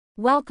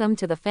Welcome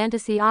to the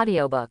fantasy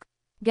audiobook.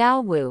 Gao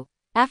Wu.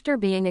 After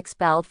being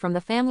expelled from the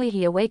family,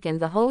 he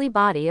awakened the holy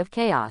body of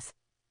chaos.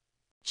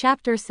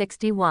 Chapter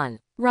 61.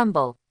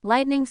 Rumble.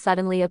 Lightning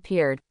suddenly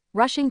appeared,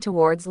 rushing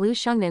towards Lu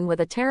Shengnan with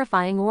a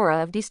terrifying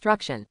aura of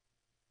destruction.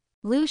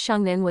 Lu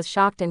Shengnan was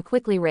shocked and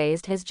quickly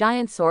raised his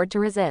giant sword to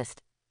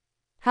resist.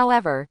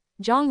 However,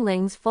 Zhong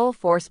Ling's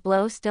full-force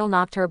blow still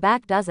knocked her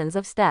back dozens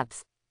of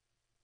steps.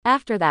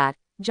 After that,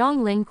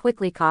 Zhong Ling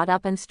quickly caught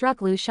up and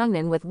struck Lu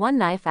Shengnan with one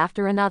knife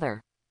after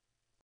another.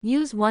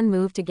 Use one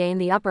move to gain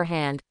the upper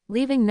hand,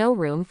 leaving no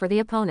room for the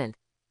opponent.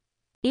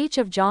 Each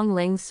of Zhong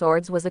Ling's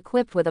swords was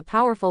equipped with a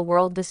powerful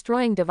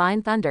world-destroying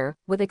divine thunder,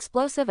 with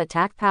explosive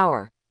attack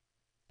power.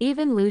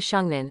 Even Lu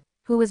Shengnan,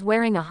 who was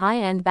wearing a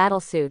high-end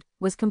battlesuit,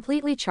 was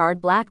completely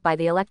charred black by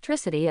the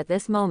electricity at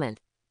this moment.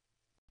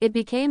 It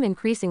became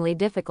increasingly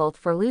difficult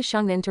for Lu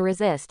Shengnan to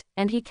resist,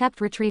 and he kept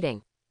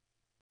retreating.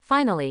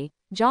 Finally,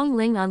 Zhong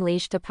Ling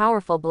unleashed a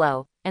powerful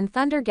blow, and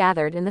thunder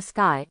gathered in the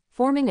sky,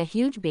 forming a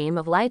huge beam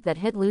of light that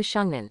hit Lu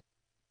Shengnan.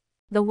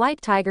 The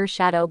white tiger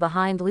shadow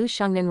behind Lu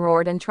Shengnan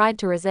roared and tried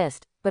to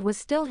resist, but was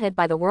still hit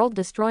by the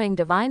world-destroying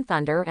divine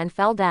thunder and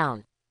fell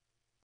down.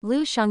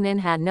 Lu Shengnan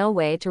had no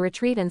way to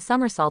retreat and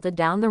somersaulted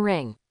down the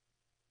ring.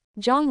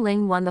 Zhong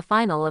Ling won the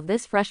final of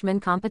this freshman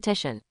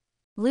competition.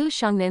 Lu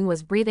Shengnan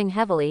was breathing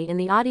heavily in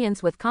the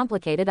audience with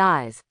complicated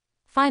eyes.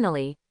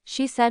 Finally,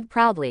 she said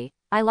proudly,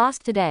 "I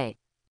lost today.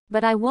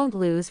 But I won't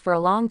lose for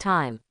a long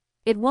time.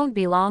 It won't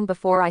be long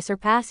before I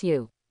surpass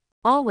you.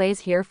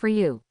 Always here for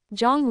you."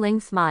 Zhong Ling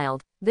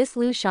smiled. This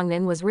Lu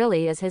Shengnan was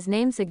really, as his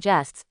name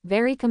suggests,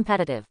 very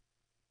competitive.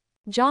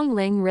 Zhong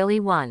Ling really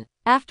won.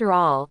 After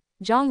all,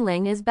 Zhong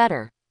Ling is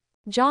better.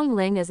 Zhong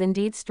Ling is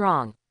indeed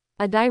strong.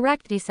 A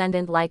direct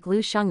descendant like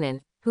Lu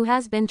Shengnan, who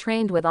has been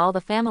trained with all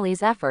the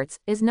family's efforts,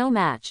 is no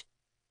match.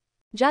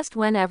 Just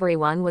when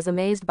everyone was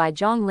amazed by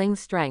Zhong Ling's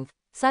strength,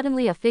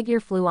 suddenly a figure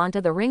flew onto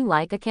the ring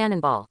like a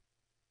cannonball.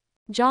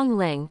 "Zhong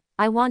Ling,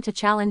 I want to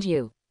challenge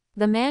you."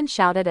 The man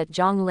shouted at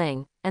Zhong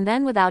Ling, and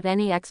then without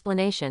any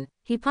explanation,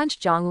 he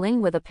punched Zhong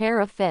Ling with a pair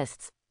of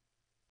fists.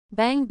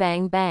 Bang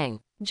bang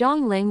bang.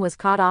 Zhong Ling was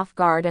caught off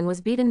guard and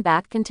was beaten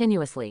back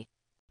continuously.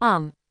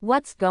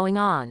 What's going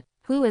on?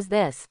 Who is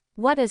this?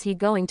 What is he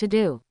going to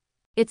do?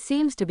 It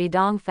seems to be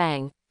Dong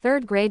Fang,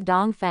 3rd grade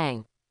Dong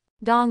Fang.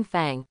 Dong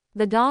Fang,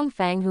 the Dong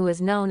Fang who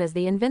is known as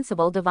the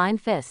Invincible Divine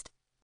Fist.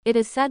 It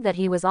is said that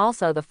he was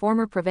also the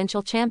former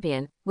provincial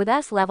champion, with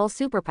S-level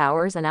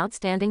superpowers and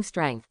outstanding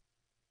strength.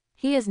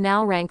 He is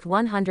now ranked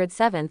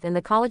 107th in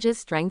the college's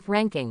strength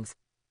rankings.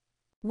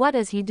 What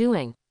is he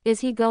doing? Is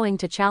he going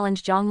to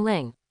challenge Zhong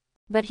Ling?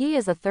 But he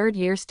is a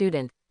third-year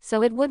student,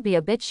 so it would be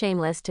a bit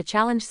shameless to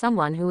challenge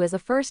someone who is a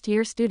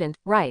first-year student,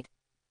 right?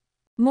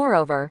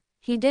 Moreover,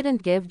 he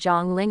didn't give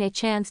Zhong Ling a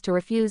chance to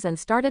refuse and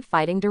started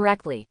fighting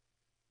directly.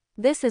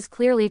 This is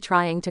clearly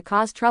trying to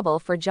cause trouble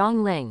for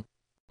Zhong Ling.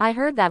 I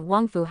heard that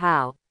Wang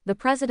Fuhao, the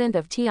president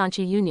of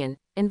Tianqi Union,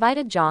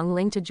 invited Zhong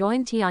Ling to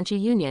join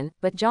Tianqi Union,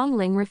 but Zhong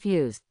Ling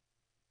refused.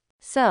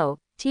 So,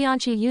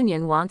 Tianqi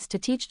Union wants to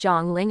teach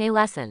Zhong Ling a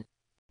lesson.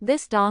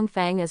 This Dong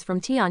Fang is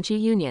from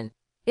Tianqi Union.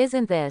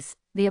 Isn't this,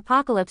 the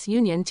Apocalypse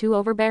Union, too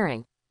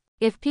overbearing?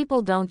 If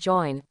people don't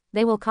join,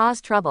 they will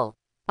cause trouble.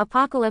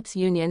 Apocalypse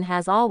Union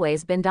has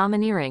always been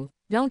domineering,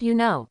 don't you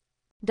know?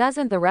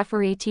 Doesn't the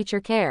referee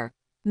teacher care?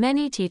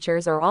 Many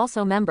teachers are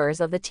also members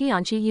of the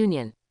Tianqi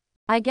Union.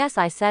 I guess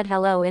I said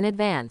hello in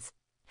advance.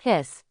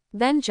 Hiss.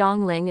 Then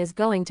Zhong Ling is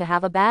going to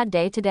have a bad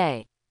day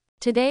today.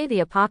 Today the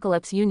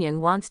Apocalypse Union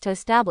wants to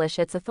establish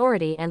its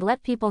authority and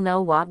let people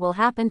know what will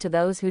happen to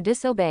those who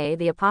disobey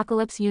the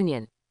Apocalypse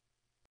Union.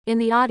 In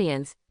the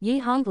audience, Yi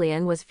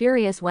Honglian was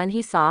furious when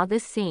he saw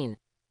this scene.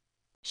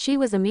 She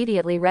was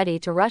immediately ready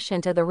to rush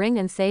into the ring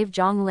and save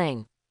Zhong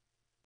Ling.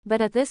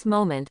 But at this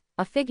moment,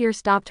 a figure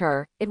stopped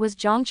her. It was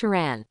Zhang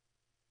Churan.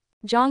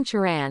 "Zhang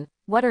Churan,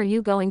 what are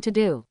you going to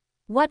do?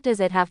 What does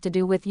it have to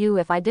do with you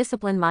if I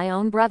discipline my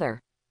own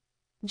brother?"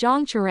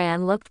 Zhang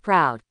Churan looked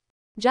proud.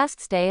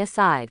 "Just stay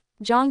aside.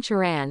 Zhang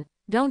Churan,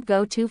 don't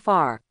go too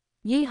far."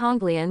 Yi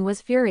Honglian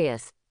was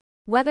furious.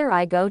 "Whether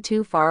I go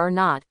too far or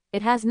not,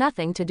 it has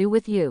nothing to do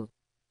with you."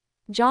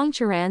 Zhang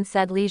Churan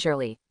said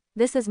leisurely.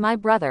 "This is my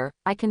brother,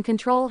 I can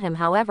control him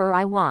however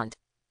I want.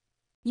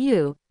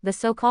 You, the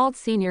so-called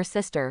senior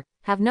sister,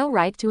 have no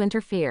right to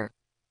interfere.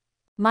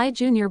 My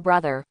junior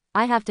brother,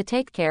 I have to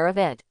take care of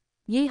it."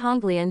 Yi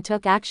Honglian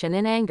took action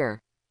in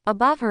anger.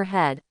 Above her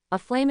head, a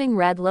flaming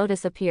red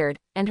lotus appeared,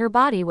 and her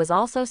body was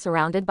also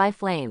surrounded by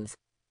flames.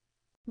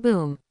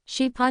 Boom!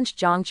 She punched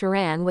Zhang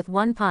Churan with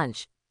one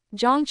punch.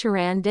 Zhang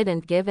Churan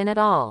didn't give in at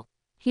all.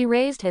 He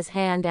raised his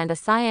hand and a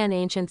cyan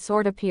ancient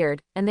sword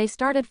appeared, and they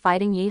started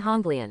fighting Yi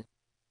Honglian.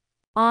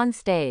 On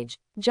stage,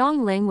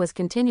 Zhong Ling was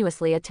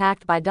continuously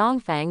attacked by Dong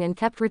Fang and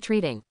kept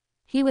retreating.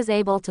 He was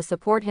able to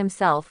support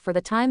himself for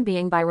the time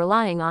being by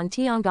relying on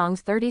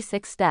Tiangong's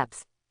 36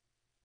 steps.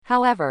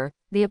 However,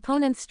 the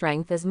opponent's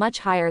strength is much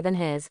higher than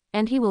his,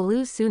 and he will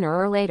lose sooner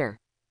or later.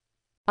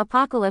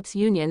 Apocalypse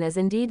Union is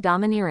indeed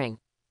domineering.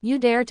 You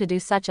dare to do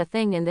such a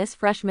thing in this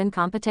freshman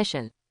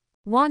competition.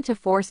 Want to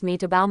force me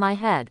to bow my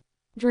head?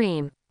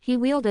 Dream. He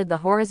wielded the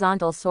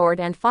horizontal sword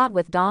and fought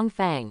with Dong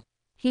Fang.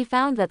 He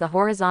found that the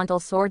horizontal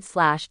sword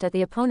slashed at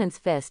the opponent's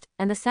fist,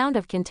 and the sound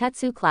of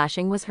kintetsu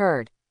clashing was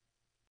heard.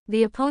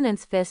 The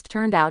opponent's fist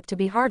turned out to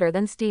be harder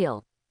than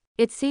steel.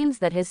 It seems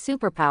that his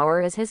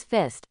superpower is his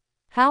fist.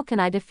 How can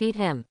I defeat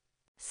him?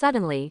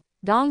 Suddenly,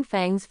 Dong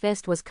Fang's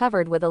fist was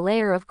covered with a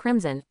layer of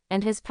crimson,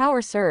 and his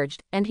power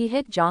surged, and he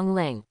hit Zhang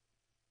Ling.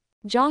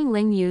 Zhang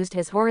Ling used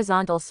his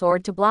horizontal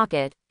sword to block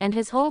it, and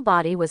his whole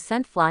body was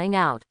sent flying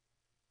out.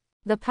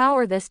 The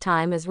power this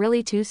time is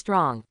really too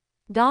strong.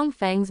 Dong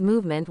Fang's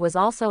movement was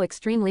also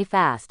extremely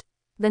fast.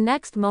 The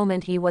next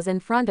moment he was in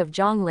front of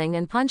Zhang Ling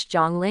and punched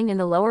Zhang Ling in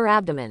the lower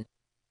abdomen.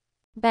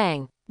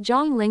 Bang!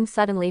 Zhang Ling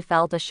suddenly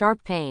felt a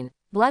sharp pain,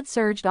 blood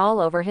surged all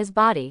over his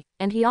body,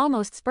 and he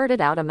almost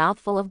spurted out a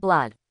mouthful of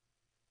blood.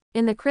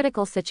 In the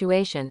critical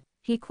situation,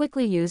 he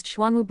quickly used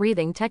Xuanwu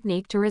breathing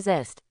technique to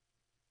resist.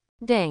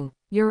 Ding!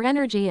 Your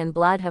energy and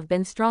blood have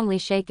been strongly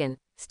shaken,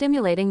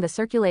 stimulating the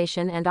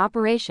circulation and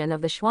operation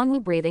of the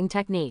Xuanwu breathing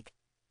technique.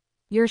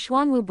 Your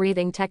Xuanwu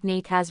breathing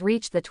technique has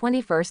reached the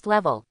 21st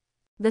level.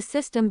 The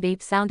system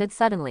beep sounded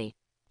suddenly.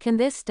 Can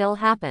this still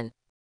happen?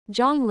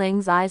 Zhang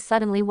Ling's eyes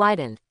suddenly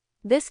widened.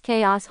 This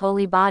chaos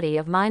holy body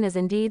of mine is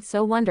indeed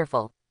so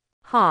wonderful.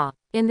 Ha!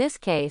 In this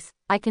case,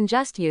 I can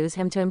just use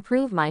him to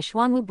improve my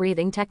Xuanwu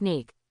breathing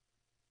technique.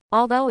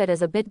 Although it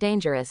is a bit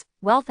dangerous,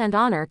 wealth and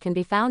honor can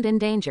be found in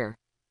danger.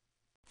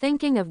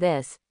 Thinking of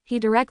this, he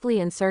directly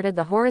inserted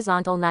the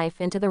horizontal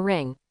knife into the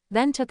ring,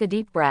 then took a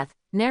deep breath,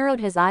 narrowed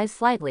his eyes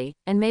slightly,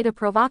 and made a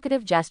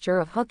provocative gesture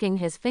of hooking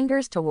his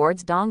fingers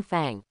towards Dong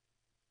Fang.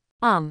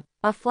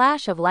 A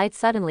flash of light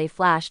suddenly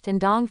flashed in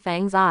Dong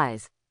Fang's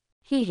eyes.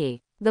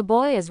 Hee, the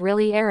boy is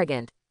really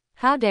arrogant.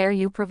 How dare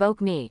you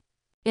provoke me?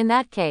 In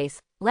that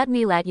case, let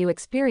you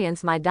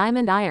experience my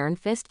diamond iron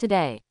fist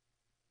today.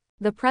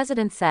 The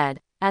president said,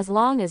 as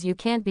long as you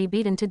can't be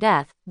beaten to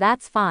death,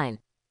 that's fine.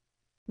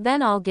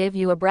 Then I'll give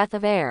you a breath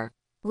of air.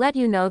 Let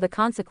you know the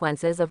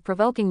consequences of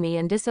provoking me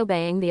and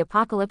disobeying the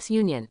Apocalypse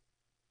Union.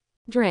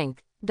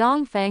 Drink.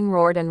 Dong Fang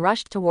roared and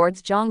rushed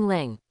towards Zhang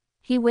Ling.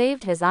 He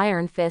waved his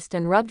iron fist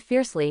and rubbed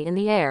fiercely in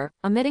the air,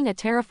 emitting a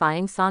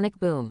terrifying sonic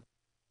boom.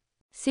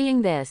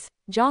 Seeing this,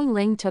 Zhang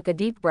Ling took a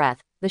deep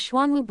breath, the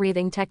Xuanwu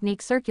breathing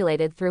technique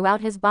circulated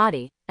throughout his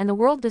body, and the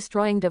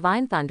world-destroying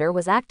divine thunder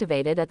was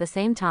activated at the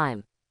same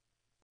time.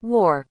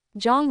 War!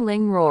 Zhang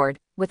Ling roared,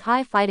 with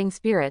high fighting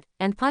spirit,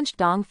 and punched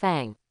Dong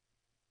Fang.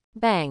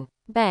 Bang!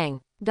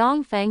 Bang!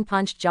 Dong Fang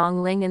punched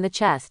Zhang Ling in the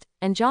chest,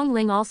 and Zhang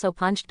Ling also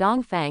punched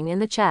Dong Fang in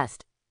the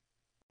chest.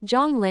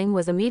 Zhang Ling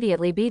was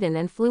immediately beaten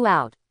and flew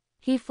out.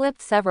 He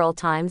flipped several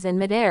times in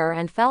midair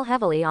and fell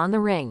heavily on the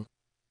ring.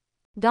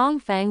 Dong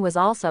Fang was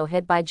also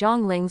hit by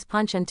Zhang Ling's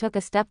punch and took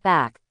a step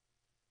back.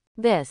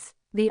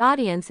 The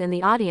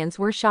audience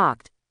were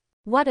shocked.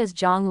 What is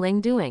Zhang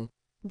Ling doing?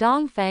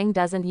 Dong Fang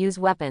doesn't use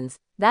weapons,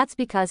 that's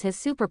because his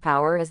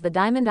superpower is the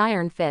diamond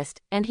iron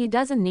fist, and he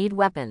doesn't need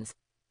weapons.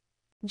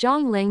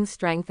 Zhang Ling's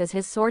strength is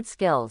his sword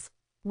skills.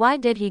 Why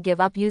did he give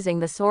up using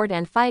the sword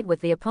and fight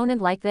with the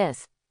opponent like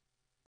this?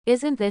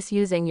 Isn't this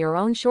using your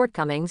own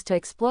shortcomings to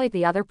exploit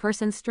the other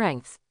person's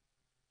strengths?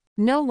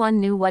 No one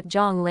knew what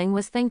Zhang Ling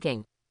was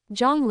thinking.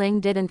 Zhang Ling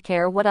didn't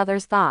care what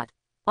others thought.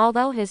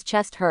 Although his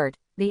chest hurt,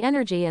 the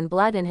energy and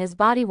blood in his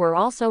body were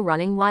also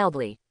running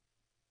wildly.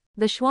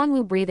 The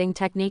Xuanwu breathing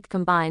technique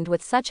combined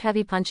with such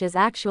heavy punches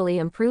actually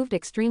improved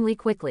extremely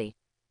quickly.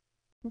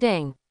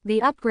 Ding!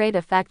 The upgrade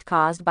effect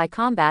caused by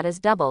combat is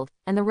doubled,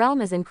 and the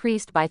realm is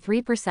increased by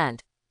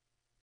 3%.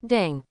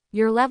 Ding!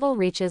 Your level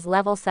reaches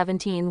level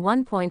 17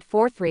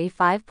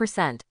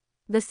 1.435%.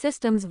 The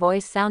system's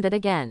voice sounded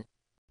again.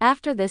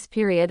 After this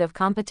period of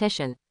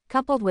competition,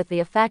 coupled with the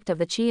effect of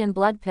the Qi and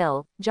Blood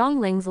Pill, Zhang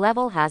Ling's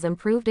level has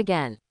improved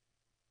again.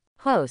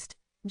 Host.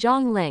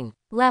 Zhang Ling.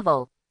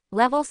 Level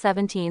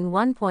 17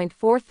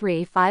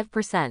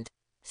 1.435%.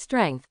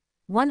 Strength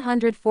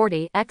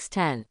 140 x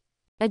 10.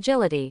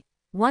 Agility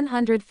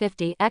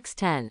 150 x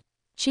 10.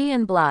 Qi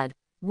and Blood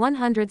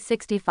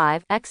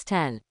 165 x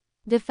 10.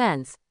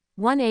 Defense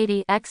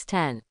 180 x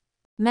 10.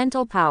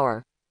 Mental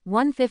power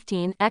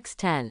 115 x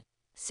 10.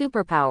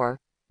 Superpower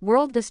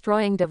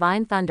world-destroying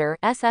divine thunder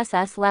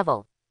SSS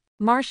level.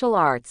 Martial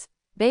arts.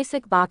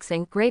 Basic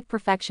boxing, great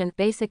perfection.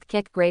 Basic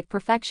kick, great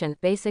perfection.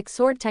 Basic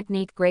sword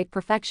technique, great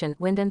perfection.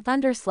 Wind and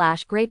thunder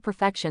slash, great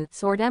perfection.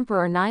 Sword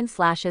emperor 9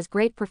 slashes,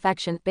 great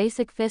perfection.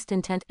 Basic fist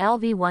intent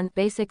LV1.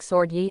 Basic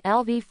sword yi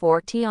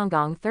LV4.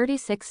 Tiangong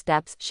 36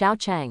 steps. Xiao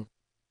Cheng.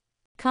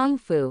 Kung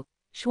Fu.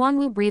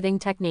 Xuanwu breathing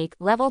technique,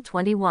 level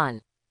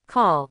 21.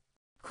 Call.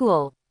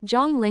 Cool.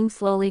 Zhang Ling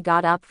slowly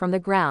got up from the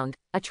ground,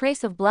 a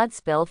trace of blood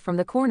spilled from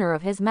the corner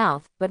of his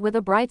mouth, but with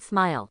a bright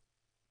smile.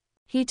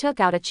 He took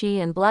out a Qi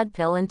and Blood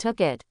Pill and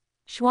took it.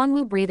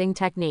 Xuanwu breathing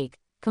technique,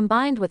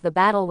 combined with the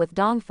battle with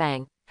Dong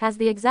Fang, has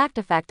the exact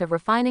effect of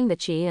refining the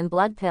Qi and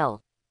Blood Pill.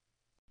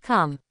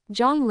 Come!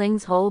 Zhang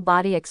Ling's whole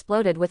body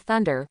exploded with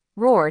thunder,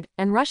 roared,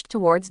 and rushed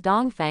towards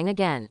Dong Fang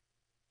again.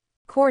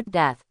 Court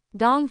death.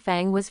 Dong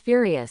Fang was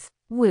furious.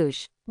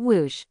 Whoosh,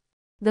 whoosh.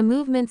 The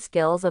movement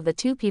skills of the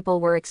two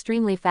people were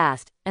extremely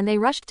fast, and they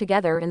rushed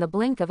together in the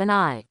blink of an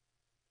eye.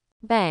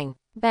 Bang,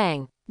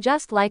 bang.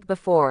 Just like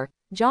before,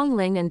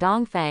 Zhongling and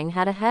Dongfang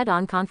had a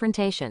head-on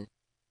confrontation.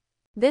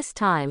 This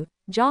time,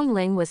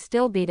 Zhongling was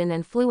still beaten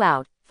and flew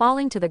out,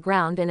 falling to the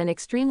ground in an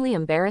extremely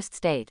embarrassed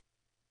state.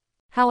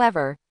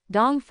 However,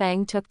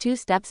 Dongfang took 2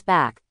 steps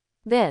back.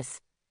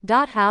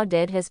 How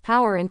did his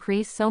power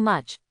increase so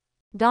much?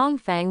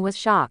 Dongfang was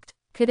shocked.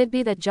 Could it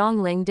be that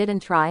Zhongling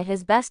didn't try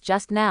his best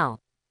just now?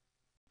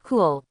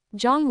 Cool.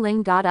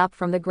 Zhongling got up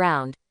from the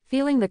ground,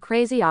 feeling the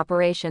crazy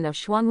operation of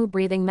Xuanwu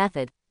breathing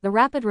method, the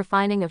rapid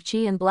refining of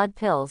qi and blood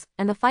pills,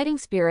 and the fighting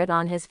spirit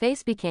on his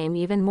face became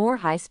even more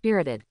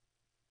high-spirited.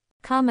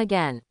 Come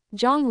again.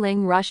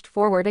 Zhongling rushed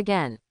forward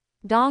again.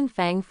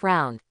 Dongfang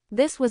frowned.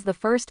 This was the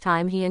first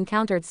time he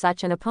encountered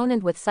such an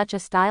opponent with such a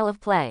style of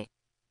play.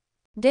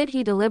 Did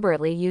he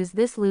deliberately use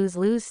this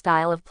lose-lose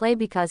style of play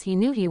because he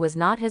knew he was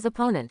not his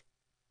opponent?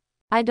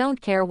 I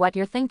don't care what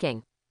you're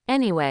thinking.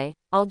 Anyway,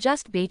 I'll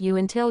just beat you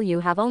until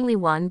you have only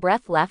 1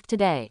 breath left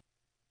today.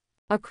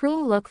 A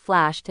cruel look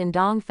flashed in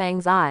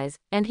Dongfang's eyes,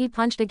 and he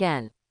punched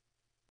again.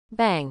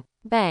 Bang,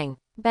 bang,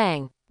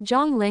 bang.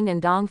 Zhongling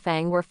and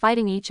Dongfang were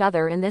fighting each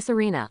other in this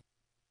arena.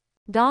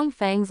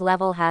 Dongfang's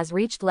level has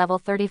reached level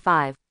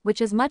 35, which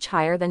is much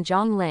higher than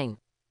Zhongling.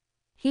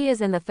 He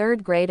is in the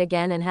 3rd grade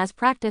again and has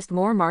practiced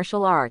more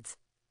martial arts.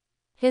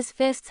 His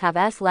fists have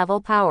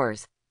S-level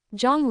powers.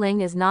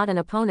 Zhongling is not an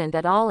opponent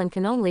at all and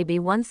can only be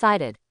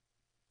one-sided.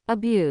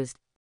 Abused.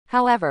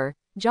 However,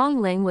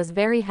 Zhongling was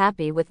very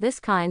happy with this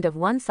kind of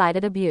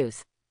one-sided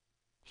abuse.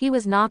 He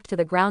was knocked to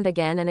the ground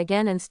again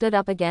and stood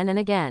up again and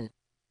again.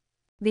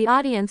 The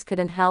audience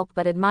couldn't help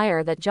but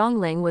admire that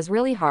Zhongling was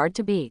really hard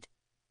to beat.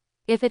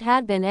 If it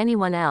had been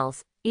anyone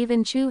else,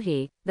 even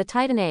Chuhi, the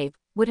Titan ape,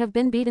 would have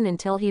been beaten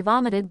until he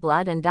vomited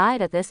blood and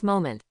died at this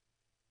moment.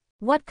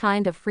 What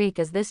kind of freak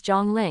is this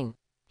Zhongling?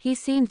 He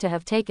seemed to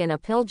have taken a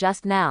pill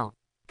just now.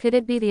 Could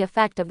it be the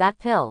effect of that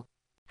pill?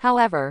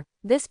 However,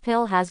 this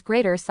pill has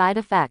greater side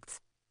effects.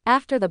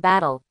 After the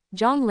battle,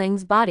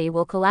 Zhongling's body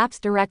will collapse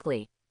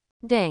directly.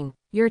 Ding!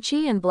 Your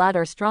qi and blood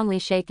are strongly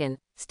shaken,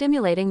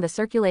 stimulating the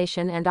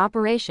circulation and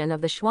operation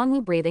of the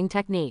Xuanwu breathing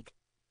technique.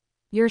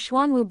 Your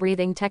Xuanwu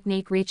breathing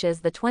technique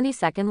reaches the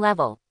 22nd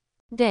level.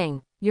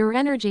 Ding! Your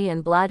energy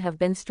and blood have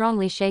been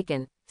strongly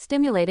shaken,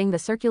 stimulating the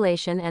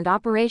circulation and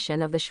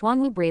operation of the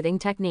Xuanwu breathing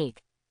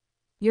technique.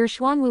 Your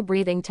Xuanwu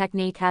breathing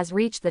technique has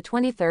reached the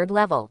 23rd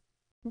level.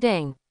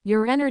 Ding!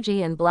 Your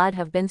energy and blood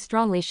have been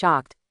strongly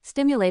shocked,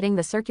 stimulating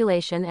the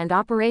circulation and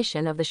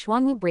operation of the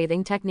Xuanwu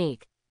breathing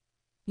technique.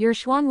 Your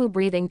Xuanwu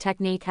breathing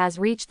technique has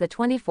reached the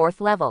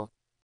 24th level.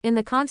 In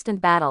the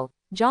constant battle,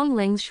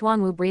 Zhongling's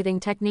Xuanwu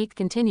breathing technique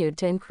continued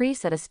to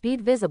increase at a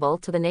speed visible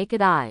to the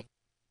naked eye.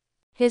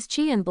 His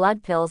qi and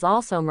blood pills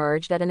also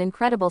merged at an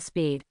incredible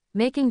speed,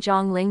 making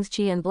Zhongling's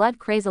qi and blood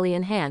crazily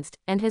enhanced,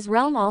 and his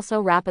realm also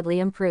rapidly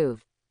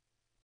improved.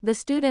 The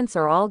students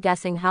are all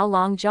guessing how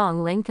long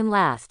Zhongling can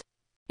last.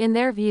 In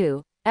their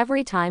view,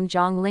 every time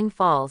Zhongling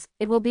falls,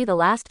 it will be the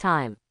last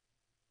time.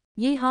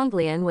 Yi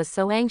Honglian was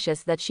so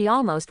anxious that she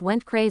almost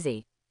went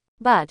crazy.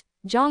 But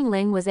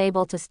Zhongling was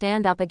able to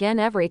stand up again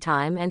every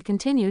time and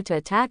continued to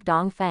attack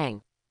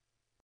Dongfang.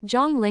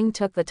 Zhongling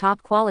took the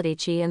top quality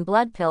qi and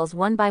blood pills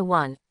one by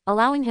one,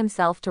 allowing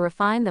himself to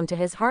refine them to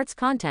his heart's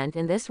content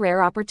in this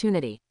rare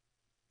opportunity.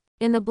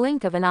 In the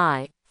blink of an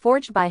eye,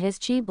 forged by his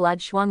qi blood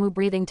Xuanwu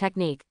breathing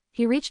technique,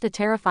 he reached a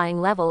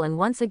terrifying level and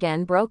once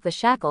again broke the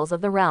shackles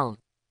of the realm.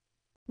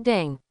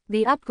 Ding!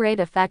 The upgrade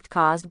effect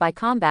caused by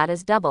combat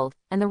is doubled,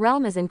 and the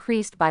realm is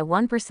increased by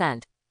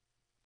 1%.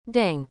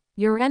 Ding!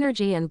 Your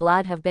energy and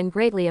blood have been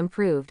greatly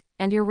improved,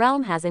 and your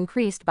realm has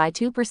increased by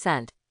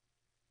 2%.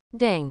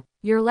 Ding!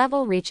 Your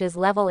level reaches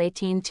level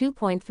 18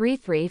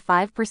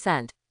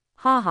 2.335%.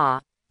 Haha,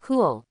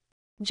 cool.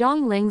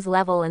 Zhongling's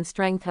level and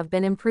strength have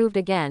been improved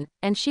again,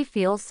 and she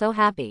feels so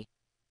happy.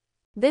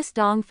 This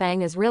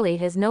Dongfang is really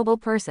his noble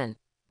person.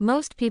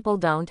 Most people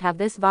don't have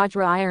this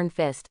Vajra Iron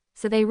Fist,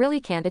 so they really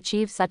can't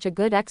achieve such a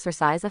good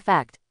exercise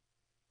effect.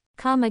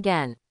 Come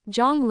again.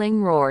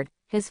 Zhongling roared,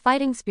 his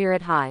fighting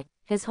spirit high,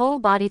 his whole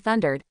body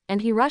thundered,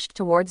 and he rushed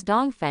towards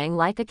Dongfang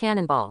like a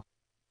cannonball.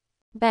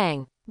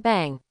 Bang,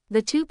 bang.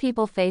 The two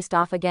people faced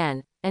off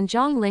again, and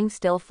Zhongling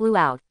still flew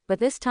out, but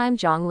this time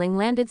Zhongling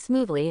landed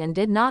smoothly and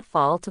did not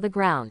fall to the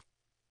ground.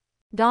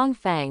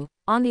 Dongfang,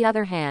 on the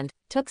other hand,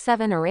 took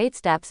 7 or 8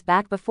 steps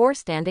back before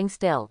standing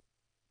still.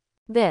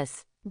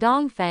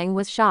 Dongfang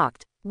was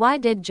shocked. Why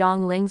did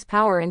Zhongling's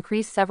power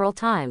increase several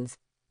times?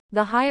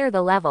 The higher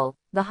the level,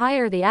 the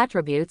higher the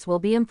attributes will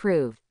be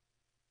improved.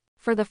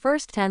 For the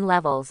first 10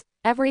 levels,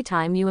 every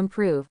time you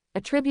improve,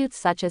 attributes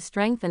such as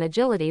strength and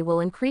agility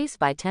will increase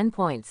by 10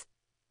 points.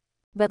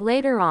 But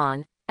later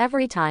on,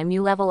 every time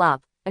you level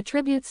up,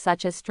 attributes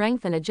such as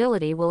strength and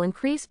agility will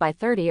increase by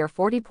 30 or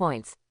 40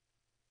 points.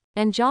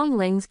 And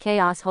Zhongling's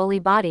Chaos Holy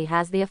Body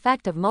has the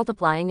effect of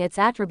multiplying its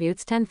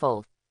attributes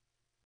tenfold.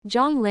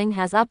 Zhongling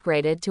has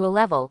upgraded to a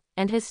level,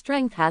 and his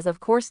strength has of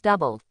course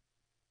doubled.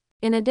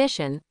 In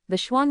addition, the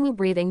Xuanwu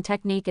breathing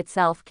technique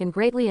itself can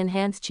greatly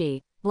enhance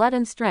qi, blood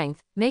and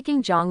strength,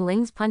 making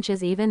Zhongling's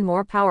punches even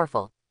more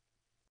powerful.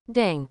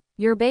 Ding!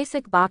 Your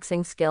basic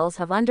boxing skills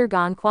have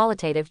undergone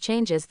qualitative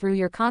changes through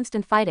your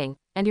constant fighting,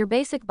 and your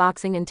basic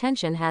boxing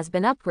intention has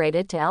been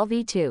upgraded to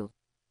LV2.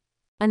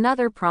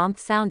 Another prompt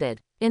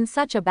sounded. In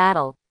such a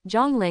battle,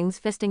 Zhongling's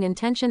fisting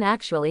intention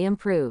actually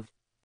improved.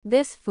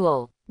 This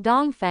fool.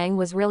 Dong Feng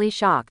was really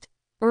shocked.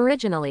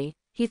 Originally,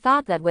 he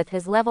thought that with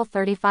his level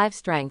 35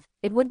 strength,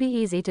 it would be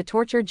easy to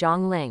torture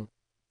Zhongling.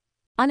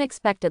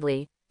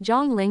 Unexpectedly,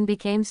 Zhongling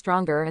became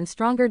stronger and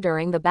stronger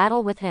during the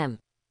battle with him.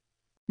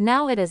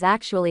 Now it is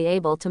actually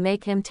able to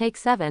make him take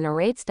 7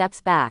 or 8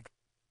 steps back.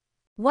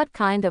 What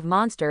kind of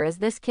monster is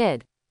this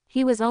kid?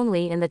 He was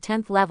only in the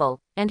 10th level,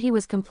 and he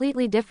was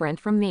completely different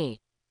from me.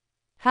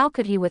 How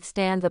could he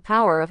withstand the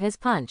power of his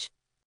punch?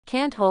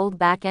 Can't hold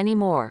back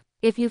anymore.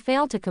 If you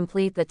fail to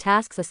complete the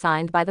tasks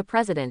assigned by the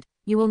president,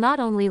 you will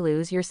not only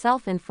lose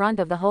yourself in front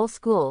of the whole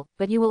school,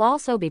 but you will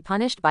also be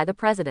punished by the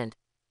president.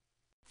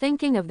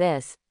 Thinking of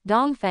this,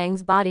 Dong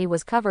Feng's body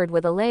was covered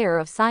with a layer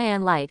of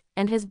cyan light,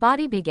 and his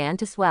body began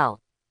to swell.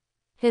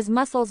 His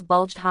muscles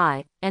bulged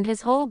high, and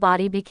his whole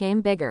body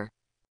became bigger.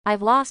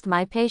 I've lost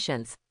my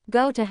patience.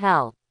 Go to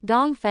hell.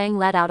 Dong Feng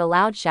let out a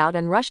loud shout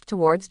and rushed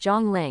towards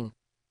Zhongling.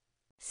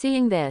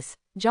 Seeing this,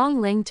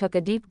 Zhongling took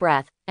a deep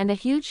breath, and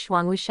a huge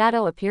Xuanwu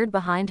shadow appeared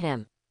behind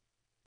him.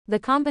 The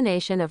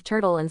combination of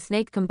turtle and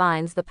snake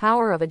combines the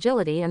power of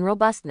agility and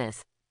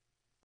robustness.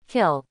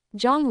 Kill!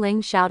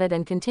 Zhongling shouted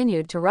and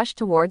continued to rush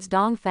towards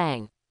Dong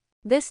Feng.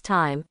 This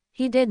time,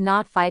 he did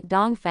not fight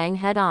Dong Feng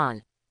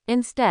head-on.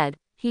 Instead,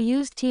 he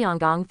used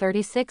Tiangong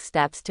 36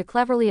 steps to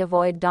cleverly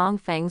avoid Dong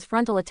Feng's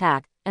frontal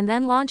attack, and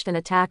then launched an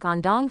attack on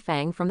Dong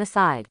Feng from the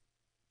side.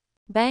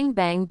 Bang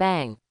bang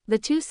bang. The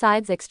two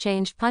sides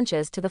exchanged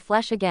punches to the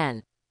flesh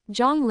again.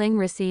 Zhongling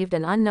received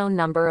an unknown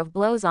number of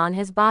blows on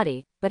his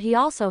body, but he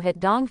also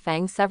hit Dong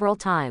Feng several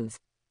times.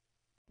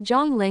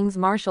 Zhongling's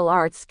martial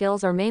arts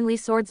skills are mainly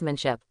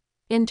swordsmanship.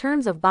 In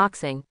terms of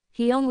boxing,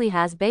 he only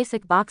has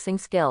basic boxing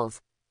skills.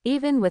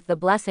 Even with the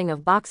blessing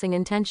of boxing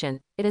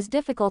intention, it is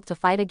difficult to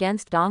fight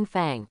against Dong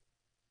Feng.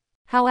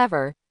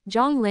 However,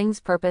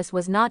 Zhongling's purpose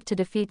was not to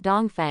defeat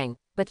Dong Feng,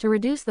 but to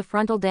reduce the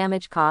frontal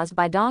damage caused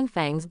by Dong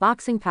Feng's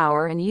boxing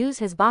power and use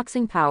his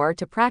boxing power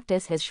to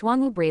practice his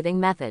Xuanwu breathing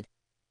method.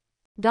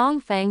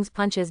 Dong Feng's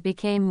punches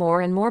became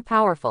more and more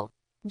powerful.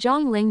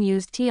 Zhongling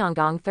used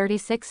Tiangong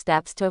 36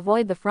 steps to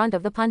avoid the front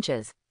of the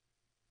punches.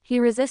 He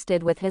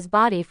resisted with his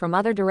body from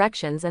other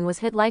directions and was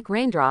hit like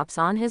raindrops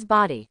on his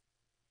body.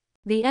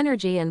 The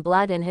energy and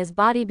blood in his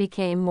body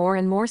became more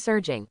and more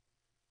surging.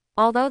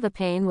 Although the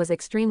pain was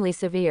extremely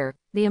severe,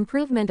 the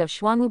improvement of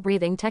Xuanwu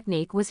breathing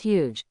technique was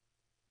huge.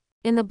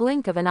 In the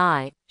blink of an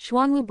eye,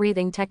 Xuanwu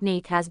breathing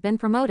technique has been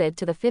promoted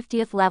to the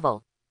 50th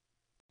level.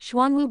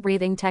 Xuanwu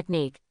breathing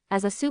technique,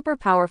 as a super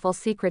powerful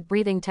secret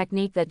breathing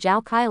technique that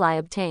Zhao Kailai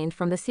obtained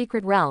from the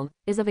secret realm,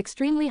 is of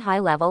extremely high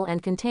level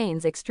and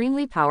contains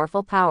extremely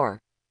powerful power.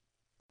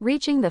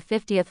 Reaching the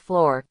 50th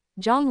floor,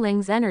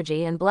 Zhongling's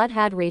energy and blood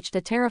had reached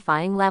a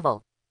terrifying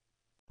level.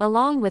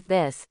 Along with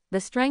this,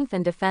 the strength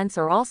and defense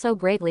are also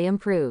greatly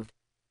improved.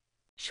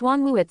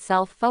 Xuanwu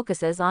itself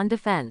focuses on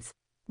defense.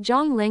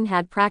 Zhongling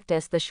had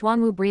practiced the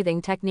Xuanwu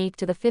breathing technique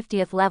to the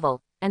 50th level,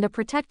 and a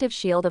protective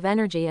shield of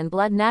energy and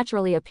blood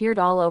naturally appeared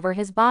all over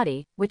his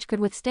body, which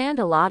could withstand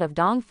a lot of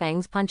Dong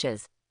Feng's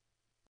punches.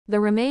 The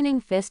remaining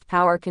fist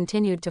power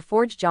continued to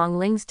forge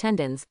Zhongling's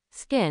tendons,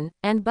 skin,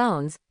 and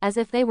bones, as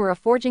if they were a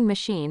forging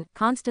machine,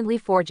 constantly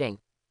forging.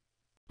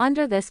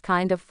 Under this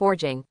kind of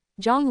forging,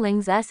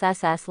 Zhongling's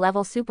SSS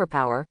level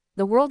superpower,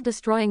 the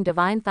world-destroying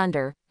Divine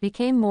Thunder,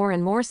 became more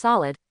and more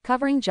solid,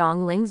 covering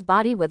Zhongling's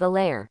body with a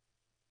layer.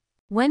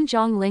 When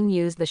Zhongling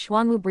used the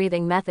Xuanwu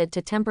breathing method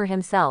to temper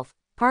himself,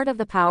 part of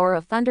the power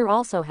of thunder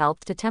also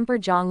helped to temper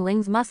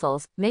Zhongling's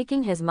muscles,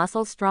 making his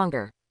muscles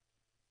stronger.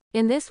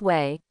 In this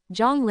way,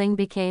 Zhongling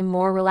became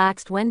more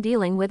relaxed when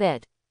dealing with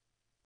it.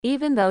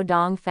 Even though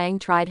Dong Feng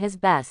tried his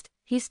best,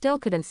 he still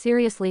couldn't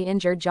seriously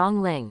injure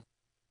Zhongling.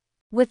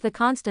 With the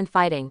constant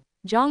fighting,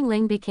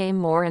 Zhongling became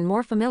more and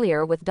more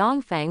familiar with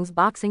Dong Feng's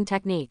boxing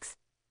techniques.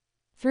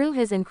 Through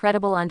his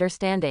incredible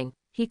understanding,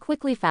 he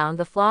quickly found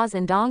the flaws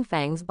in Dong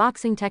Feng's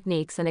boxing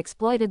techniques and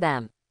exploited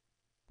them.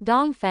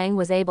 Dong Feng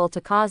was able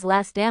to cause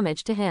less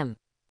damage to him.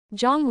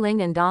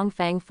 Zhongling and Dong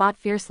Feng fought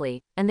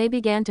fiercely, and they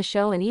began to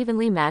show an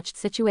evenly matched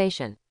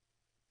situation.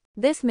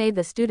 This made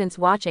the students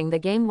watching the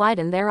game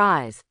widen their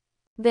eyes.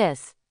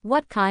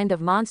 What kind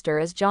of monster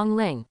is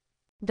Zhongling?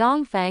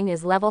 Dong Feng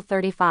is level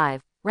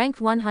 35, ranked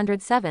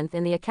 107th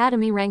in the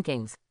academy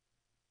rankings.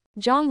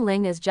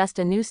 Zhongling is just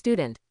a new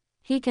student.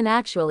 He can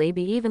actually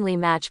be evenly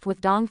matched with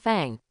Dong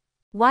Feng.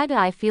 Why do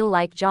I feel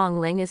like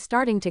Zhongling is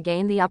starting to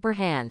gain the upper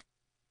hand?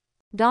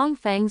 Dong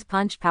Feng's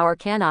punch power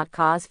cannot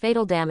cause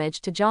fatal damage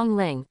to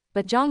Zhongling,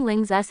 but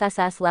Zhongling's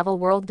SSS level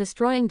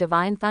world-destroying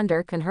Divine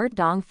Thunder can hurt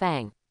Dong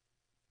Feng.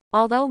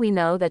 Although we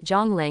know that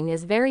Zhongling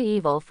is very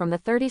evil from the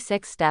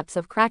 36 steps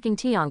of cracking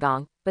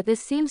Tiangong, but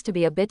this seems to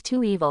be a bit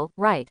too evil,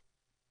 right?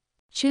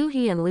 Chu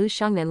He and Lu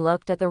Shengnan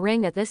looked at the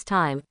ring at this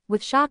time,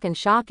 with shock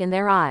in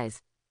their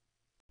eyes.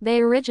 They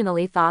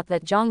originally thought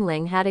that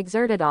Zhongling had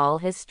exerted all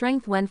his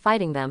strength when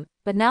fighting them,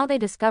 but now they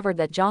discovered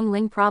that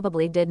Zhongling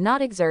probably did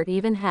not exert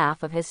even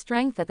half of his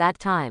strength at that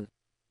time.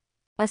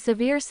 A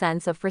severe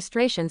sense of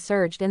frustration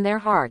surged in their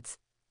hearts.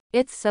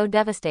 It's so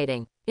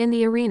devastating. In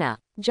the arena,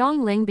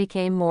 Zhongling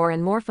became more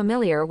and more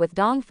familiar with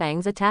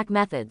Dongfang's attack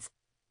methods.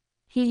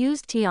 He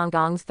used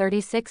Tiangong's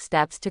 36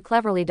 steps to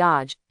cleverly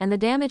dodge, and the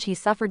damage he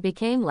suffered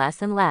became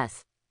less and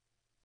less.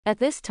 At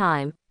this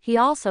time, he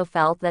also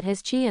felt that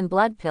his qi and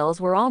blood pills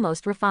were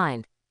almost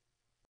refined.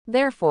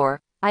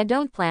 Therefore, I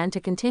don't plan to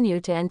continue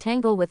to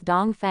entangle with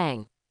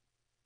Dongfang.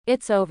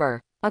 It's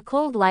over. A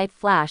cold light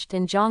flashed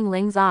in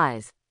Zhongling's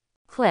eyes.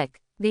 Click.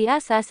 The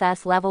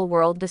SSS level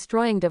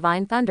world-destroying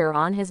divine thunder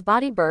on his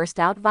body burst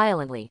out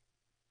violently.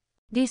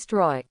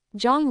 Destroy.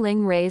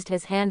 Zhongling raised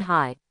his hand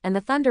high, and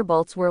the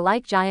thunderbolts were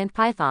like giant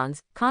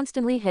pythons,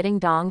 constantly hitting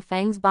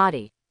Dongfang's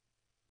body.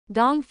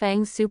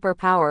 Dongfang's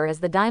superpower is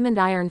the Diamond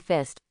Iron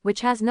Fist,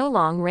 which has no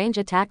long-range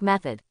attack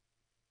method.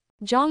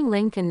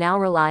 Zhongling can now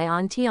rely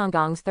on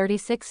Tiangong's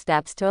 36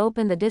 steps to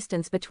open the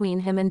distance between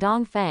him and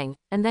Dongfang,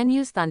 and then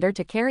use thunder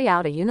to carry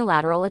out a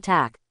unilateral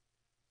attack.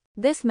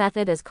 This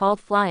method is called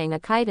flying a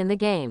kite in the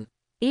game.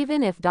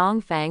 Even if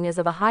Dongfang is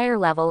of a higher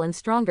level and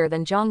stronger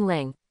than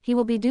Zhongling, he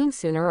will be doomed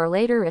sooner or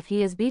later if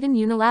he is beaten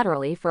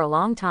unilaterally for a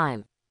long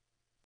time.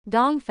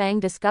 Dongfang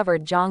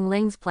discovered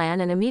Zhongling's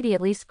plan and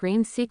immediately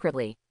screamed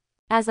secretly.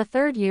 As a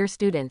third-year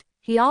student,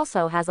 he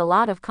also has a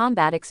lot of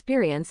combat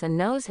experience and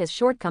knows his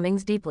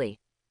shortcomings deeply.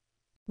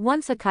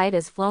 Once a kite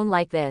is flown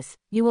like this,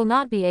 you will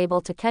not be able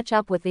to catch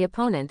up with the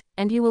opponent,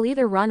 and you will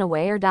either run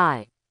away or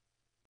die.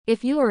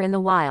 If you are in the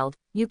wild,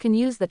 you can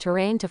use the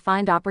terrain to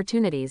find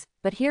opportunities,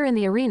 but here in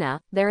the arena,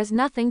 there is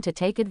nothing to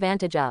take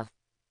advantage of.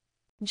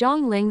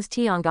 Zhongling's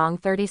Tiangong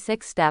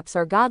 36 steps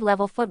are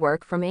god-level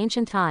footwork from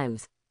ancient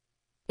times.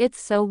 It's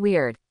so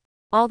weird.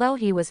 Although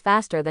he was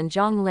faster than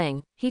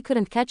Zhongling, he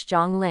couldn't catch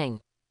Zhongling.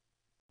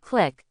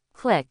 Click,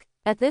 click.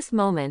 At this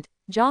moment,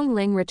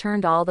 Zhongling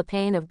returned all the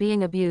pain of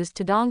being abused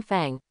to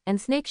Dongfang,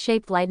 and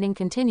snake-shaped lightning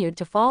continued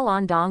to fall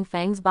on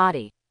Dongfang's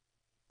body.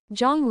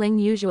 Zhongling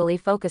usually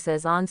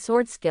focuses on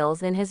sword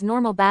skills in his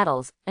normal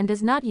battles, and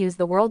does not use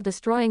the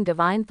world-destroying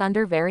divine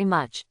thunder very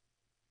much.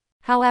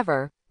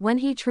 However, when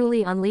he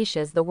truly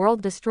unleashes the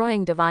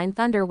world-destroying divine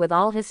thunder with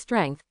all his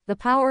strength, the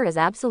power is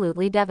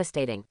absolutely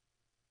devastating.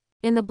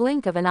 In the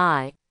blink of an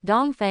eye,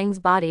 Dongfang's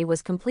body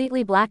was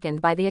completely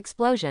blackened by the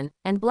explosion,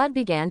 and blood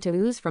began to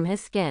ooze from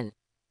his skin.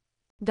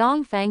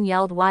 Dongfang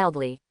yelled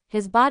wildly,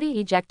 his body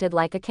ejected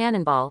like a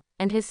cannonball,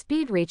 and his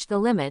speed reached the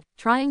limit,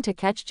 trying to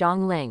catch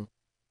Zhongling.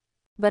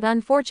 But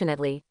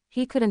unfortunately,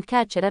 he couldn't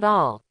catch it at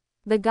all.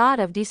 The god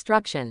of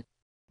destruction.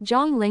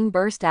 Zhongling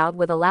burst out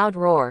with a loud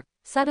roar,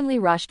 suddenly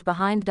rushed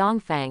behind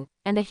Dongfang,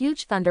 and a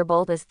huge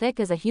thunderbolt as thick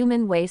as a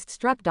human waist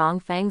struck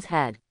Dongfang's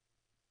head.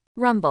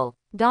 Rumble.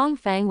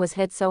 Dongfang was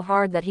hit so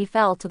hard that he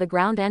fell to the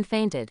ground and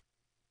fainted.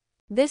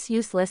 This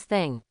useless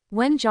thing.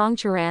 When Zhang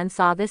Churan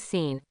saw this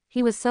scene,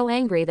 he was so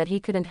angry that he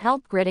couldn't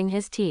help gritting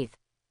his teeth.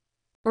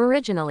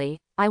 Originally,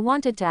 I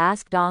wanted to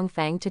ask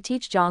Dongfang to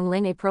teach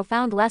Zhongling a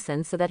profound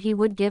lesson so that he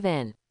would give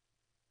in.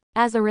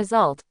 As a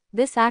result,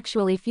 this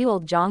actually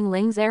fueled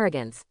Zhongling's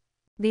arrogance.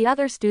 The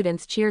other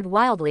students cheered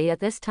wildly at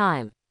this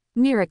time.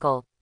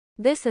 Miracle.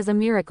 This is a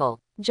miracle.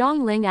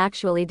 Zhongling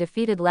actually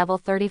defeated level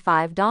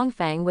 35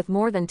 Dongfang with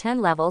more than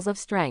 10 levels of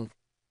strength.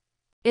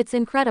 It's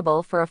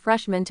incredible for a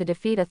freshman to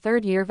defeat a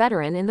third-year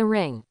veteran in the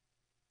ring.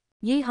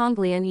 Yi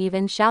Honglian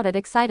even shouted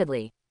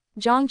excitedly.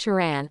 Zhang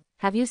Churan,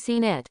 have you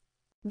seen it?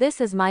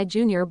 This is my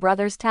junior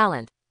brother's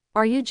talent.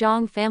 Are you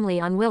Zhang family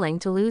unwilling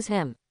to lose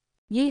him?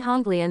 Yi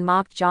Honglian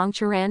mocked Zhang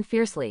Churan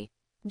fiercely.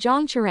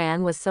 Zhang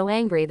Churan was so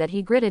angry that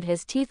he gritted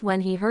his teeth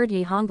when he heard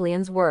Yi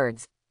Honglian's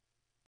words.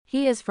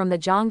 He is from the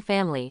Zhang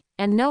family,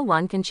 and no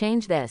one can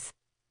change this.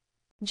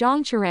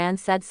 Zhang Churan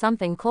said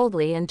something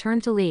coldly and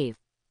turned to leave.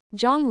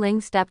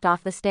 Zhongling stepped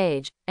off the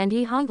stage, and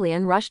Yi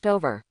Honglian rushed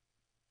over.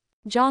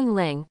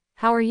 Zhongling,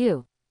 how are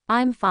you?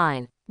 I'm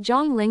fine.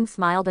 Zhongling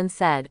smiled and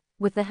said,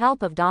 with the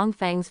help of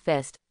Dongfang's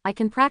fist, I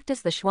can practice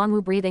the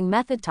Xuanwu breathing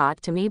method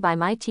taught to me by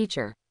my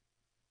teacher.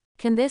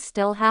 Can this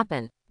still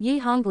happen?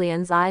 Yi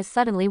Honglian's eyes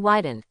suddenly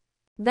widened.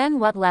 Then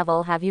what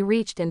level have you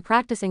reached in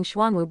practicing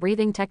Xuanwu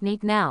breathing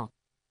technique now?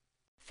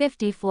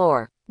 50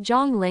 floor.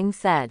 Zhongling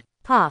said.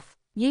 Puff.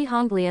 Yi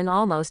Honglian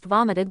almost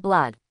vomited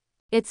blood.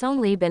 It's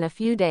only been a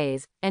few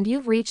days, and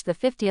you've reached the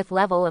 50th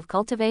level of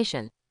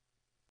cultivation.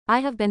 I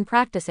have been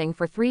practicing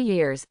for 3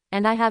 years,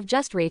 and I have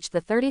just reached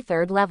the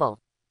 33rd level.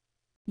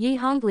 Yi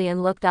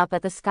Honglian looked up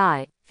at the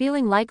sky,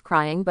 feeling like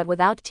crying but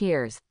without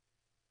tears.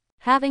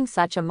 Having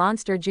such a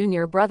monster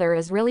junior brother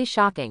is really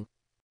shocking.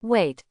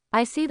 Wait,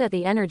 I see that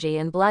the energy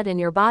and blood in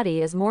your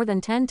body is more than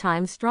 10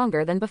 times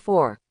stronger than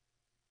before.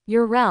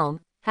 Your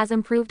realm has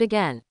improved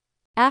again.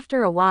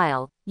 After a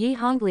while, Yi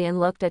Honglian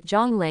looked at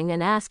Zhongling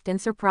and asked in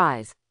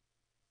surprise.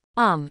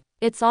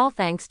 It's all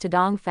thanks to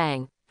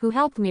Dongfang, who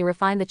helped me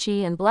refine the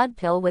qi and blood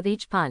pill with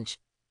each punch.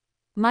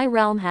 My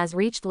realm has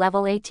reached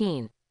level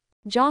 18.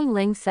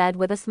 Zhongling said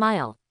with a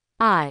smile.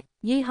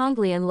 Yi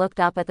Honglian looked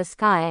up at the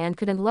sky and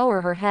couldn't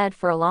lower her head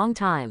for a long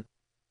time.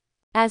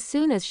 As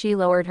soon as she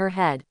lowered her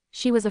head,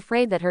 she was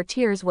afraid that her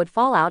tears would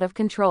fall out of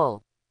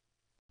control.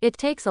 It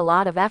takes a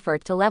lot of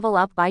effort to level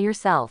up by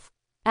yourself.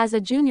 As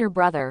a junior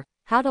brother,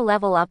 how to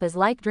level up is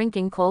like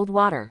drinking cold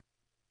water.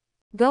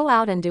 Go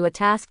out and do a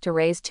task to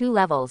raise 2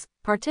 levels,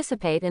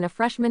 participate in a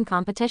freshman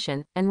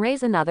competition, and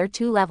raise another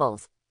 2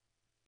 levels.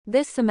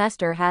 This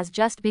semester has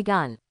just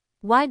begun.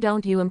 Why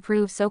don't you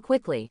improve so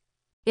quickly?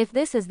 If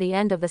this is the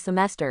end of the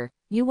semester,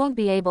 you won't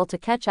be able to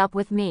catch up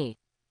with me.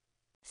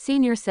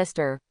 Senior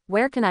sister,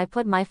 where can I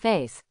put my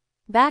face?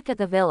 Back at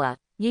the villa,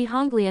 Yi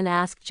Honglian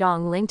asked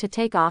Zhongling to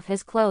take off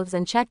his clothes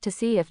and check to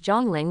see if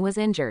Zhongling was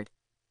injured.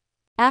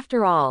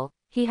 After all,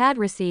 he had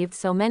received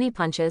so many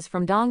punches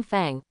from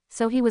Dongfang,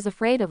 so he was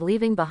afraid of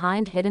leaving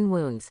behind hidden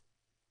wounds.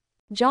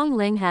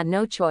 Zhongling had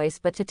no choice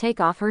but to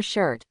take off her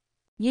shirt.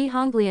 Yi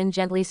Honglian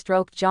gently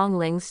stroked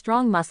Zhongling's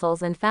strong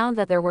muscles and found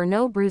that there were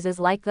no bruises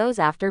like those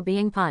after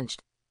being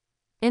punched.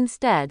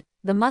 Instead,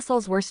 the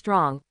muscles were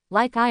strong,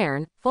 like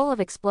iron, full of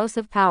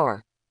explosive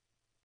power.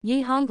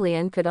 Yi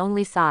Honglian could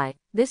only sigh,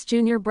 this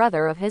junior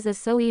brother of his is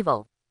so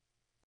evil.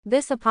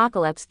 This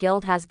Apocalypse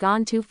Guild has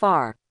gone too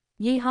far.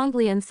 Yi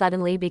Honglian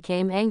suddenly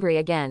became angry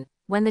again.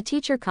 When the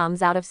teacher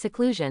comes out of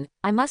seclusion,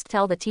 I must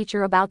tell the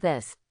teacher about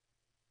this.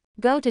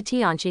 Go to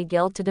Tianqi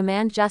Guild to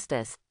demand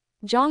justice.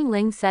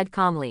 Zhongling said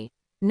calmly.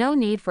 No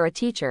need for a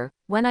teacher,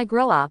 when I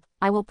grow up,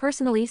 I will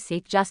personally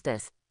seek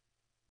justice.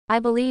 I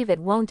believe it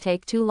won't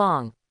take too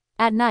long.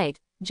 At night,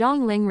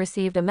 Zhongling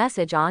received a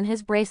message on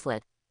his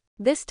bracelet.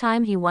 This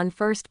time he won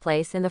first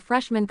place in the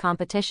freshman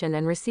competition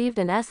and received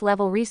an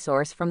S-level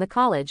resource from the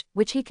college,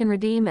 which he can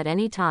redeem at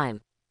any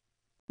time.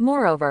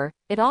 Moreover,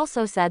 it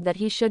also said that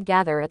he should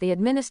gather at the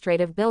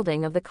administrative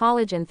building of the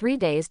college in 3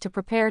 days to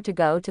prepare to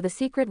go to the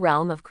secret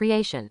realm of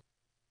creation.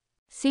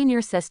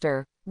 Senior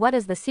sister, what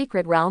is the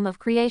secret realm of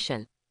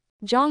creation?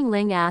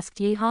 Zhongling asked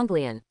Yi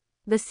Honglian.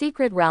 The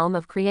secret realm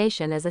of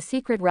creation is a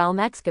secret realm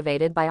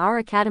excavated by our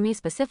academy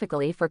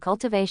specifically for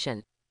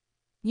cultivation.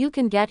 You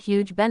can get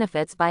huge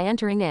benefits by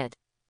entering it.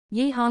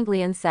 Yi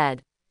Honglian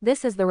said.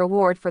 This is the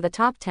reward for the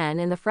top 10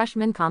 in the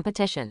freshman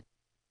competition.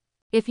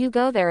 If you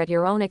go there at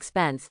your own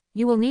expense,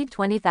 you will need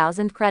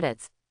 20,000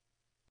 credits.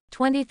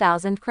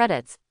 20,000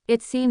 credits.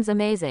 It seems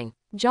amazing.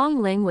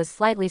 Zhongling was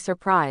slightly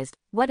surprised.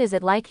 What is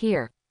it like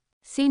here?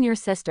 Senior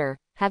sister,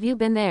 have you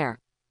been there?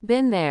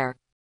 Been there.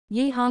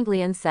 Yi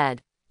Honglian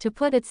said. To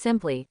put it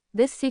simply,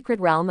 this secret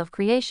realm of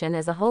creation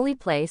is a holy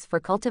place for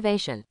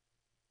cultivation.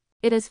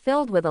 It is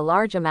filled with a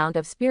large amount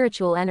of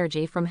spiritual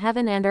energy from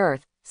heaven and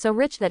earth, so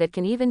rich that it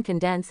can even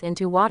condense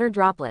into water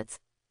droplets.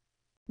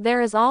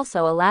 There is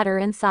also a ladder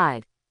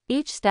inside.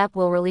 Each step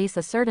will release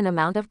a certain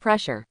amount of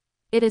pressure.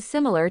 It is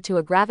similar to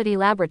a gravity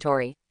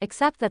laboratory,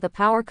 except that the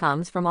power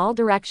comes from all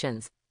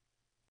directions.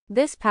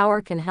 This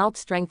power can help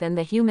strengthen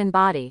the human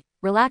body,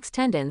 relax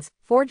tendons,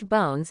 forge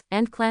bones,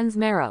 and cleanse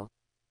marrow.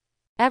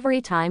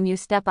 Every time you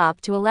step up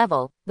to a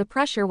level, the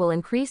pressure will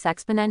increase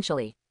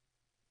exponentially.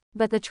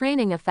 But the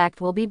training effect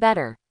will be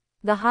better.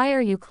 The higher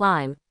you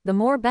climb, the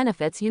more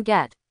benefits you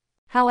get.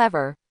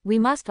 However, we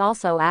must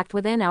also act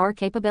within our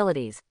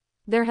capabilities.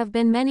 There have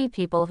been many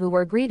people who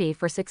were greedy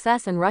for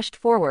success and rushed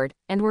forward,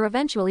 and were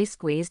eventually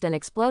squeezed and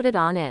exploded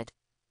on it.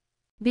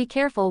 Be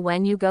careful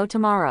when you go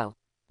tomorrow.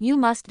 You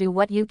must do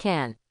what you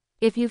can.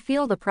 If you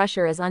feel the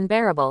pressure is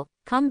unbearable,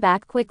 come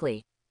back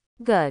quickly.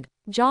 Good.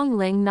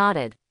 Zhongling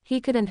nodded. He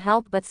couldn't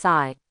help but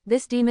sigh.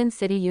 This Demon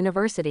City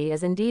University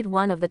is indeed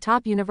one of the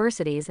top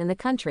universities in the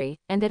country,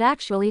 and it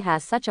actually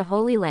has such a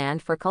holy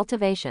land for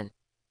cultivation.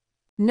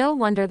 No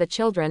wonder the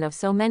children of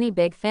so many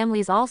big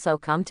families also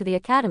come to the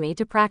academy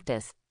to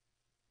practice.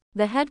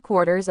 The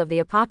headquarters of the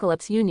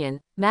Apocalypse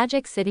Union,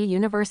 Magic City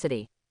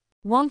University.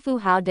 Wang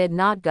Fuhao did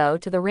not go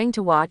to the ring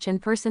to watch in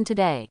person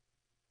today.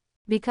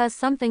 Because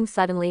something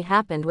suddenly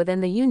happened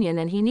within the union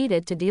and he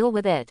needed to deal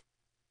with it.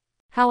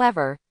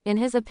 However, in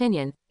his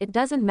opinion, it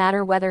doesn't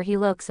matter whether he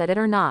looks at it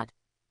or not.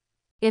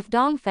 If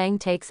Dongfang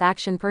takes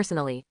action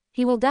personally,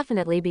 he will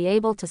definitely be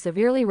able to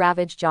severely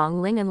ravage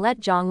Zhongling and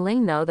let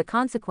Zhongling know the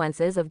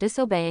consequences of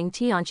disobeying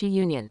Tianqi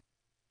Union.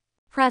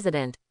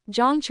 President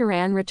Zhang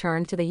Qiran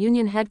returned to the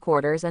union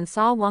headquarters and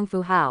saw Wang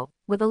Fuhao,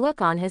 with a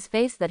look on his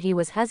face that he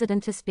was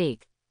hesitant to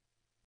speak.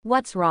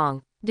 What's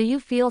wrong? Do you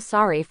feel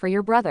sorry for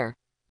your brother?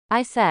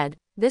 I said,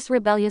 this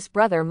rebellious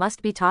brother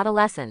must be taught a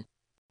lesson.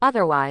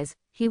 Otherwise,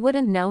 he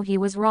wouldn't know he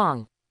was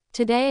wrong.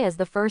 Today is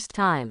the first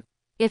time.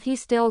 If he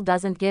still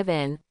doesn't give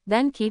in,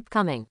 then keep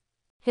coming.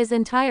 His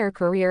entire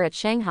career at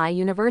Shanghai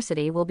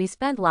University will be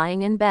spent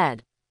lying in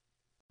bed.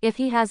 If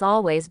he has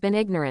always been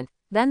ignorant,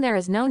 then there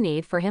is no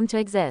need for him to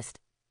exist.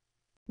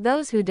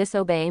 Those who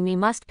disobey me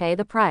must pay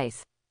the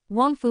price.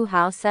 Wang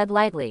Fuhao said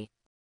lightly.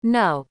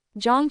 No.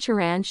 Zhang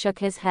Qiran shook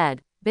his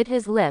head, bit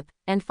his lip,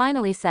 and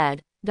finally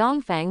said,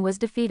 Dongfang was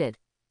defeated.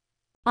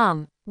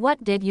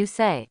 What did you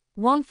say?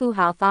 Wang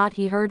Fuhao thought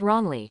he heard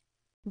wrongly.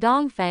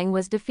 Dongfang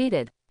was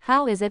defeated.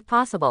 How is it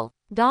possible?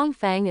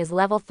 Dongfang is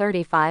level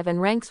 35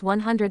 and ranks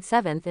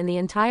 107th in the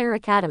entire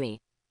academy.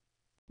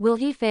 Will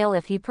he fail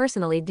if he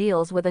personally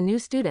deals with a new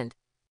student?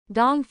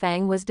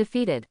 Dongfang was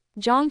defeated.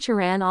 Zhang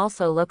Churan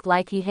also looked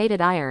like he hated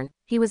iron.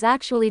 He was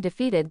actually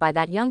defeated by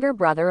that younger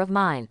brother of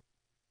mine.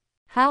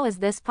 How is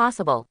this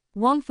possible?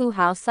 Wang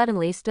Fuhao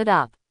suddenly stood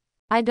up.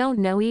 I don't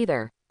know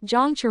either.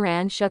 Zhang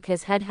Churan shook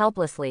his head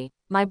helplessly.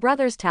 My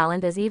brother's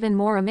talent is even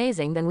more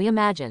amazing than we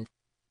imagined.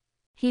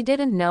 He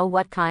didn't know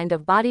what kind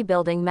of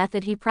bodybuilding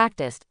method he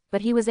practiced,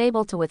 but he was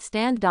able to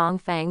withstand Dong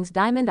Fang's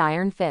diamond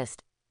iron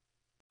fist.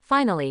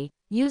 Finally,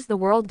 use the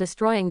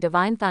world-destroying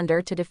divine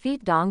thunder to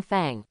defeat Dong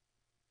Fang.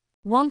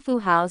 Wang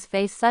Fuhao's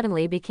face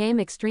suddenly became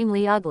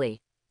extremely ugly.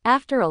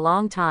 After a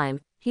long time,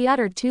 he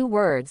uttered two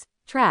words,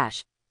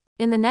 trash.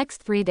 In the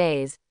next 3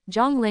 days,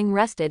 Zhang Ling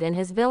rested in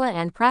his villa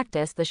and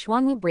practiced the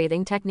Xuanwu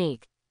breathing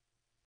technique.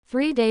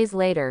 3 days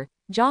later,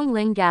 Zhang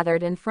Ling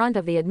gathered in front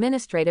of the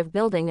administrative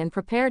building and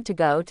prepared to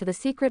go to the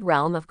secret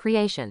realm of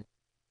creation.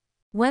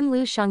 When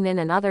Lu Shengnan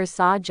and others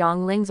saw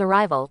Zhang Ling's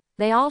arrival,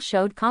 they all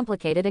showed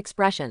complicated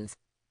expressions.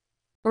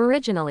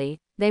 Originally,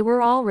 they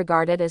were all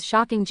regarded as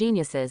shocking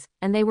geniuses,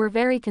 and they were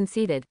very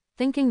conceited,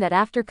 thinking that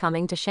after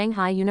coming to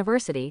Shanghai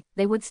University,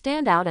 they would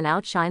stand out and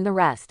outshine the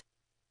rest.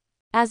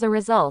 As a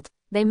result,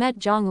 they met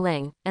Zhang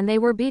Ling, and they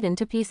were beaten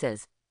to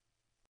pieces.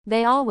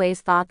 They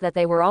always thought that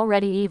they were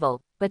already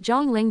evil, but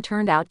Zhang Ling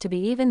turned out to be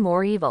even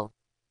more evil.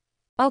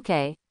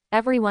 Okay,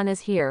 everyone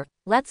is here,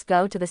 let's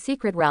go to the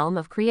secret realm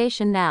of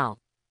creation now.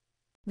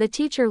 The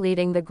teacher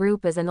leading the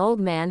group is an old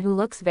man who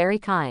looks very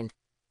kind.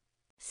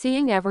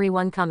 Seeing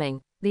everyone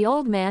coming, the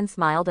old man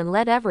smiled and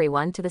led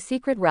everyone to the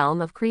secret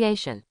realm of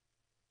creation.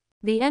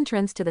 The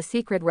entrance to the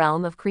secret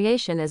realm of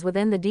creation is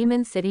within the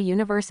Demon City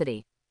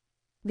University.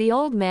 The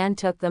old man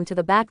took them to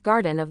the back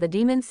garden of the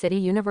Demon City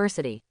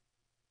University.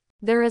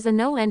 There is a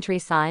no entry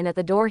sign at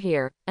the door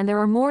here, and there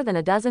are more than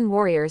a dozen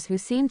warriors who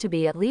seem to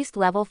be at least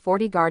level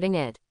 40 guarding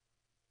it.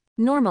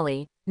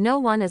 Normally, no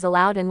one is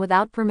allowed in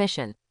without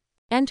permission.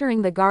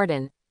 Entering the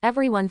garden,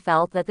 everyone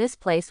felt that this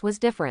place was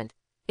different.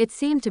 It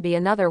seemed to be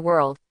another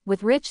world,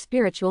 with rich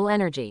spiritual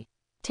energy.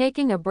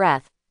 Taking a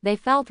breath, they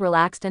felt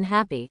relaxed and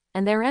happy,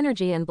 and their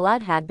energy and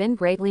blood had been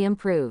greatly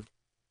improved.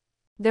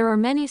 There are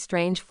many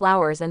strange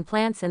flowers and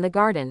plants in the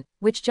garden,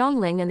 which Zhang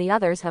Ling and the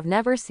others have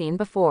never seen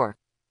before.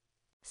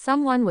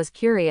 Someone was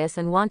curious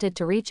and wanted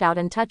to reach out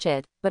and touch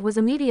it, but was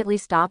immediately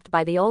stopped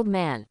by the old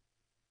man.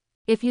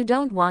 If you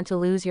don't want to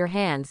lose your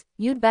hands,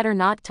 you'd better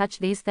not touch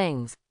these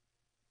things.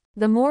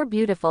 The more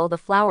beautiful the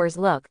flowers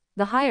look,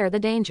 the higher the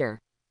danger.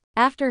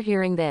 After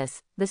hearing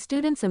this, the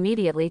students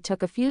immediately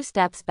took a few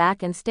steps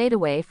back and stayed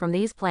away from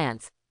these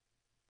plants.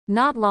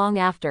 Not long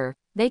after,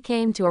 they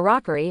came to a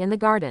rockery in the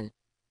garden.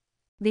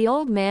 The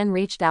old man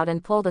reached out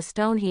and pulled a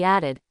stone he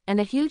added, and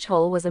a huge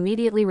hole was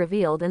immediately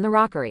revealed in the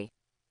rockery.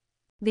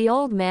 The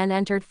old man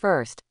entered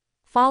first.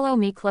 Follow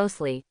me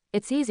closely,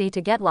 it's easy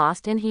to get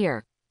lost in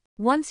here.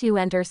 Once you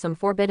enter some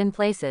forbidden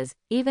places,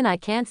 even I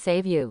can't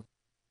save you.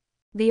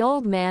 The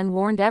old man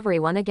warned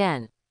everyone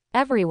again.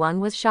 Everyone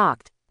was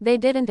shocked. They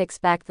didn't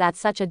expect that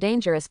such a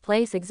dangerous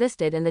place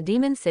existed in the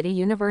Demon City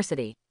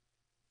University.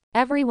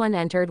 Everyone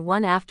entered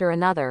one after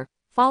another,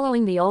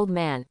 following the old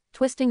man,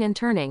 twisting and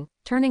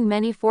turning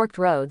many forked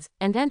roads,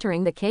 and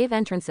entering the cave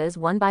entrances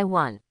one by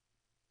one.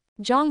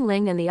 Zhang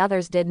Ling and the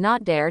others did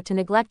not dare to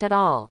neglect at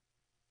all.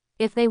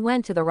 If they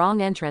went to the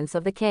wrong entrance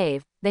of the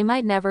cave, they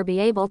might never be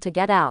able to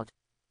get out.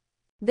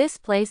 This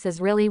place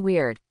is really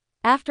weird.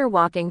 After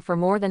walking for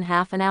more than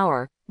half an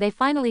hour, they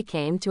finally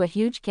came to a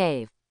huge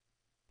cave.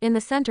 In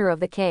the center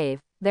of the cave,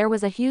 there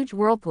was a huge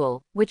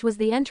whirlpool, which was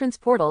the entrance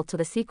portal to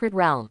the secret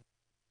realm.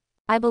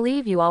 I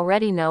believe you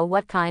already know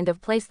what kind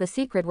of place the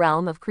secret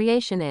realm of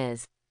creation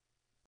is.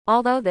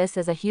 Although this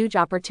is a huge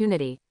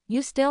opportunity,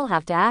 you still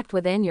have to act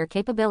within your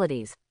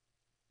capabilities.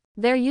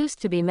 There used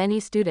to be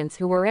many students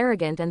who were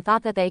arrogant and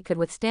thought that they could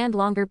withstand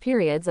longer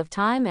periods of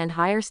time and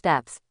higher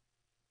steps.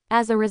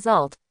 As a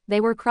result,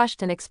 they were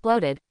crushed and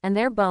exploded, and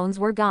their bones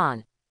were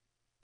gone.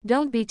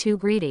 Don't be too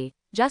greedy,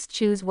 just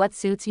choose what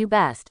suits you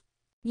best.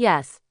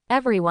 Yes,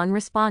 everyone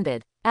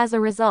responded. As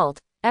a result,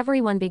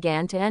 everyone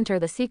began to enter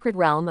the secret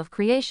realm of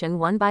creation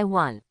one by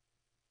one.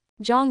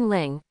 Zhang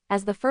Ling,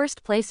 as the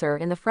first placer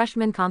in the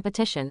freshman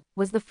competition,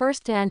 was the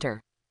first to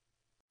enter.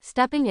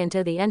 Stepping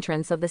into the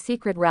entrance of the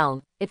secret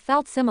realm, it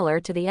felt similar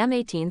to the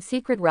M18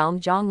 secret realm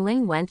Zhang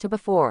Ling went to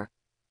before.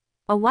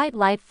 A white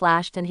light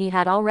flashed and he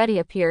had already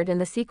appeared in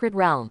the secret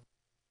realm.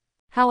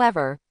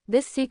 However,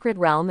 this secret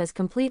realm is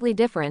completely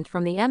different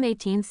from the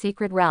M18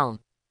 secret realm.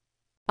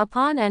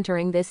 Upon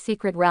entering this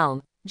secret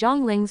realm,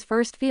 Zhang Ling's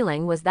first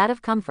feeling was that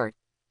of comfort.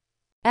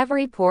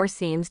 Every pore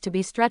seems to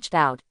be stretched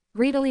out,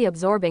 greedily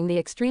absorbing the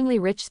extremely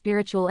rich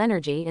spiritual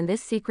energy in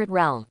this secret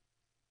realm.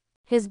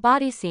 His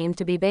body seemed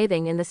to be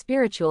bathing in the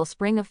spiritual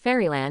spring of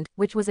fairyland,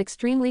 which was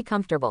extremely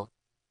comfortable.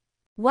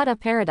 What a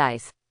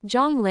paradise!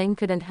 Zhang Ling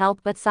couldn't help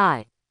but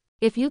sigh.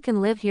 If you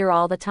can live here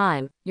all the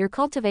time, your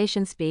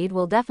cultivation speed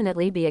will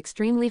definitely be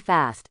extremely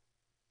fast.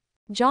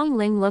 Zhang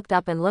Ling looked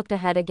up and looked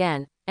ahead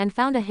again, and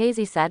found a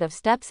hazy set of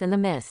steps in the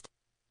mist.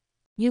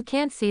 You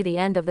can't see the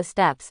end of the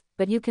steps,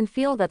 but you can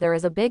feel that there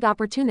is a big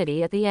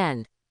opportunity at the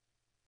end.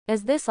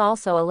 Is this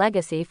also a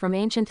legacy from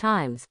ancient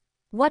times?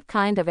 What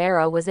kind of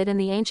era was it in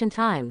the ancient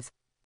times?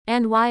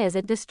 And why is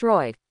it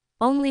destroyed?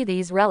 Only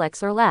these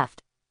relics are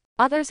left.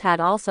 Others had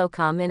also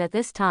come in at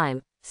this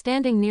time,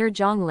 standing near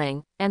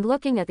Zhongling, and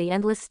looking at the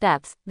endless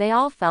steps, they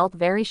all felt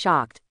very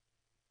shocked.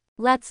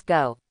 Let's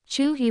go.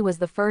 Chu He was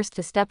the first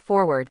to step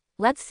forward.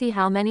 Let's see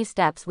how many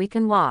steps we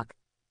can walk.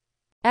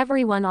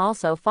 Everyone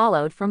also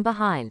followed from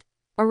behind.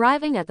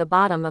 Arriving at the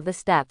bottom of the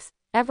steps,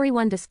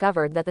 everyone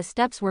discovered that the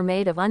steps were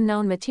made of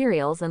unknown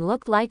materials and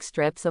looked like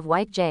strips of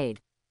white jade.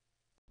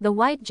 The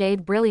white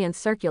jade brilliance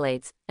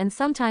circulates, and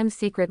sometimes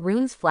secret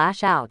runes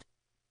flash out.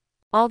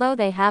 Although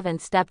they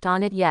haven't stepped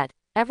on it yet,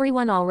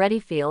 everyone already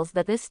feels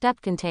that this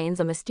step contains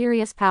a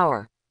mysterious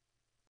power.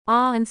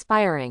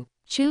 Awe-inspiring.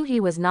 Chu He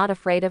was not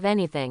afraid of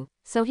anything,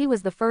 so he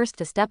was the first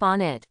to step on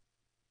it.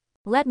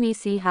 Let me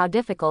see how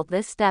difficult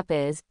this step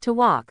is to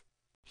walk.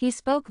 He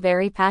spoke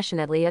very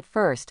passionately at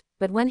first,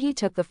 but when he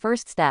took the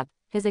first step,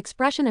 his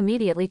expression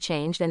immediately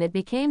changed and it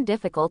became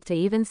difficult to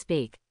even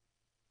speak.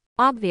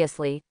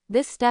 Obviously,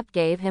 this step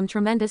gave him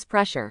tremendous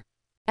pressure.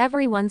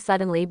 Everyone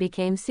suddenly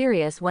became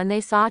serious when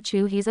they saw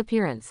Chu He's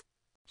appearance.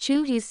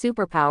 Chu He's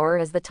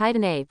superpower is the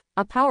Titan Ape,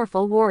 a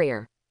powerful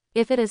warrior.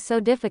 If it is so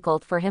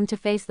difficult for him to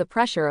face the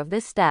pressure of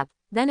this step,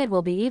 then it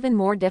will be even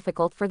more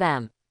difficult for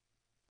them.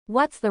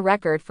 What's the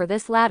record for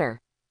this ladder?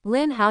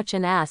 Lin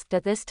Haochen asked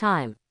at this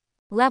time.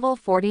 Level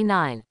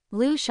 49.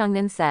 Lu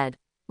Shengnan said.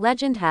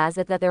 Legend has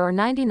it that there are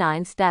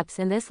 99 steps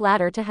in this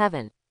ladder to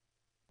heaven.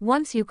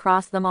 Once you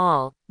cross them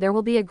all, there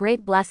will be a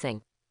great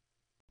blessing.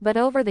 But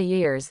over the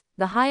years,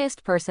 the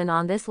highest person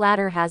on this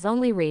ladder has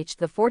only reached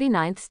the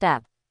 49th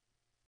step.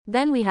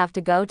 Then we have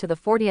to go to the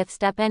 40th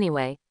step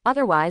anyway,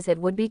 otherwise it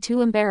would be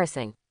too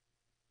embarrassing.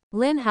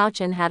 Lin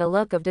Haochen had a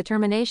look of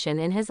determination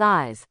in his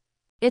eyes.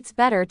 It's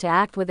better to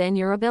act within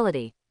your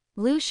ability.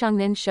 Lu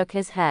Shengnan shook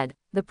his head.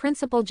 The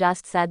principal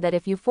just said that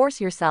if you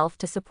force yourself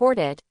to support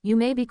it, you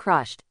may be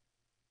crushed.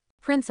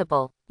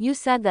 Principal, you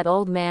said that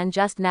old man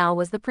just now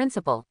was the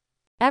principal.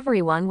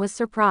 Everyone was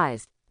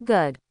surprised.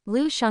 Good.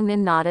 Lu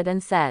Shengnan nodded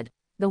and said.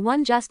 The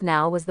one just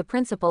now was the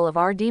principal of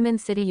our Demon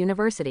City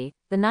University,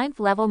 the 9th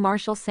level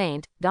martial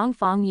saint,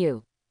 Dongfang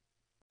Yu.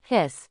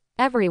 Hiss.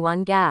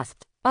 Everyone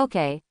gasped.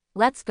 Okay,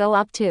 let's go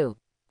up too.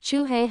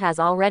 Chu He has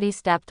already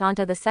stepped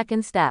onto the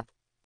second step.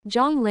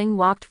 Zhongling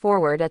walked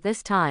forward at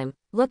this time,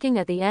 looking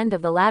at the end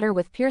of the ladder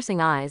with piercing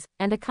eyes,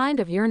 and a kind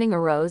of yearning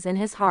arose in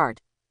his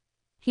heart.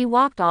 He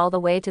walked all the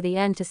way to the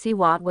end to see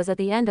what was at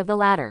the end of the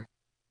ladder.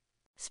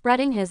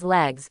 Spreading his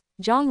legs,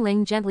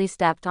 Zhongling gently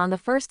stepped on the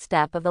first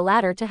step of the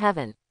ladder to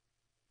heaven.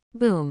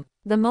 Boom!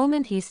 The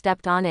moment he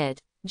stepped on it,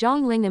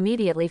 Zhongling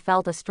immediately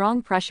felt a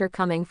strong pressure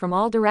coming from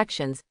all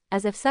directions,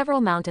 as if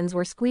several mountains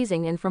were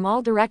squeezing in from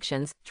all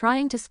directions,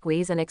 trying to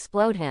squeeze and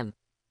explode him.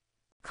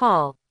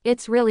 Call.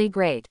 It's really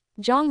great.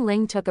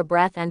 Zhongling took a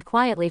breath and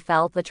quietly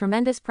felt the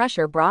tremendous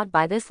pressure brought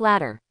by this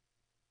ladder.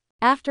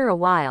 After a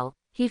while,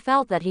 he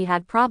felt that he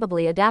had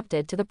probably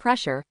adapted to the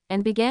pressure,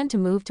 and began to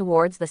move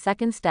towards the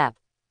second step.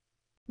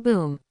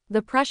 Boom!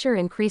 The pressure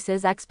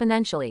increases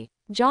exponentially.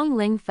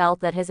 Zhongling felt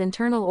that his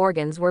internal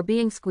organs were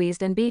being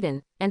squeezed and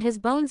beaten, and his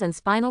bones and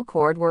spinal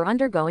cord were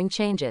undergoing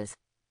changes.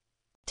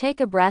 Take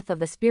a breath of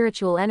the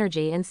spiritual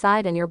energy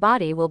inside and your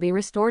body will be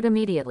restored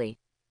immediately.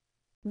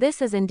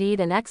 This is indeed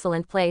an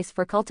excellent place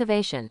for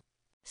cultivation.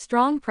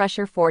 Strong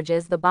pressure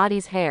forges the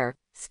body's hair,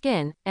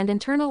 skin, and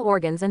internal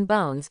organs and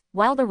bones,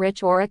 while the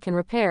rich aura can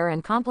repair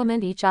and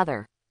complement each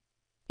other.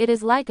 It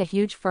is like a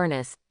huge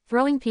furnace,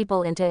 throwing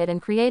people into it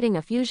and creating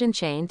a fusion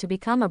chain to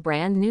become a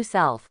brand new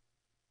self.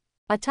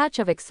 A touch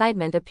of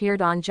excitement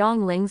appeared on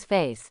Zhongling's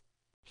face.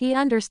 He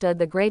understood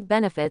the great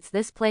benefits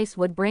this place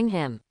would bring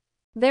him.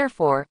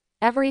 Therefore,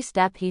 every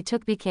step he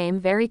took became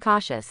very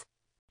cautious.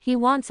 He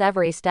wants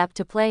every step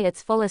to play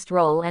its fullest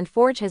role and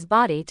forge his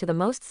body to the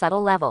most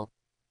subtle level.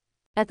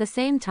 At the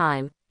same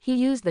time, he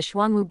used the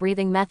Xuanwu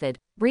breathing method,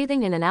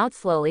 breathing in and out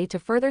slowly to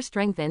further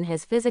strengthen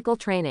his physical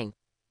training.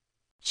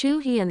 Chu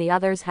He and the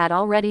others had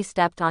already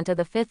stepped onto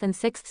the 5th and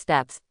 6th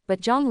steps, but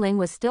Zhongling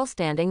was still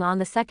standing on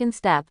the 2nd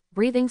step,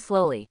 breathing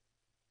slowly.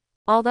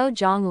 Although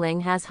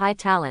Zhongling has high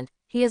talent,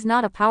 he is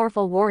not a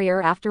powerful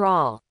warrior after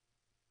all.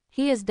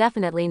 He is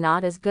definitely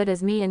not as good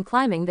as me in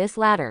climbing this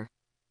ladder.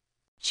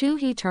 Chu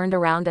He turned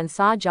around and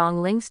saw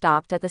Zhongling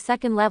stopped at the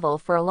 2nd level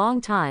for a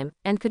long time,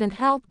 and couldn't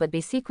help but be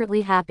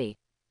secretly happy.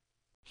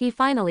 He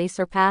finally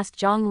surpassed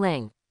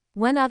Zhongling.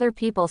 When other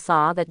people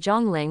saw that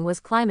Zhongling was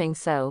climbing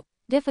so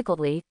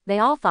difficultly, they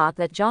all thought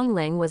that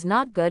Zhongling was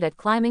not good at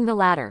climbing the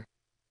ladder.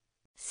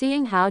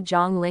 Seeing how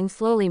Zhongling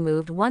slowly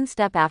moved one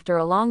step after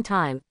a long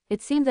time,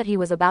 it seemed that he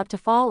was about to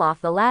fall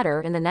off the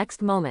ladder in the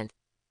next moment.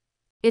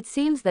 It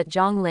seems that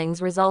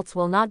Zhongling's results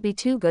will not be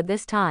too good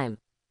this time.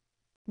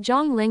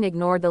 Zhongling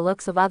ignored the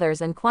looks of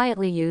others and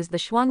quietly used the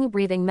Xuanwu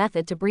breathing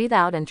method to breathe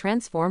out and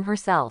transform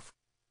herself.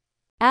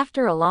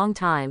 After a long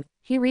time,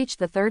 he reached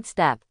the 3rd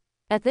step.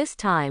 At this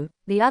time,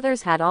 the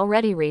others had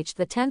already reached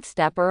the 10th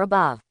step or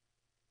above.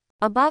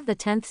 Above the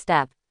 10th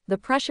step, the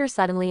pressure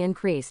suddenly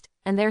increased,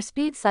 and their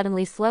speed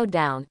suddenly slowed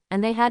down,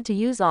 and they had to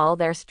use all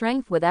their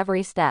strength with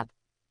every step.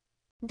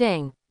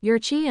 Ding! Your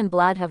chi and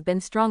blood have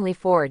been strongly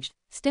forged,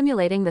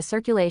 stimulating the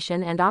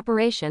circulation and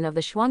operation of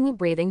the Xuanwu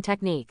breathing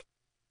technique.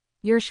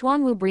 Your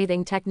Xuanwu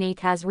breathing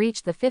technique has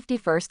reached the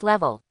 51st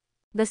level.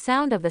 The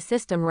sound of the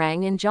system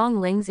rang in Zhang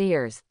Ling's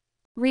ears.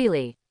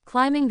 Really,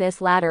 climbing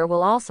this ladder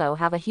will also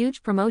have a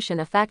huge promotion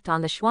effect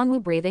on the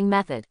Xuanwu breathing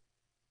method.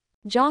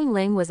 Zhang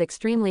Ling was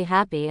extremely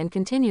happy and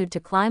continued to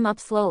climb up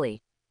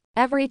slowly.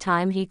 Every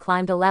time he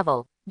climbed a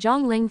level,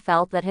 Zhang Ling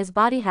felt that his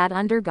body had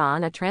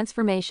undergone a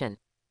transformation.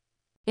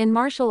 In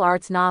martial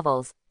arts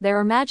novels, there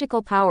are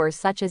magical powers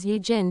such as Yi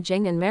Jin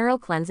Jing and Marrow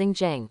Cleansing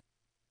Jing.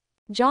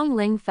 Zhang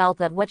Ling felt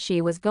that what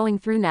she was going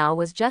through now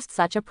was just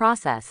such a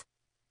process.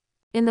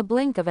 In the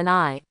blink of an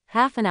eye,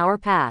 half an hour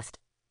passed.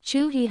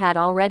 Chu He had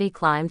already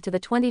climbed to the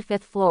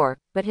 25th floor,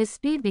 but his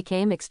speed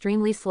became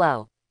extremely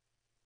slow.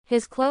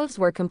 His clothes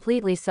were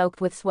completely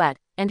soaked with sweat,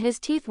 and his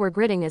teeth were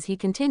gritting as he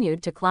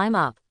continued to climb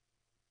up.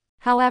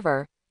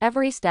 However,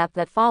 every step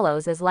that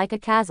follows is like a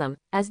chasm,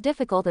 as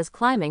difficult as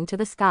climbing to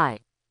the sky.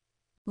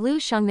 Lu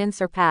Shengnan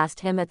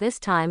surpassed him at this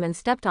time and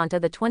stepped onto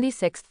the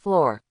 26th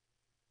floor.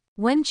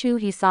 When Chu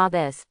He saw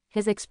this,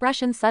 his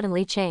expression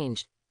suddenly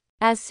changed.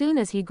 As soon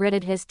as he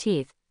gritted his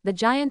teeth, the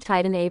giant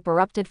titan ape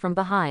erupted from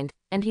behind,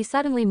 and he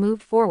suddenly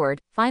moved forward,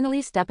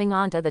 finally stepping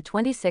onto the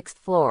 26th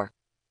floor.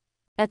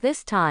 At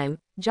this time,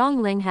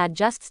 Zhang Ling had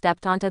just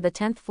stepped onto the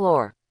 10th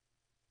floor.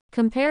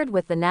 Compared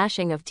with the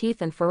gnashing of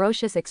teeth and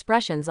ferocious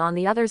expressions on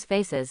the others'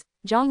 faces,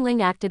 Zhang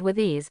Ling acted with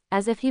ease,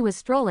 as if he was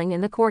strolling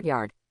in the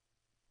courtyard.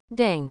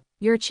 Ding!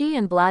 Your qi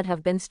and blood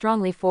have been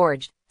strongly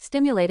forged,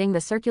 stimulating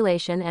the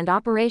circulation and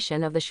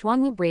operation of the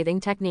Xuanwu breathing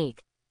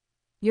technique.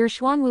 Your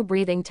Xuanwu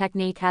breathing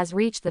technique has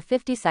reached the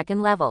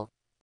 52nd level.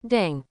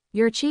 Ding!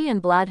 Your qi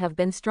and blood have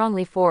been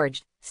strongly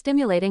forged,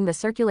 stimulating the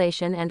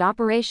circulation and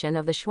operation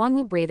of the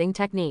Xuanwu breathing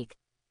technique.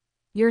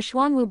 Your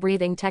Xuanwu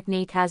breathing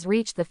technique has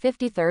reached the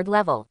 53rd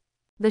level.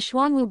 The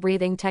Xuanwu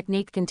breathing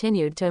technique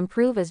continued to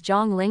improve as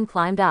Zhang Ling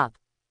climbed up.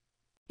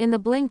 In the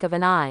blink of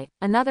an eye,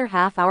 another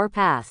half hour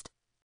passed.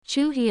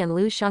 Chu He and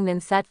Lu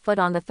Shengnan set foot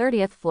on the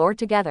 30th floor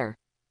together.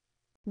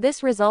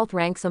 This result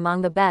ranks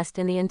among the best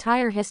in the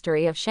entire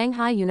history of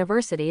Shanghai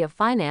University of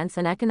Finance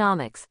and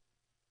Economics.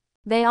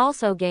 They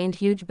also gained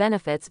huge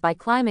benefits by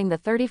climbing the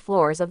 30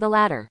 floors of the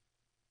ladder.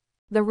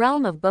 The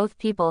realm of both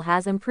people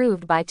has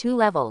improved by 2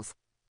 levels.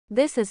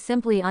 This is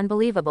simply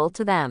unbelievable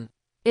to them.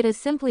 It is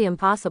simply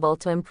impossible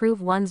to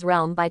improve one's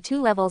realm by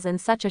 2 levels in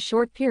such a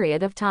short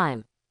period of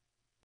time.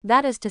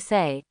 That is to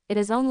say, it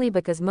is only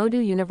because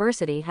Modu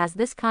University has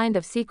this kind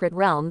of secret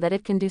realm that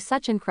it can do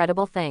such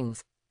incredible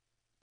things.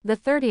 The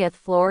 30th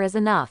floor is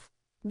enough.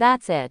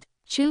 That's it.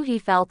 Chu He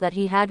felt that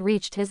he had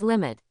reached his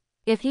limit.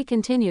 If he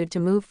continued to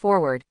move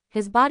forward,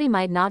 his body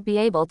might not be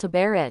able to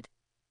bear it.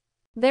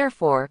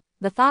 Therefore,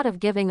 the thought of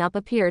giving up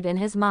appeared in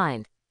his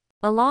mind.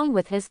 Along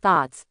with his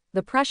thoughts,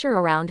 the pressure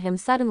around him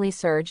suddenly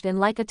surged in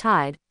like a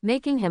tide,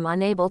 making him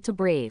unable to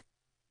breathe.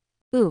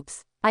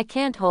 Oops, I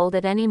can't hold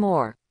it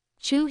anymore.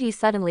 Chu He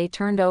suddenly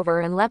turned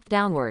over and leapt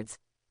downwards.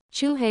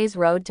 Chu Hei's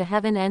road to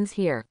heaven ends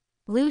here.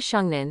 Lu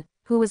Shengnan,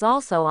 who was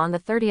also on the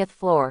 30th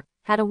floor,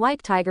 had a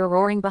white tiger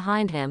roaring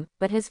behind him,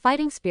 but his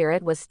fighting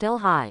spirit was still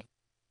high.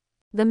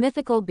 The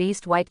mythical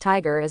beast white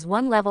tiger is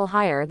 1 level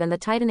higher than the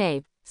titan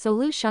ape, so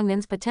Lu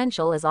Shengnan's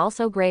potential is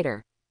also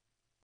greater.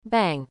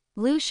 Bang!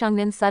 Lu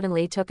Shengnan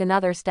suddenly took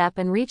another step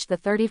and reached the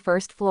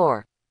 31st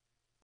floor.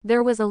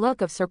 There was a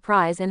look of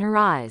surprise in her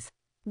eyes.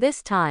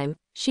 This time,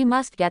 she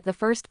must get the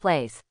first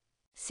place.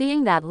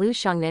 Seeing that Lu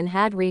Shengnan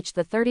had reached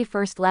the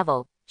 31st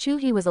level, Chu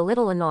He was a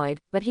little annoyed,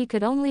 but he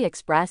could only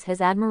express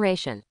his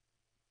admiration.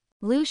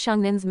 Lu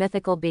Shengnan's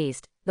mythical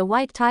beast, the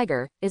white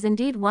tiger, is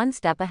indeed 1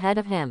 step ahead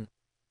of him.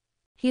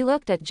 He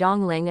looked at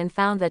Zhang Ling and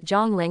found that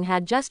Zhang Ling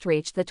had just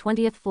reached the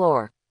 20th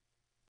floor.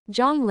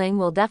 Zhang Ling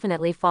will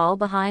definitely fall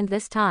behind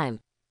this time.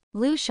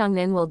 Lu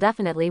Shengnan will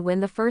definitely win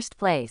the first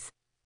place.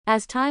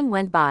 As time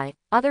went by,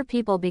 other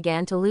people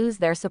began to lose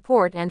their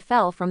support and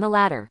fell from the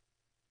ladder.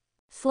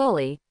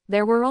 Slowly,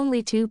 there were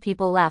only 2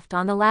 people left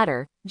on the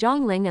ladder,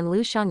 Zhang Ling and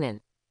Lu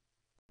Shengnan.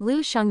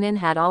 Lu Shengnan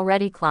had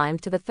already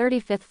climbed to the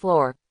 35th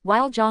floor,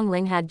 while Zhang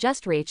Ling had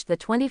just reached the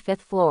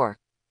 25th floor.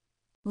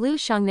 Lu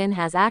Shengnan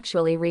has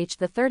actually reached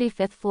the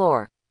 35th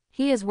floor.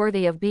 He is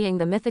worthy of being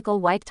the mythical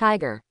white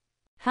tiger.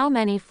 How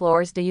many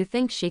floors do you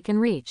think she can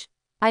reach?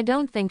 I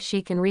don't think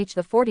she can reach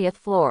the 40th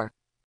floor.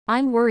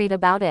 I'm worried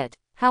about it.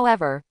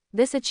 However,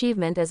 this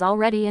achievement is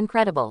already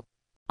incredible.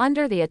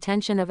 Under the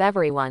attention of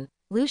everyone,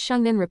 Lu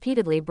Shengnan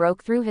repeatedly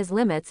broke through his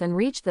limits and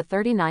reached the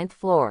 39th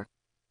floor.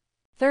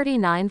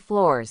 39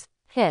 floors.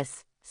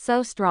 Hiss.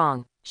 So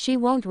strong. She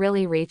won't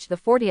really reach the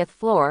 40th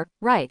floor,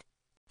 right?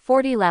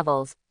 40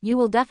 levels, you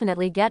will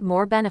definitely get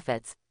more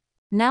benefits.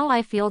 Now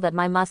I feel that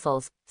my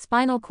muscles,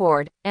 spinal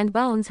cord, and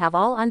bones have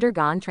all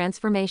undergone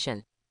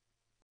transformation.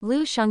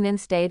 Lu Shengnan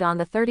stayed on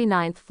the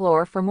 39th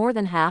floor for more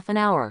than half an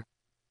hour.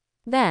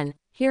 Then,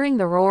 hearing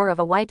the roar of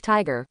a white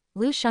tiger,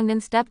 Lu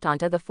Shengnan stepped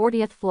onto the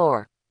 40th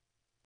floor.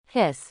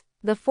 Hiss.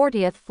 The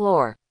 40th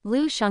floor.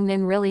 Lu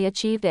Shengnan really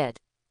achieved it.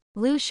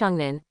 Lu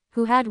Shengnan,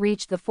 who had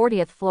reached the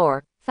 40th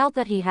floor, felt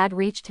that he had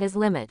reached his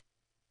limit.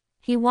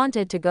 He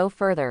wanted to go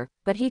further,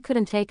 but he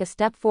couldn't take a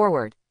step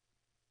forward.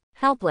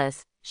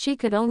 Helpless, she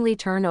could only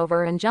turn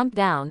over and jump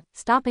down,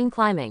 stopping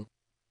climbing.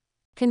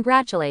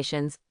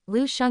 Congratulations,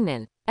 Lu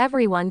Shengnan,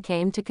 everyone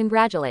came to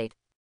congratulate.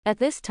 At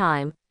this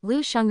time,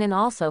 Lu Shengnan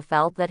also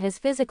felt that his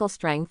physical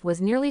strength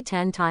was nearly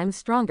 10 times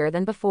stronger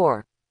than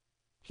before.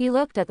 He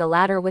looked at the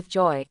ladder with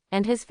joy,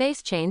 and his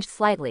face changed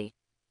slightly.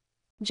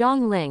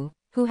 Zhang Ling,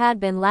 who had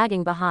been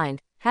lagging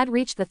behind, had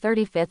reached the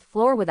 35th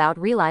floor without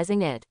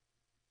realizing it.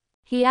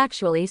 He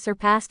actually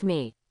surpassed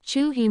me,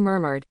 Chu he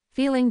murmured,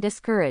 feeling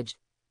discouraged.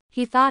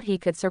 He thought he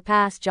could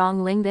surpass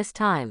Zhang Ling this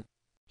time.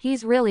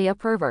 He's really a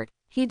pervert.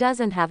 He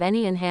doesn't have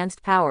any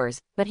enhanced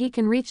powers, but he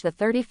can reach the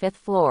 35th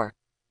floor.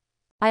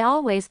 I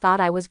always thought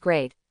I was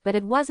great, but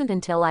it wasn't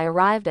until I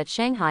arrived at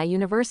Shanghai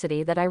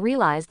University that I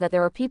realized that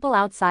there are people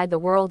outside the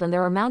world and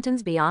there are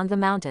mountains beyond the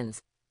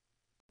mountains.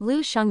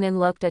 Lu Shengnan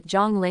looked at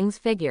Zhang Ling's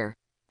figure.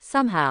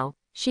 Somehow,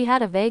 she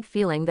had a vague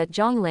feeling that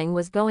Zhang Ling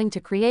was going to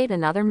create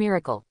another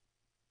miracle.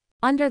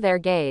 Under their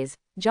gaze,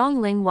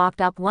 Zhang Ling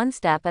walked up one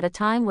step at a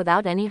time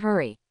without any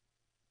hurry.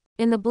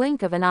 In the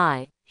blink of an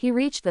eye, he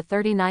reached the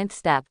 39th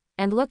step,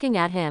 and looking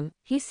at him,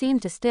 he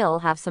seemed to still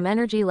have some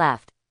energy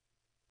left.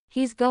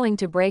 He's going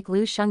to break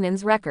Lu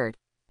Shengnan's record.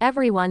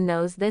 Everyone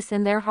knows this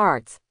in their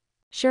hearts.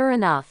 Sure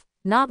enough,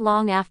 not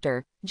long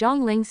after,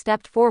 Zhang Ling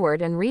stepped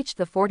forward and reached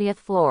the 40th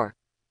floor.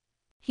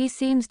 He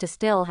seems to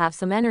still have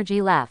some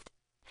energy left.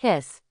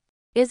 Hiss.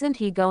 Isn't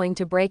he going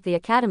to break the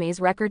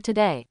academy's record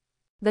today?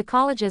 The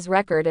college's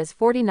record is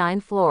 49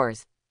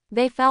 floors.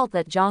 They felt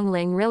that Zhang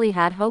Ling really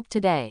had hope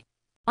today.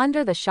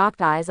 Under the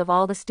shocked eyes of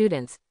all the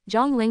students,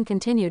 Zhang Ling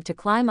continued to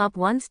climb up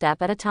one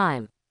step at a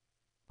time.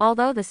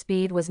 Although the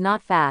speed was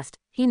not fast,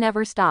 he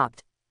never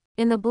stopped.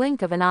 In the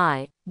blink of an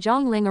eye,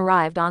 Zhang Ling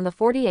arrived on the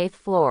 48th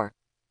floor.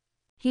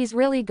 He's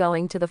really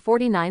going to the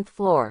 49th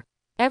floor.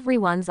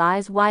 Everyone's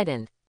eyes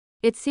widened.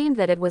 It seemed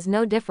that it was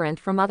no different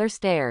from other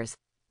stairs.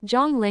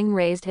 Zhang Ling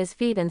raised his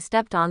feet and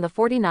stepped on the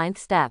 49th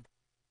step.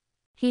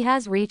 He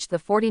has reached the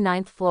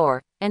 49th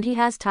floor, and he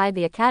has tied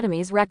the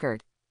academy's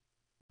record.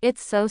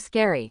 It's so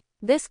scary.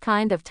 This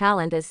kind of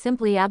talent is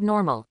simply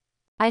abnormal.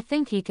 I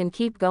think he can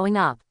keep going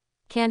up.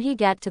 Can he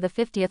get to the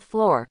 50th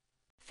floor?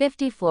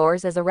 50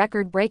 floors is a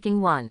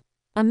record-breaking one.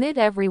 Amid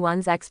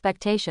everyone's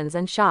expectations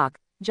and shock,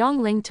 Zhang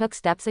Ling took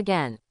steps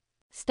again.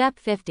 Step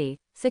 50,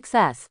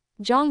 success.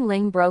 Zhang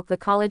Ling broke the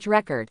college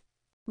record.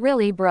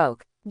 Really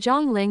broke.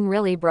 Zhang Ling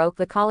really broke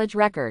the college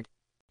record.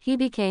 He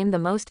became the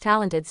most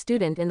talented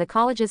student in the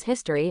college's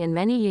history in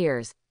many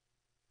years.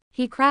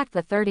 He cracked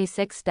the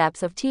 36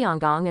 steps of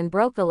Tiangong and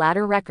broke the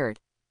ladder record.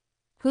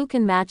 Who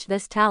can match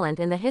this talent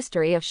in the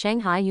history of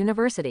Shanghai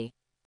University?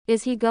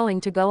 Is he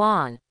going to go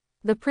on?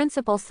 The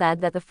principal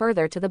said that the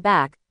further to the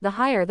back, the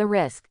higher the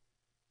risk.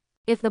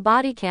 If the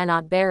body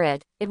cannot bear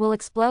it, it will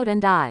explode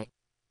and die.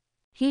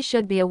 He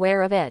should be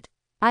aware of it.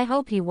 I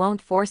hope he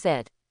won't force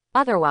it.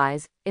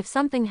 Otherwise, if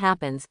something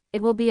happens,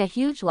 it will be a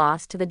huge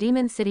loss to the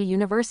Demon City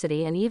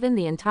University and even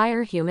the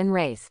entire human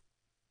race.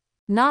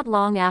 Not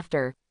long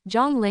after,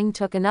 Zhang Ling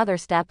took another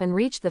step and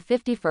reached the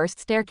 51st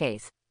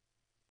staircase.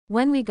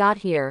 When we got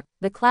here,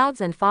 the clouds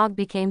and fog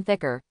became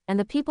thicker, and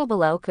the people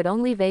below could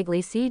only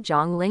vaguely see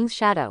Zhang Ling's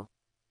shadow.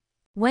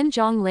 When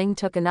Zhang Ling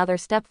took another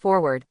step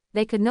forward,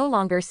 they could no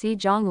longer see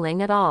Zhang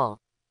Ling at all.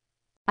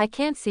 I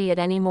can't see it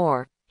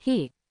anymore.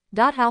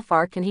 How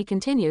far can he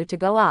continue to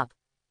go up?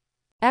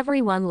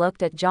 Everyone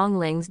looked at Zhang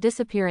Ling's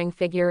disappearing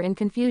figure in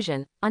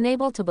confusion,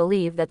 unable to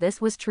believe that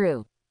this was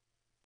true.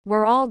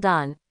 We're all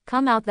done,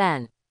 come out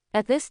then.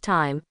 At this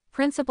time,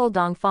 Principal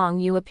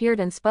Dongfang Yu appeared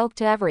and spoke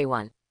to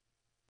everyone.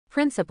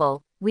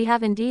 Principal, we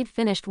have indeed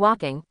finished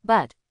walking,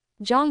 but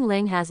Zhang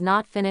Ling has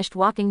not finished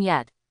walking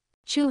yet.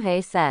 Chu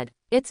He said,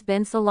 it's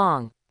been so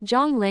long.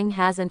 Zhang Ling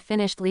hasn't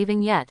finished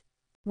leaving yet.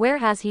 Where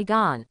has he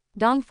gone?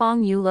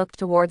 Dongfang Yu looked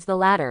towards the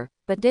ladder,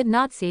 but did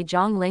not see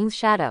Zhang Ling's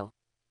shadow.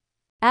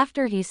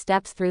 After he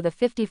steps through the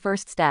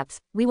 51st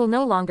steps, we will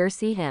no longer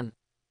see him.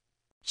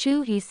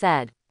 Chu He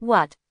said,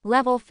 what,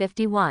 level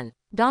 51?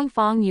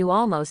 Dongfang Yu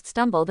almost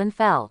stumbled and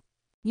fell.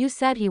 You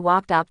said he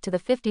walked up to the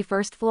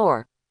 51st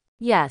floor.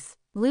 Yes,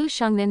 Lu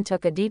Shengnan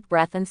took a deep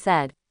breath and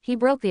said, he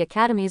broke the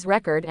academy's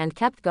record and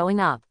kept going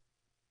up.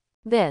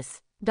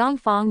 This,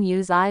 Dongfang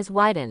Yu's eyes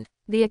widened.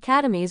 The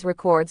academy's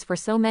records for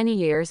so many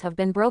years have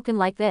been broken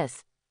like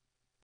this.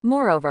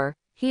 Moreover,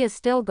 he is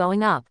still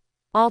going up.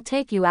 I'll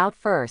take you out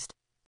first.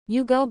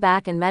 You go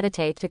back and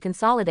meditate to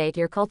consolidate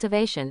your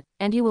cultivation,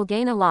 and you will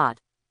gain a lot.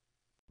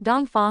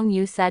 Dongfang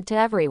Yu said to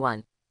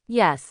everyone.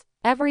 Yes,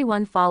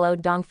 everyone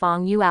followed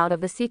Dongfang Yu out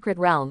of the secret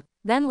realm,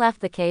 then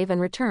left the cave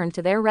and returned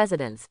to their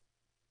residence.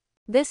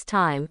 This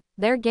time,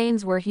 their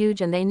gains were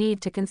huge and they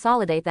need to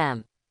consolidate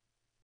them.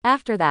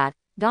 After that,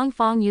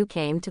 Dongfang Yu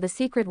came to the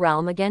secret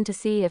realm again to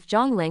see if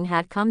Zhang Ling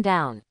had come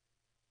down.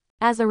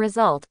 As a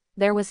result,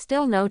 there was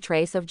still no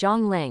trace of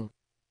Zhang Ling.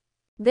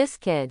 This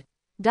kid.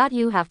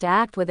 You have to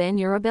act within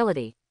your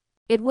ability.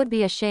 It would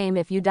be a shame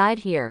if you died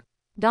here.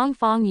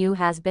 Dongfang Yu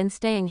has been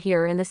staying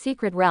here in the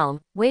secret realm,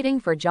 waiting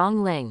for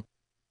Zhang Ling.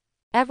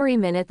 Every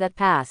minute that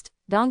passed,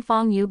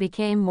 Dongfang Yu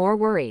became more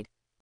worried.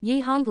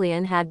 Yi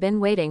Honglian had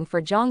been waiting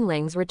for Zhang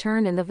Ling's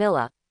return in the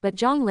villa, but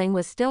Zhongling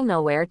was still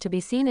nowhere to be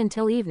seen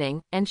until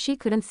evening, and she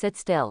couldn't sit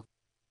still.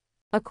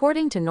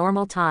 According to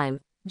normal time,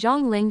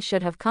 Zhongling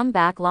should have come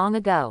back long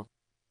ago.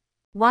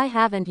 Why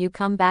haven't you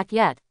come back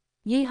yet?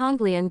 Yi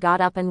Honglian got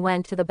up and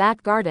went to the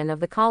back garden of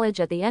the college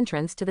at the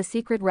entrance to the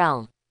secret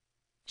realm.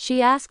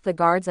 She asked the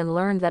guards and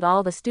learned that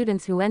all the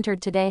students who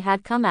entered today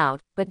had come out,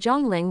 but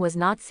Zhongling was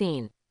not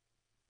seen.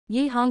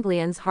 Yi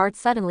Honglian's heart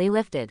suddenly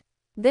lifted.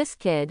 This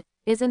kid,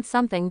 isn't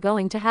something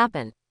going to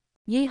happen?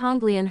 Yi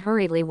Honglian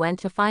hurriedly went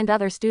to find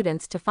other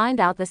students to find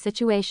out the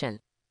situation.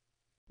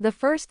 The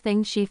first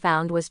thing she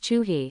found was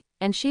Chu He,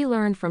 and she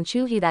learned from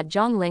Chu He that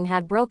Zhongling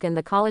had broken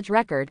the college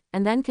record,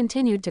 and then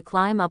continued to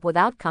climb up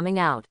without coming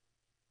out.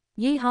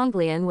 Yi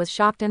Honglian was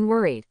shocked and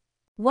worried.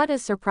 What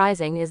is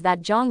surprising is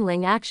that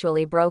Zhongling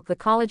actually broke the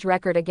college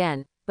record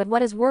again, but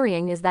what is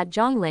worrying is that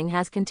Zhongling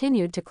has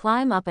continued to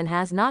climb up and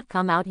has not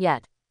come out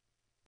yet.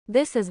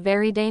 This is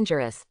very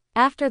dangerous.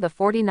 After the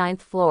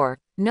 49th floor,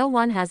 no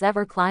one has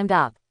ever climbed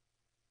up.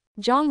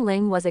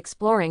 Zhongling was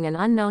exploring an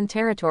unknown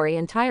territory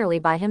entirely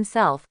by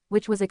himself,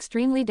 which was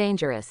extremely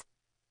dangerous.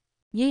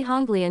 Yi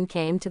Honglian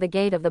came to the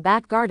gate of the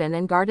back garden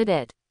and guarded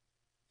it.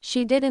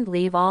 She didn't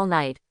leave all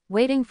night,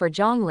 waiting for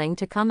Zhongling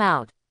to come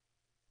out.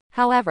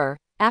 However,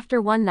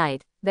 after one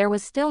night, there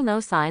was still no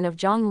sign of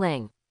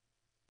Zhongling.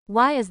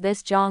 Why is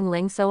this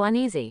Zhongling so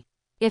uneasy?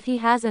 If he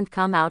hasn't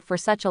come out for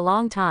such a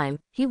long time,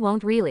 he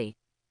won't really.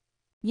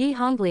 Yi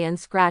Honglian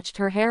scratched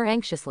her hair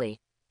anxiously.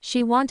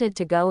 She wanted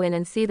to go in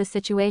and see the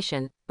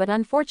situation, but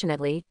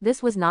unfortunately,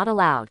 this was not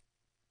allowed.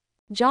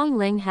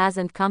 Zhongling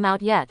hasn't come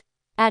out yet.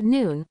 At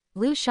noon,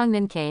 Lu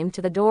Shengnan came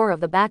to the door of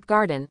the back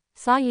garden,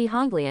 saw Yi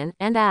Honglian,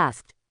 and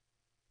asked.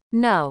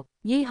 No,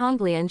 Yi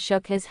Honglian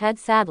shook his head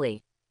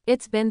sadly.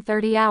 It's been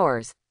 30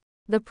 hours.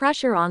 The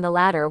pressure on the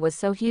ladder was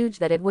so huge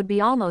that it would be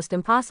almost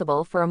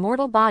impossible for a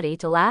mortal body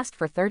to last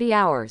for 30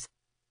 hours.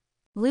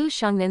 Lu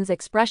Shengnan's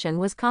expression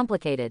was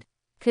complicated.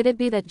 Could it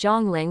be that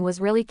Zhongling was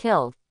really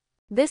killed?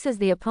 This is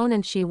the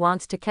opponent she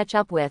wants to catch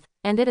up with,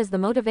 and it is the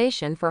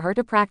motivation for her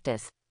to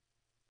practice.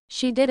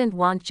 She didn't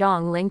want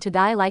Zhongling to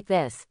die like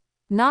this.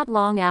 Not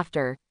long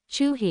after,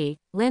 Chu He,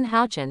 Lin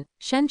Haochen,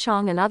 Shen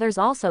Chong and others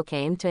also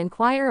came to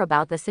inquire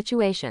about the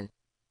situation.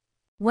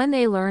 When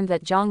they learned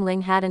that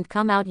Zhongling hadn't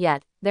come out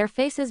yet, their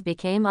faces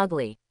became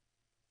ugly.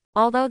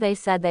 Although they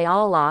said they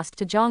all lost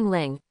to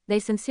Zhongling, they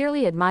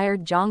sincerely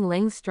admired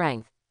Zhongling's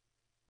strength.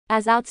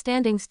 As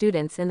outstanding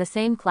students in the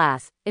same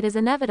class, it is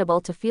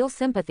inevitable to feel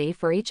sympathy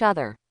for each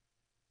other.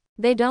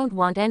 They don't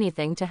want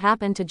anything to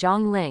happen to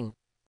Zhongling.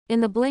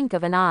 In the blink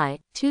of an eye,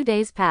 2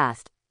 days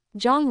passed.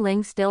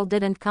 Zhongling still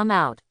didn't come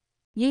out.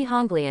 Yi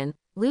Honglian,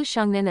 Lu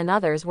Shengnan and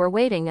others were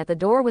waiting at the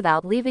door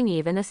without leaving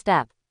even a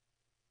step.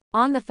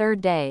 On the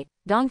third day,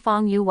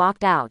 Dongfang Yu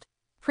walked out.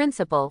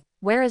 Principal,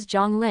 where is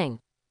Zhongling?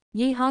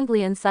 Yi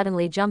Honglian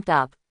suddenly jumped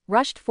up,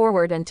 rushed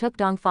forward and took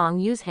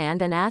Dongfang Yu's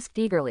hand and asked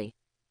eagerly.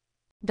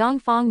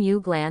 Dongfang Yu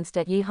glanced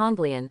at Yi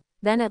Honglian,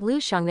 then at Lu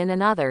Shengnan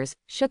and others,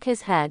 shook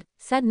his head,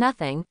 said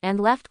nothing, and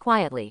left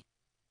quietly.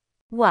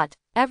 What?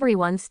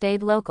 Everyone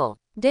stayed local.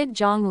 Did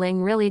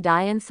Zhongling really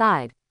die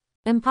inside?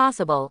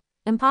 Impossible,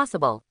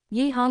 impossible.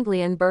 Yi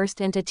Honglian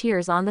burst into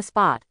tears on the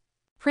spot.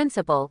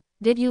 Principal,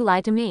 did you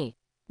lie to me?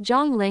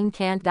 Zhongling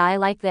can't die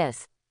like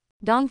this.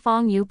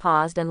 Dongfang Yu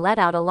paused and let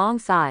out a long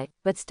sigh,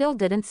 but still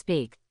didn't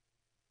speak.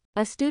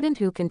 A student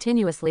who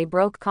continuously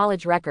broke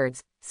college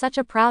records, such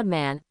a proud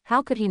man,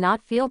 how could he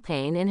not feel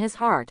pain in his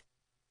heart?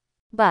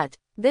 But,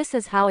 this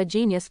is how a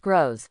genius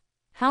grows.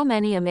 How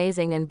many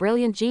amazing and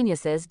brilliant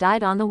geniuses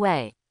died on the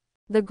way.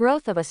 The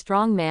growth of a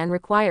strong man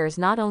requires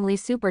not only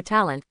super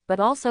talent, but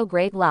also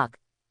great luck.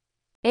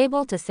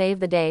 Able to save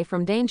the day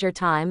from danger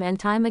time and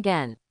time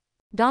again.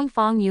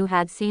 Dongfang Yu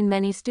had seen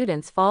many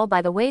students fall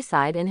by the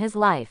wayside in his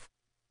life.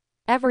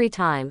 Every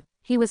time,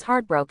 he was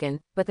heartbroken,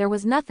 but there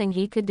was nothing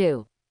he could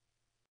do.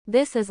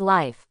 This is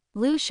life.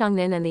 Lu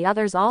Shengnan and the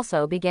others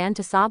also began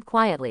to sob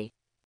quietly.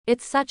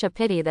 It's such a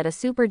pity that a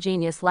super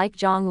genius like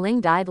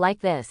Zhongling died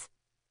like this.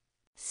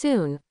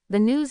 Soon, the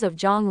news of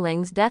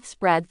Zhongling's death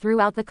spread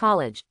throughout the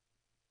college.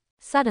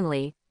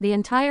 Suddenly, the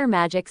entire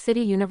Magic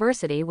City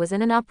University was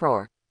in an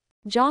uproar.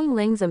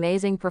 Zhongling's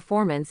amazing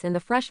performance in the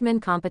freshman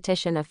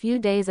competition a few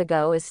days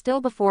ago is still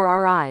before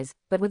our eyes,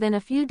 but within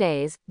a few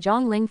days,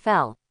 Zhongling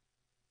fell.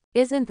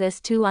 Isn't this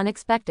too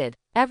unexpected?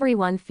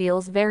 Everyone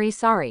feels very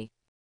sorry.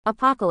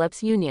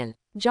 Apocalypse Union.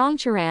 Zhang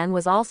Churan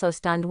was also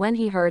stunned when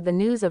he heard the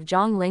news of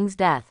Zhongling's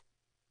death.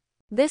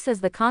 This is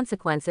the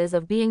consequences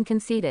of being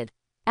conceited.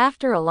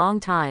 After a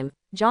long time,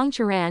 Zhang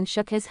Churan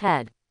shook his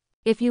head.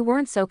 If you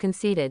weren't so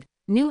conceited,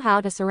 knew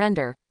how to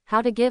surrender,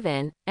 how to give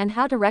in, and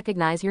how to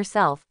recognize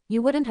yourself,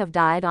 you wouldn't have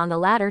died on the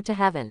ladder to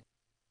heaven.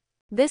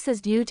 This is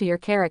due to your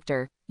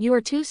character. You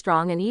are too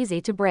strong and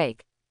easy to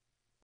break.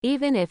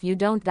 Even if you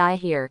don't die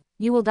here,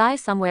 you will die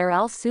somewhere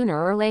else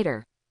sooner or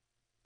later.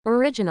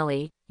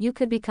 Originally, you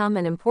could become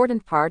an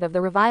important part of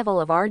the revival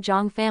of our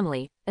Zhang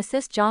family,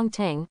 assist Zhang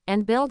Ting,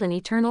 and build an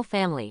eternal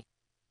family.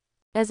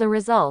 As a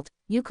result,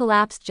 you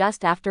collapsed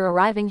just after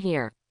arriving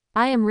here.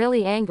 I am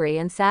really angry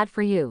and sad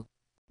for you.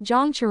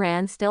 Zhang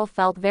Churan still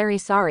felt very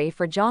sorry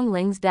for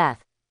Zhongling's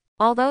death.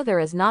 Although there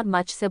is not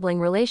much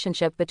sibling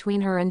relationship between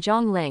her and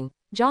Zhong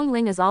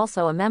Ling is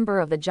also a member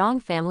of the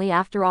Zhong family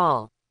after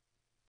all.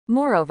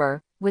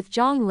 Moreover, with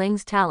Zhong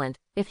Ling's talent,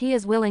 if he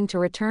is willing to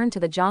return to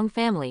the Zhong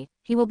family,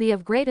 he will be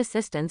of great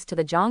assistance to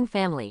the Zhong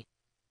family.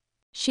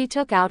 She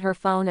took out her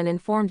phone and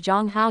informed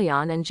Zhang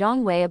Haoyan and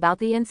Zhang Wei about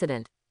the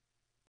incident.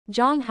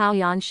 Zhang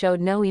Haoyan showed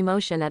no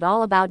emotion at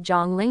all about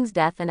Zhong Ling's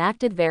death and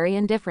acted very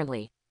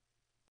indifferently.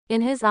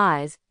 In his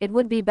eyes, it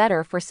would be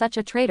better for such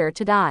a traitor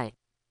to die.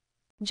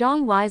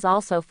 Zhang Wei's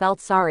also felt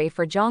sorry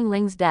for Zhong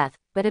Ling's death,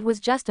 but it was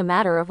just a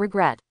matter of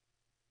regret.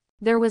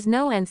 There was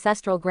no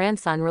ancestral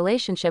grandson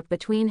relationship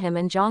between him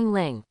and Zhong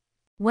Ling.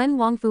 When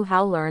Wang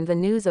Fuhao learned the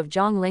news of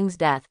Zhong Ling's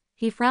death,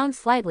 he frowned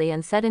slightly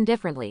and said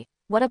indifferently,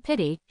 "What a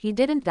pity, he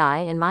didn't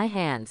die in my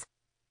hands.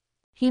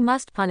 He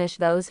must punish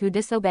those who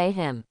disobey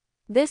him.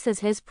 This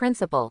is his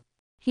principle.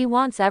 He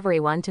wants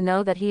everyone to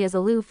know that he is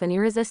aloof and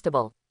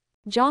irresistible.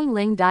 Zhong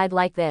Ling died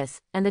like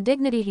this, and the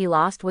dignity he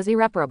lost was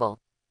irreparable.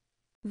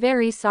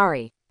 Very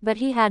sorry, but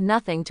he had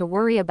nothing to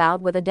worry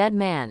about with a dead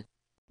man.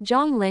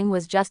 Zhong Ling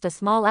was just a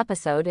small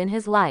episode in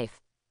his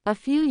life. A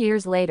few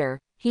years later,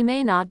 he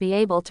may not be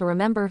able to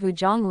remember who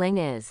Zhong Ling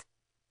is."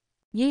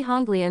 Yi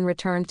Honglian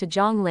returned to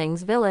Zhong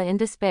Ling's villa in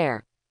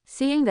despair.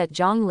 Seeing that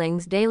Zhong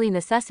Ling's daily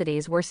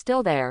necessities were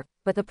still there,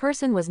 but the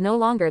person was no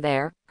longer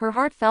there, her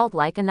heart felt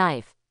like a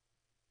knife.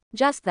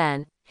 Just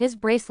then, his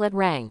bracelet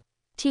rang.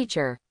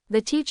 "Teacher,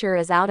 the teacher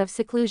is out of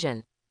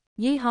seclusion."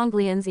 Yi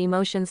Honglian's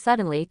emotions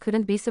suddenly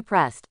couldn't be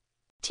suppressed.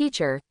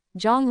 "Teacher,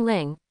 Zhong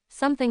Ling,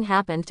 something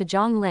happened to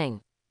Zhong Ling."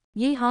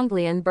 Yi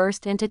Honglian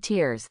burst into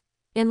tears.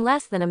 In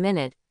less than a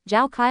minute,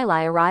 Zhao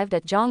Kailai arrived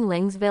at Zhong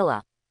Ling's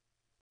villa.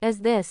 "Is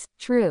this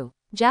true?"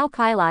 Zhao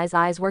Kailai's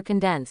eyes were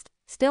condensed,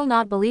 still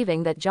not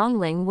believing that Zhong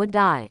Ling would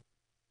die.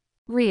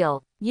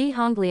 "Real," Yi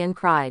Honglian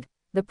cried.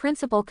 The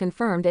principal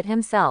confirmed it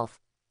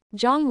himself.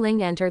 Zhong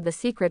Ling entered the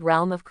secret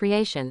realm of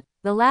creation,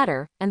 the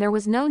ladder, and there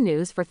was no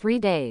news for 3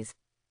 days.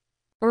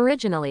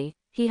 Originally,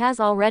 he has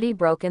already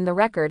broken the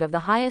record of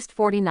the highest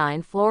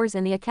 49 floors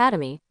in the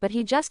academy, but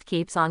he just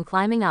keeps on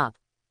climbing up.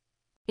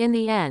 In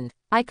the end,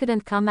 I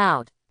couldn't come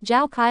out.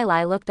 Zhao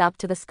Kailai looked up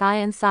to the sky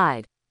and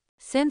sighed.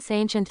 Since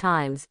ancient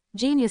times,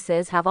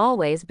 geniuses have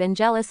always been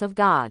jealous of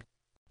God.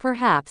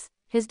 Perhaps,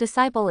 his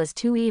disciple is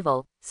too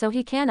evil, so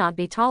he cannot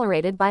be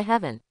tolerated by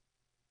heaven.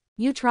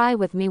 You try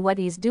with me what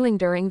he's doing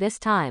during this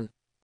time.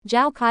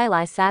 Zhao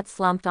Kailai sat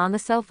slumped on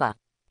the sofa.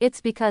 It's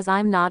because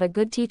I'm not a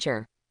good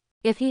teacher.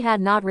 If he had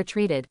not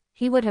retreated,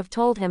 he would have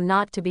told him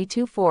not to be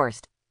too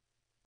forced.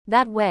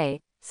 That way,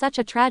 such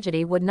a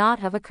tragedy would not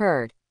have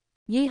occurred.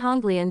 Yi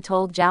Honglian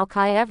told Zhao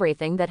Kai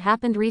everything that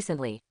happened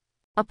recently.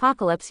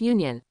 Apocalypse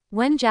Union.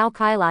 When Zhao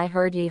Kailai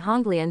heard Yi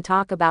Honglian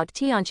talk about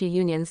Tianqi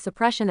Union's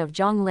suppression of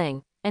Zhong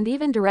Ling, and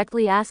even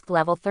directly asked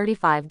level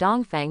 35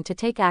 Dongfeng to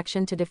take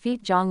action to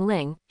defeat Zhong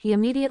Ling, he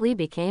immediately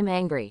became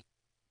angry.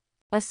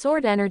 A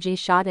sword energy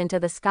shot into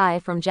the sky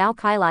from Zhao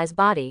Kailai's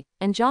body,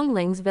 and Zhong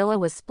Ling's villa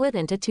was split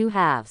into 2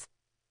 halves.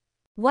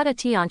 "What a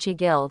Tianqi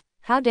guild,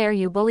 how dare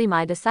you bully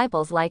my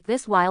disciples like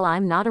this while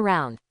I'm not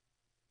around?"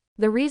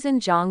 The reason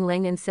Zhong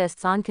Ling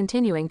insists on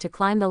continuing to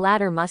climb the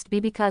ladder must be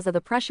because of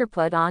the pressure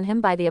put on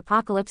him by the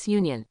Apocalypse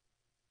Union.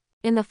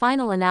 In the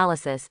final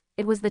analysis,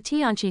 it was the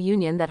Tianqi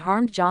Union that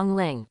harmed Zhong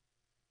Ling.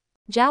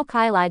 Zhao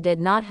Kailai did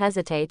not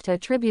hesitate to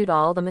attribute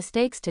all the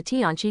mistakes to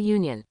Tianqi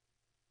Union.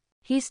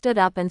 He stood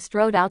up and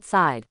strode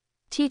outside.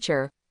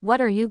 "Teacher, what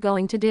are you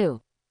going to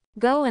do?"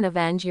 "Go and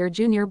avenge your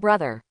junior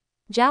brother."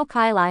 Zhao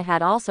Kailai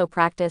had also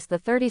practiced the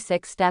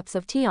 36 steps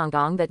of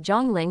Tiangong that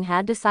Zhong Ling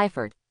had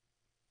deciphered.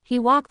 He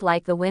walked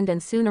like the wind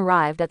and soon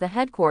arrived at the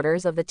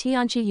headquarters of the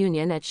Tianqi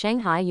Union at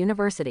Shanghai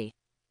University.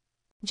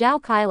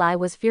 Zhao Kailai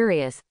was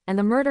furious, and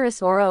the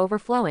murderous aura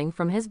overflowing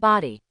from his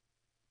body.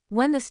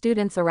 When the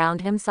students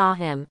around him saw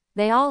him,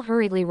 they all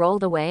hurriedly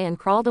rolled away and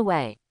crawled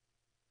away.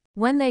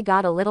 When they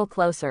got a little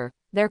closer,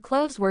 their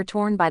clothes were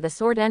torn by the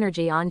sword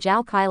energy on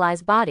Zhao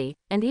Kailai's body,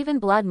 and even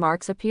blood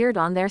marks appeared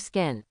on their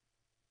skin.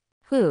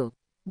 Who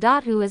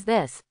is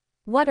this?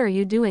 What are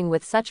you doing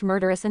with such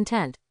murderous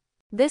intent?"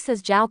 "This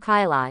is Zhao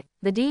Kailai,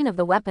 the dean of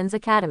the Weapons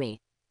Academy.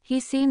 He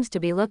seems to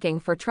be looking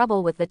for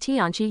trouble with the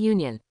Tianqi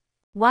Union."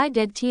 "Why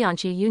did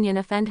Tianqi Union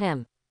offend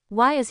him?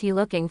 Why is he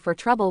looking for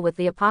trouble with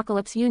the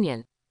Apocalypse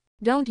Union?"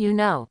 "Don't you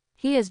know,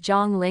 he is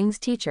Zhong Ling's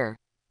teacher.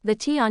 The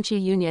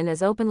Tianqi Union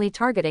is openly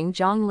targeting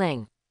Zhong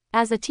Ling.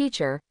 As a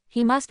teacher,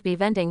 he must be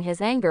venting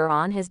his anger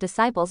on his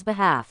disciples'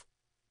 behalf.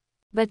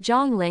 But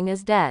Zhong Ling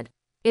is dead.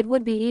 It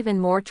would be even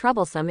more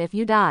troublesome if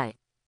you die.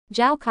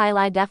 Zhao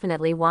Kailai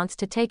definitely wants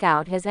to take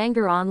out his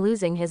anger on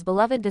losing his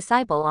beloved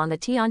disciple on the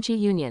Tianqi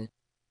Union.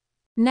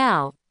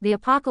 Now, the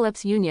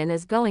Apocalypse Union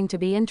is going to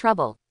be in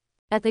trouble."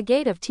 At the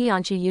gate of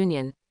Tianqi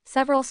Union,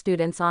 several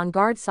students on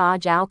guard saw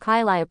Zhao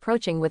Kailai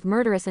approaching with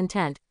murderous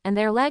intent, and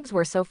their legs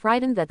were so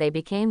frightened that they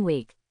became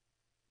weak.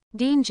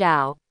 "Dean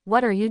Zhao,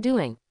 what are you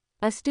doing?"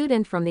 a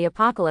student from the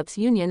Apocalypse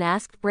Union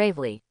asked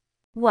bravely.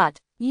 "What,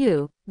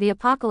 you, the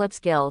Apocalypse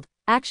Guild,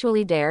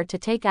 actually dared to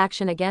take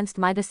action against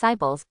my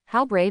disciples?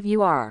 How brave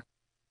you are.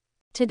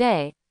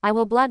 Today, I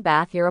will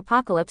bloodbath your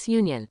Apocalypse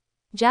Union."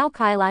 Zhao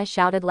Kailai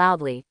shouted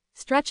loudly,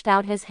 stretched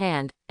out his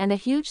hand, and a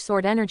huge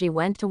sword energy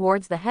went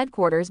towards the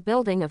headquarters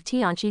building of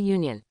Tianqi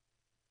Union.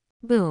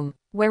 Boom!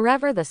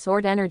 Wherever the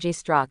sword energy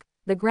struck,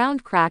 the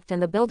ground cracked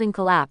and the building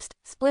collapsed,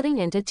 splitting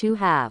into two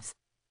halves.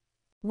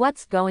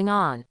 What's going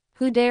on?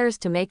 Who dares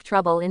to make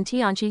trouble in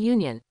Tianqi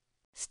Union?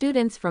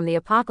 Students from the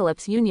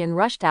Apocalypse Union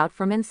rushed out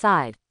from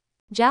inside.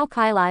 Zhao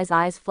Kailai's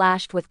eyes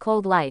flashed with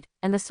cold light,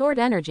 and the sword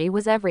energy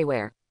was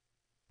everywhere.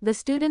 The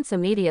students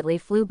immediately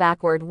flew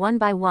backward one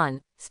by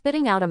one,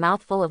 spitting out a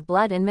mouthful of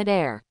blood in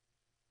midair.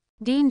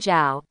 Dean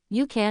Zhao,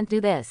 you can't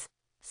do this.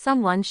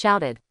 Someone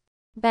shouted.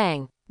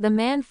 Bang! The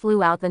man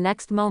flew out the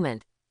next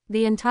moment.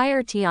 The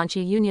entire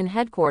Tianqi Union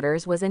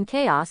headquarters was in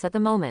chaos at the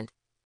moment.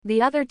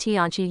 The other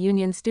Tianqi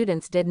Union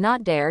students did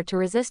not dare to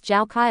resist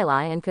Zhao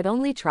Kailai and could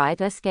only try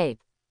to escape.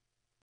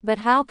 But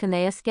how can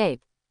they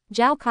escape?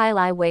 Zhao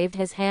Kailai waved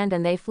his hand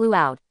and they flew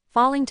out,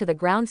 falling to the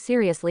ground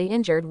seriously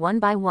injured one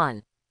by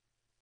one.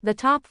 The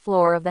top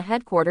floor of the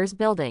headquarters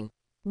building.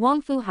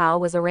 Wang Fuhao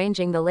was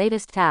arranging the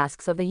latest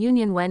tasks of the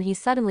Union when he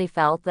suddenly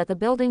felt that the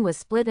building was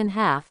split in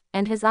half,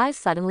 and his eyes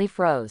suddenly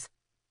froze.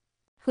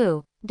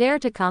 Who dare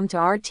to come to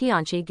our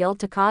Tianqi guild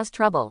to cause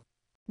trouble?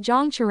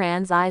 Zhang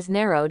Qiran's eyes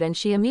narrowed and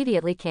she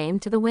immediately came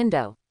to the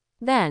window.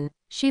 Then,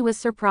 she was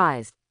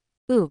surprised.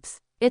 Oops,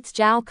 it's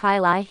Zhao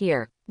Kailai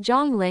here.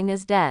 Zhang Ling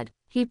is dead.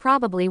 He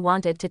probably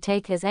wanted to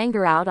take his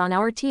anger out on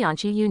our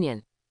Tianqi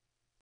Union.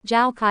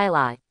 Zhao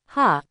Kailai,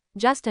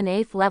 just an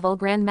 8th level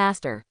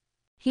grandmaster.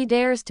 He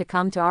dares to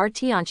come to our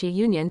Tianqi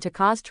Union to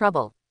cause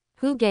trouble.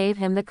 Who gave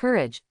him the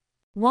courage?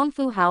 Wang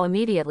Fuhao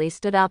immediately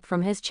stood up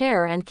from his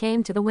chair and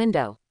came to the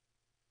window.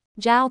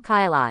 Zhao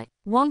Kailai,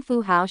 Wang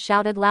Fuhao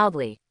shouted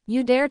loudly.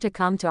 You dare to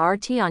come to our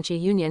Tianqi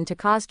Union to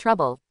cause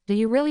trouble? Do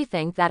you really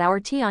think that our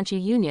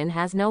Tianqi Union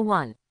has no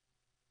one?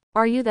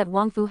 Are you that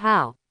Wang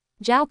Fuhao?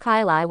 Zhao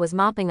Kailai was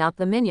mopping up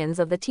the minions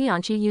of the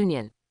Tianqi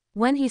Union.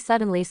 When he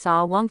suddenly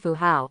saw Wang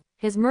Fuhao,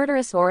 his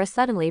murderous aura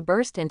suddenly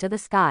burst into the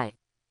sky.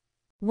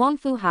 Wang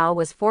Fuhao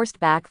was forced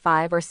back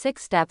 5 or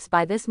 6 steps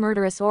by this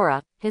murderous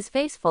aura, his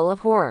face full of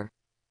horror.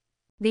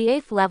 The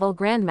 8th level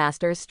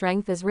Grandmaster's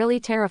strength is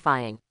really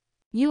terrifying.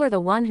 You are the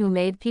one who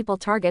made people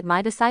target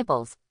my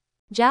disciples.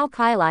 Zhao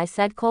Kailai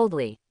said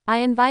coldly. I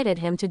invited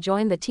him to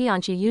join the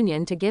Tianqi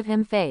Union to give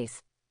him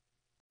face.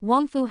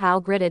 Wang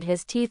Fuhao gritted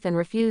his teeth and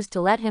refused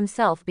to let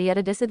himself be at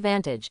a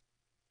disadvantage.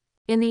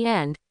 In the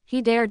end,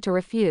 he dared to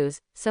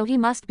refuse, so he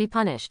must be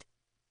punished.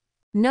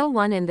 No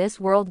one in this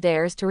world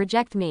dares to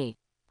reject me.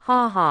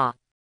 Ha ha.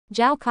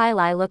 Zhao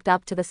Kailai looked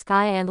up to the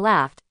sky and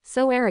laughed,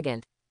 so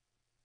arrogant.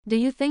 Do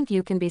you think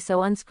you can be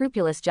so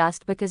unscrupulous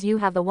just because you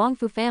have the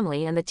Wangfu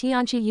family and the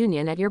Tianqi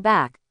Union at your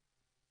back?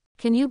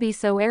 Can you be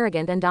so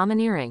arrogant and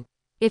domineering?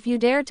 If you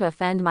dare to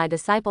offend my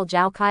disciple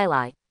Zhao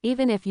Kailai,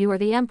 even if you are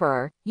the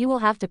emperor, you will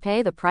have to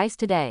pay the price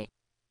today.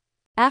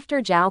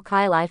 After Zhao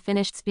Kailai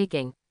finished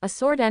speaking, a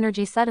sword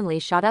energy suddenly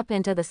shot up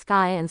into the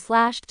sky and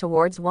slashed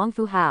towards Wang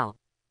Fuhao.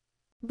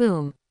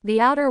 Boom!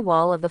 The outer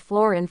wall of the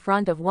floor in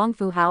front of Wang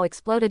Fuhao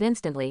exploded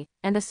instantly,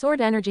 and a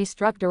sword energy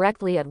struck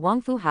directly at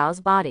Wang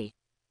Fuhao's body.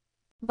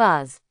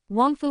 Buzz!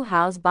 Wang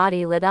Fuhao's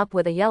body lit up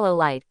with a yellow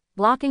light,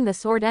 blocking the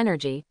sword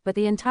energy, but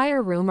the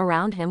entire room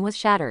around him was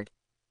shattered.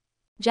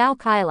 Zhao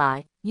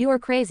Kailai, you are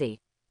crazy.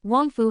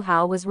 Wang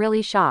Fuhao was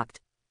really shocked.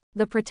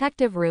 The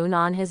protective rune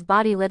on his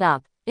body lit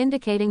up,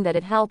 indicating that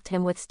it helped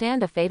him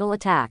withstand a fatal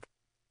attack.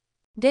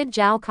 Did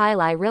Zhao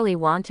Kailai really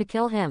want to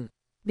kill him?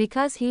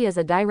 Because he is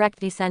a direct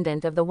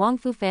descendant of the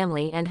Wangfu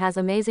family and has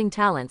amazing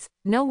talents,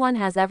 no one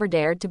has ever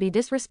dared to be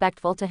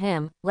disrespectful to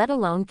him, let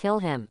alone kill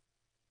him.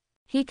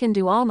 He can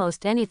do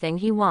almost anything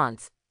he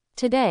wants.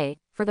 Today,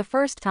 for the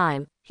first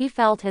time, he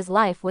felt his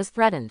life was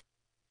threatened.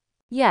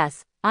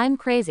 Yes, I'm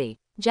crazy,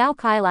 Zhao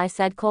Kailai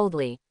said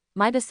coldly.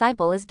 My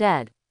disciple is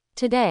dead.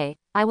 Today,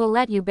 I will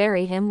let you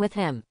bury him with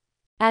him.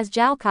 As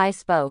Zhao Kai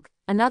spoke,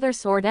 another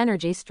sword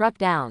energy struck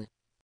down.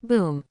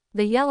 Boom!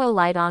 The yellow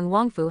light on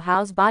Wang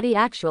Fuhao's body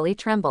actually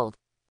trembled.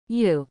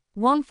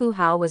 Wang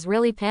Fuhao was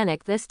really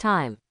panicked this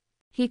time.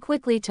 He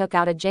quickly took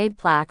out a jade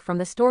plaque from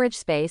the storage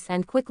space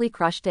and quickly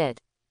crushed it.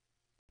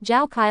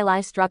 Zhao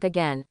Kailai struck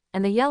again,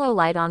 and the yellow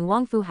light on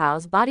Wang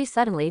Fuhao's body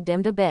suddenly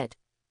dimmed a bit.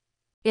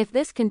 If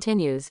this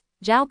continues,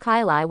 Zhao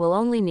Kailai will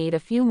only need a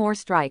few more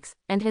strikes,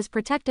 and his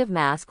protective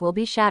mask will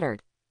be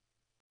shattered.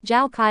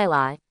 Zhao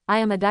Kailai, I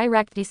am a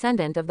direct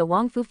descendant of the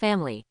Wangfu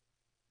family.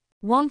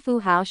 Wang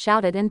Fuhao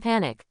shouted in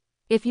panic.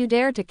 If you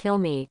dare to kill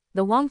me,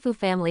 the Wangfu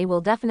family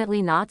will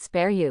definitely not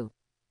spare you.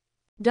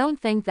 Don't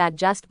think that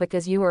just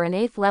because you are an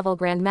 8th level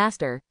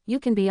grandmaster, you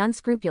can be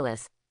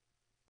unscrupulous.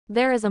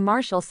 There is a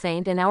martial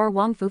saint in our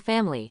Wangfu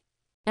family.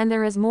 And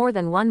there is more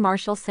than one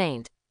martial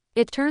saint.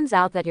 It turns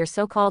out that your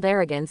so-called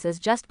arrogance is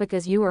just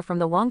because you are from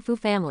the Wangfu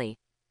family.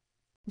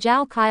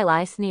 Zhao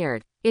Kailai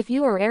sneered. If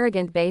you are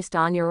arrogant based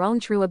on your own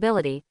true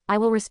ability, I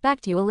will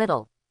respect you a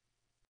little.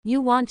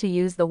 You want to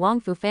use the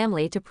Wangfu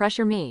family to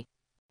pressure me.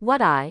 What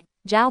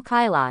Zhao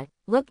Kailai,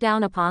 look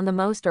down upon the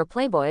most or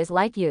playboys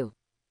like you.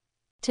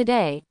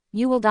 Today,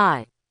 you will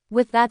die.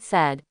 With that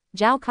said,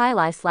 Zhao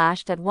Kailai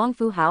slashed at Wang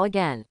Fuhao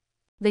again.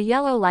 The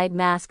yellow light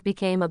mask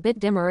became a bit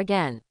dimmer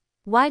again.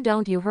 Why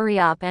don't you hurry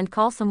up and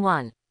call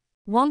someone?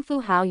 Wang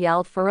Fu Hao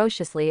yelled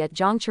ferociously at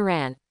Zhang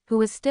Churan, who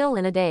was still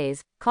in a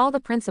daze. Call the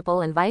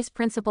principal and vice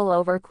principal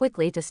over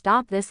quickly to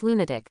stop this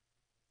lunatic.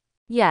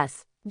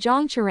 Yes,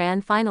 Zhang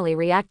Churan finally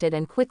reacted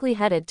and quickly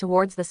headed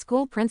towards the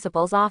school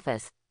principal's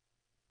office.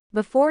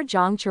 Before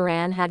Zhang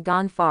Churan had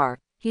gone far,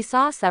 he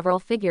saw several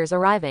figures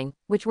arriving,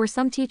 which were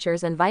some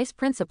teachers and vice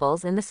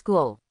principals in the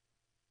school.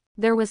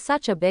 There was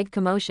such a big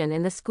commotion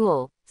in the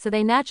school, so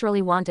they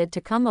naturally wanted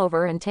to come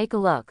over and take a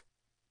look.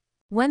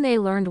 When they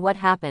learned what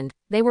happened,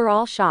 they were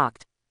all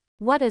shocked.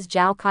 What is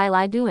Zhao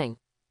Kailai doing?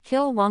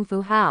 Kill Wang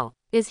Fu Hao?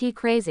 Is he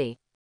crazy?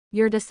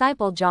 Your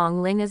disciple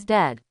Zhang Ling is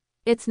dead.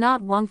 It's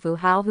not Wang Fu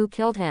Hao who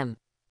killed him.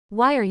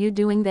 Why are you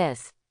doing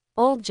this?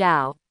 Old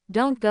Zhao,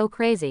 don't go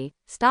crazy,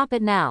 stop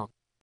it now.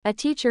 A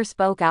teacher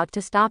spoke out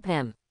to stop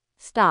him.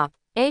 Stop,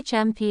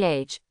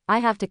 HMPH, I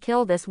have to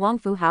kill this Wang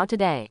Fu Hao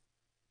today.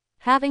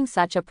 Having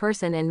such a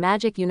person in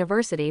Magic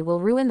University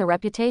will ruin the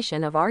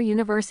reputation of our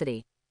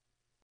university.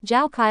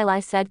 Zhao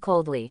Kailai said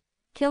coldly.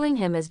 Killing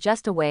him is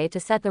just a way to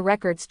set the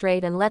record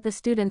straight and let the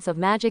students of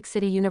Magic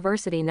City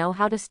University know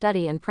how to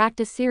study and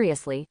practice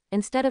seriously,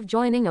 instead of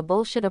joining a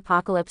bullshit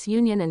apocalypse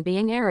union and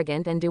being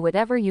arrogant and do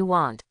whatever you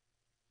want.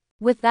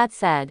 With that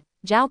said,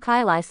 Zhao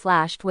Kailai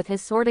slashed with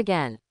his sword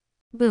again.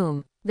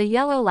 Boom! The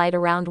yellow light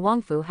around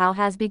Wang Fu Hao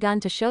has begun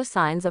to show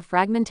signs of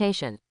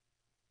fragmentation.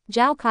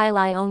 Zhao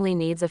Kailai only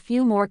needs a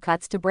few more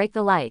cuts to break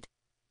the light.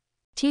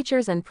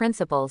 Teachers and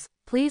principals,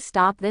 please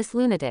stop this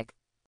lunatic.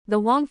 The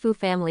Wang Fu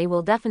family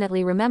will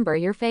definitely remember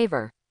your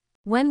favor.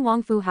 When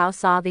Wang Fu Hao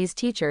saw these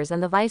teachers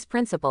and the vice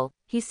principal,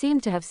 he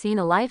seemed to have seen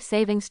a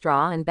life-saving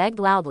straw and begged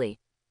loudly.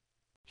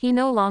 He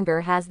no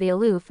longer has the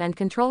aloof and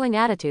controlling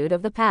attitude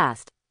of the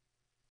past.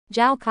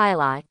 Zhao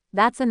Kailai,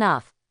 that's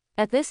enough.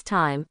 At this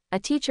time, a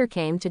teacher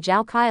came to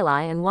Zhao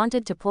Kailai and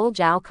wanted to pull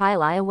Zhao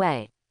Kailai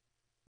away.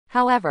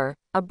 However,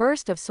 a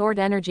burst of sword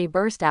energy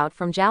burst out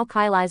from Zhao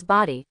Kailai's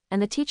body,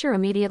 and the teacher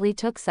immediately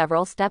took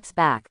several steps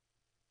back.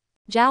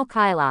 Zhao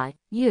Kailai,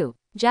 you!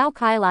 Zhao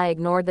Kailai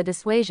ignored the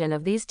dissuasion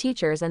of these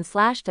teachers and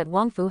slashed at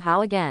Wang Fu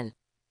Hao again.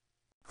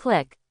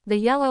 Click! The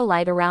yellow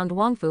light around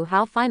Wang Fu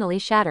Hao finally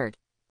shattered.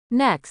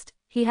 Next,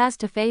 he has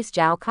to face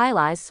Zhao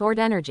Kailai's sword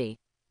energy.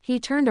 He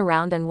turned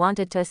around and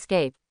wanted to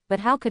escape,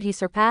 but how could he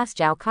surpass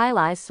Zhao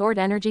Kailai's sword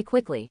energy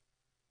quickly?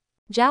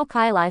 Zhao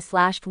Kailai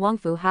slashed Wang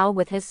Fu Hao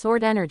with his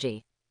sword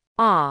energy.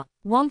 Ah!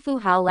 Wang Fu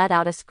Hao let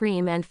out a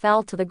scream and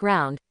fell to the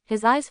ground,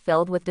 his eyes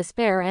filled with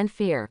despair and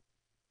fear.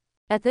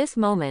 At this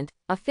moment,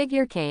 a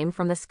figure came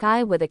from the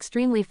sky with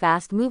extremely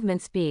fast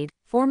movement speed,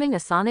 forming a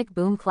sonic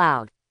boom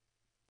cloud.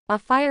 A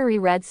fiery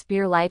red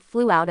spear light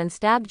flew out and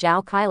stabbed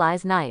Zhao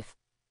Kailai's knife.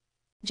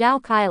 Zhao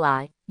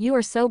Kailai, you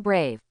are so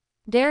brave.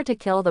 Dare to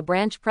kill the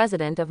branch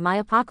president of my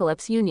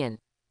Apocalypse Union.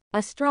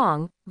 A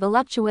strong,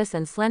 voluptuous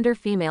and slender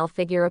female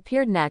figure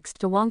appeared next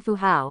to Wang Fu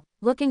Hao,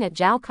 looking at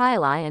Zhao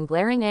Kailai and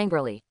glaring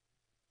angrily.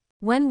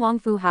 When Wang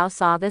Fu Hao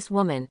saw this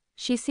woman,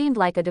 she seemed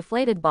like a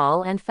deflated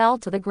ball and fell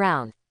to the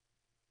ground.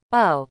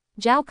 Oh,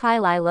 Zhao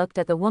Kailai looked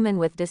at the woman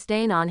with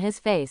disdain on his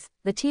face.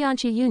 The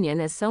Tianqi Union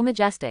is so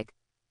majestic.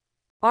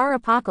 Our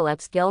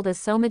Apocalypse Guild is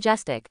so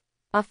majestic.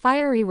 A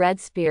fiery red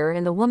spear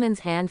in the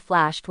woman's hand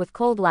flashed with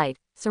cold light,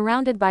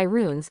 surrounded by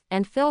runes,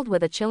 and filled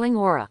with a chilling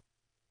aura.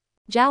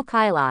 Zhao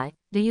Kailai,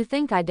 do you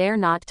think I dare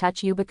not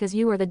touch you because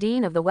you are the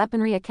dean of the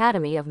Weaponry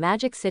Academy of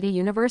Magic City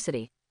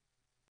University?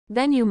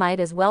 Then you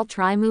might as well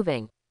try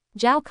moving.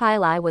 Zhao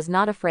Kailai was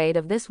not afraid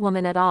of this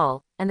woman at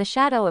all, and the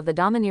shadow of the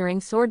domineering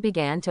sword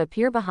began to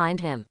appear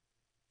behind him.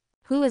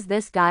 Who is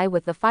this guy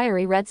with the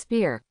fiery red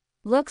spear?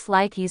 Looks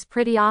like he's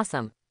pretty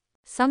awesome.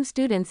 Some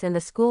students in the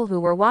school who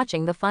were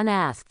watching the fun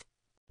asked.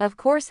 Of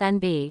course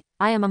NB,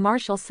 I am a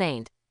martial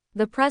saint.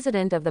 The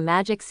president of the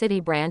Magic City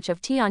branch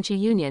of Tianqi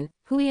Union,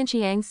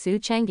 Huianqiang Su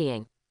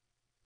Changyiang.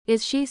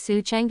 Is she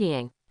Su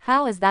Changyiang?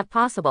 How is that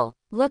possible?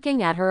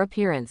 Looking at her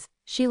appearance,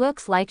 she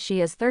looks like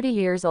she is 30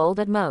 years old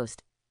at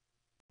most.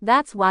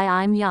 That's why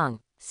I'm young.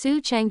 Su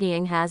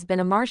Changyiang has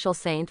been a martial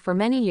saint for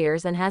many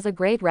years and has a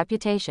great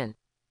reputation.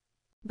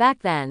 Back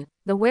then,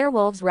 the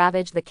werewolves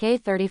ravaged the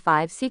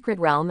K-35 secret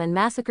realm and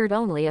massacred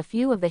only a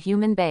few of the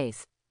human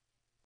base.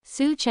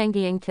 Su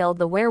Changyiang killed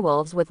the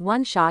werewolves with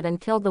one shot and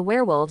killed the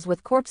werewolves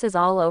with corpses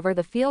all over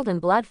the field and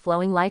blood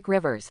flowing like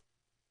rivers.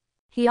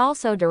 He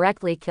also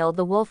directly killed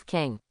the Wolf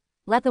King.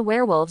 Let the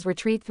werewolves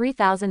retreat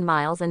 3,000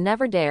 miles and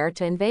never dare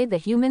to invade the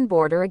human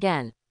border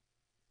again.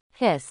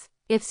 Hiss.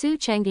 If Su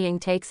Changyiang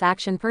takes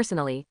action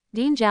personally,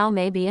 Dean Zhao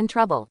may be in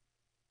trouble.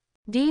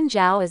 Dean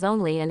Zhao is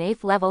only an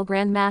 8th level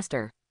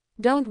Grandmaster.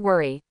 Don't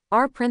worry,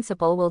 our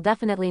principal will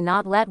definitely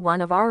not let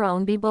one of our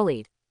own be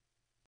bullied.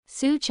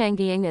 Su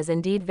Changyiang is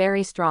indeed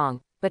very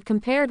strong, but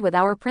compared with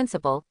our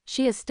principal,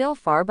 she is still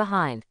far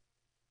behind.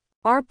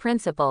 Our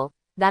principal,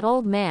 that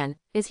old man,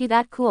 is he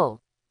that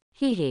cool?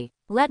 Hee.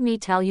 Let me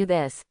tell you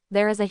this,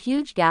 there is a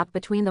huge gap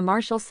between the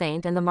martial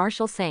saint and the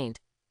martial saint.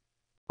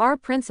 Our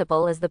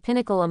principal is the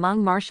pinnacle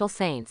among martial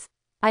saints.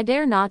 I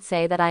dare not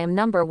say that I am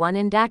number 1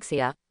 in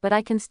Daxia, but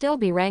I can still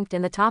be ranked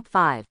in the top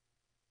 5.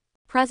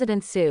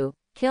 President Su,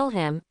 kill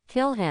him,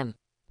 kill him.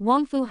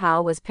 Wang Fu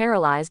Hao was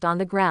paralyzed on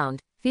the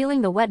ground,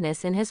 feeling the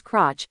wetness in his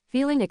crotch,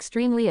 feeling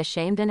extremely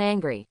ashamed and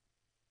angry.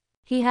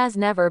 He has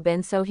never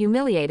been so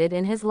humiliated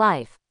in his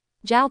life.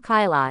 Zhao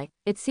Kailai,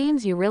 it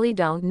seems you really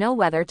don't know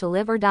whether to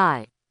live or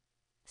die.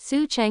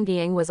 Su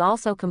Changding was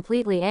also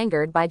completely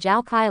angered by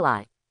Zhao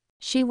Kailai.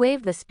 She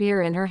waved the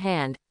spear in her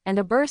hand, and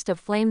a burst of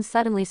flames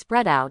suddenly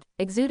spread out,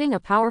 exuding a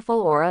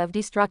powerful aura of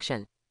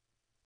destruction.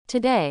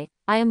 Today,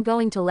 I am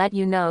going to let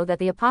you know that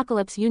the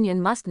Apocalypse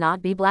Union must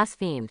not be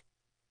blasphemed.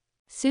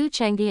 Su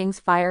Changding's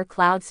fire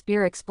cloud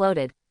spear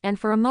exploded, and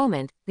for a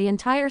moment, the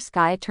entire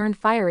sky turned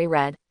fiery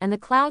red, and the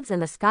clouds in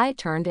the sky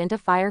turned into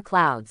fire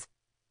clouds.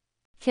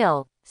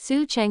 Kill!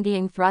 Su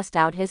Changding thrust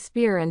out his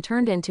spear and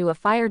turned into a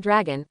fire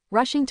dragon,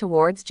 rushing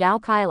towards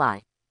Zhao Kailai.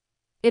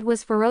 It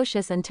was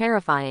ferocious and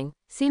terrifying,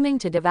 seeming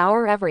to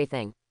devour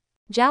everything.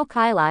 Zhao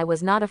Kailai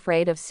was not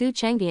afraid of Su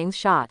Changding's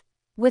shot.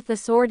 With the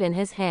sword in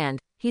his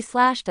hand, he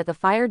slashed at the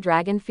fire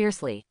dragon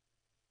fiercely.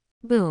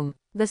 Boom!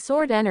 The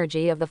sword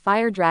energy of the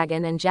fire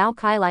dragon and Zhao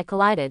Kailai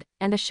collided,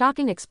 and a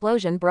shocking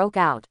explosion broke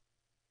out.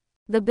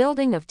 The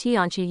building of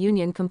Tianqi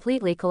Union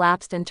completely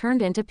collapsed and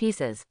turned into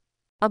pieces.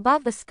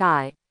 Above the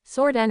sky,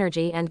 sword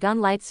energy and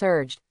gun light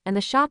surged, and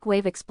the shock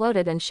wave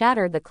exploded and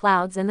shattered the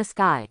clouds in the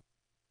sky.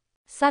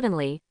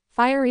 Suddenly,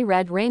 fiery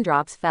red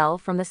raindrops fell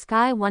from the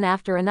sky one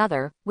after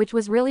another, which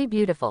was really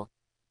beautiful.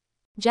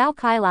 Zhao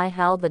Kailai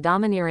held the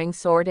domineering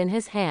sword in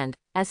his hand,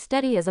 as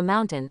steady as a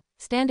mountain,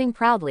 standing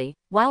proudly,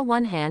 while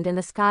one hand in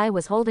the sky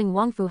was holding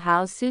Wang Fu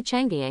Hao's Su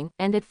Changding,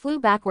 and it flew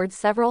backwards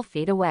several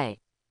feet away.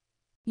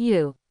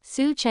 You,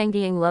 Su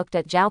Changding looked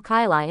at Zhao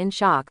Kailai in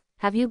shock.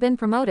 Have you been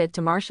promoted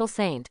to martial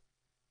saint?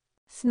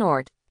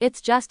 Snort.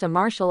 It's just a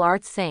martial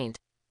arts saint.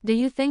 Do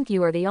you think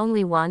you are the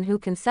only one who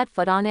can set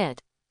foot on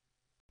it?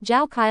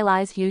 Zhao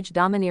Kailai's huge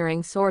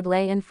domineering sword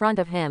lay in front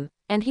of him,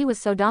 and he was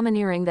so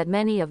domineering that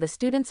many of the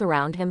students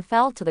around him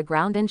fell to the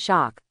ground in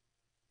shock.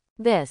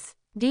 This,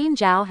 Dean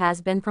Zhao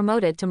has been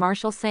promoted to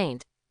martial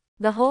saint.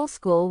 The whole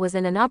school was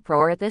in an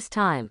uproar at this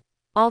time.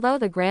 Although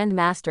the Grand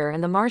Master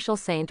and the martial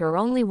saint are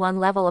only one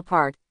level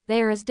apart,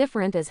 they are as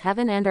different as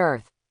heaven and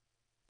earth.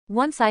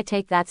 Once I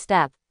take that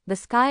step, the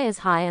sky is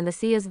high and the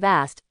sea is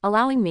vast,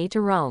 allowing me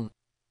to roam.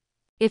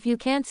 If you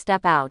can't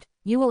step out,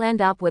 you will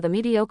end up with a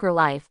mediocre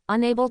life,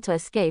 unable to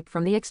escape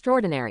from the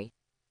extraordinary.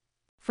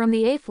 From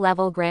the 8th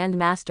level Grand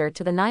Master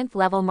to the 9th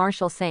level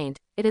martial saint,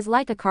 it is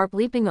like a carp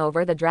leaping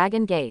over the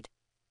dragon gate.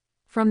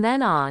 From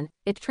then on,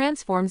 it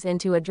transforms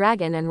into a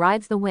dragon and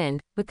rides the wind,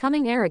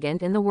 becoming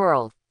arrogant in the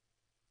world.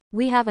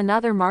 We have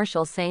another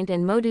martial saint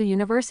in Modu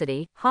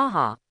University,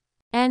 haha.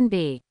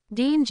 NB.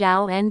 Dean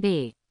Zhao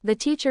NB. The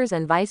teachers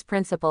and vice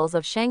principals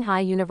of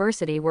Shanghai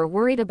University were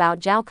worried about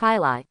Zhao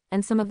Kailai,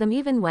 and some of them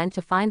even went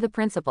to find the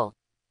principal.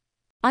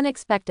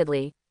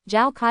 Unexpectedly,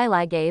 Zhao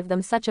Kailai gave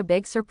them such a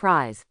big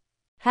surprise.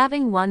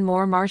 Having one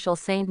more martial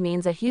saint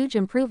means a huge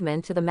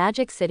improvement to the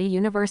Magic City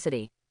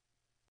University.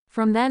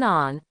 From then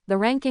on, the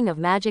ranking of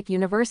Magic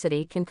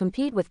University can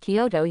compete with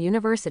Kyoto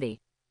University.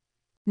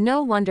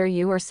 No wonder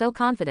you are so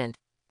confident.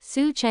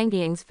 Su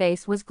Changding's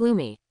face was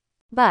gloomy.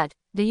 But,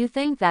 do you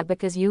think that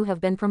because you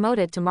have been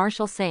promoted to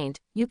martial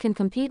saint, you can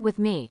compete with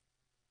me?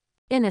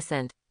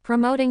 Innocent.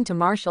 Promoting to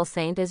martial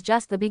saint is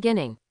just the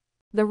beginning.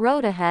 The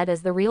road ahead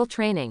is the real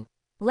training.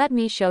 Let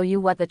me show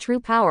you what the true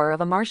power of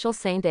a martial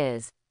saint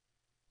is.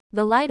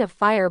 The light of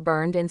fire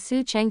burned in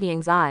Su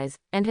Changding's eyes,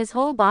 and his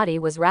whole body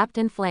was wrapped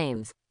in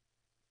flames.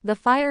 The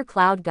fire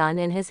cloud gun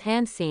in his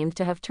hand seemed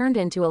to have turned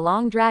into a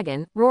long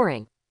dragon,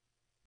 roaring.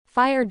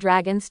 Fire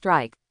dragon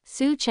strike.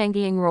 Su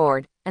Changding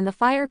roared, and the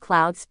fire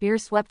cloud spear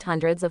swept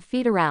hundreds of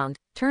feet around,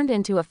 turned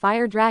into a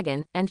fire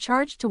dragon, and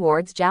charged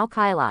towards Zhao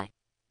Kailai.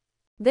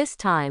 This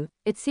time,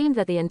 it seemed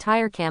that the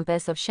entire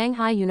campus of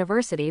Shanghai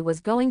University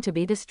was going to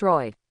be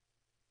destroyed.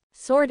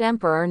 Sword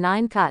Emperor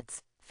 9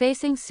 cuts.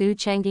 Facing Su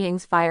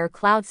Changding's fire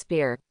cloud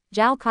spear,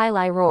 Zhao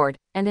Kailai roared,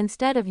 and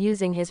instead of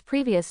using his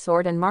previous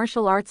sword and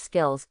martial arts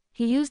skills,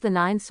 he used the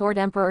 9 Sword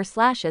Emperor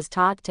slashes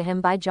taught to him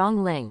by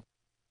Zhong Ling.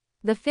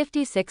 The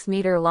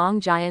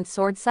 56-meter-long giant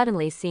sword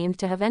suddenly seemed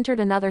to have entered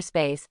another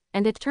space,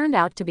 and it turned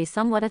out to be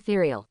somewhat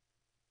ethereal.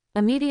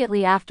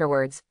 Immediately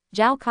afterwards,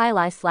 Zhao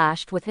Kailai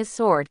slashed with his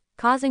sword,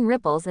 causing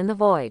ripples in the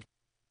void.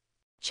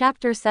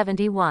 Chapter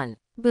 71.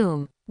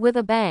 Boom. With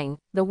a bang,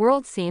 the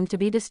world seemed to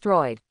be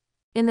destroyed.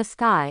 In the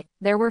sky,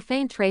 there were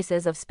faint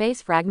traces of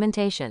space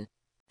fragmentation.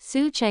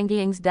 Su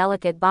Changding's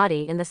delicate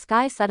body in the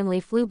sky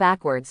suddenly flew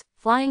backwards,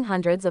 flying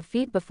hundreds of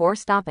feet before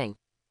stopping.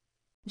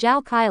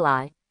 Zhao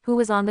Kailai, who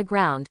was on the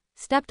ground,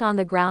 stepped on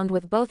the ground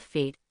with both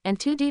feet, and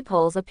 2 deep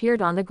holes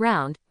appeared on the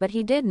ground, but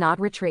he did not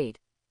retreat.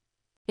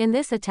 In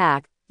this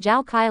attack,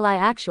 Zhao Kailai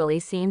actually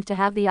seemed to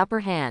have the upper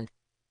hand.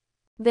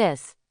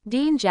 This,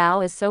 Dean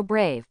Zhao is so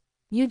brave.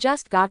 You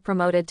just got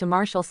promoted to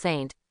martial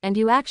saint, and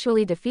you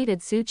actually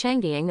defeated Su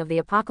Changding of the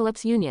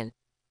Apocalypse Union.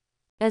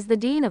 As the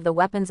Dean of the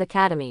Weapons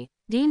Academy,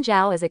 Dean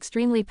Zhao is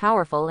extremely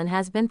powerful and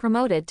has been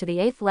promoted to the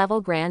 8th level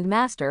Grand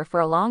Master for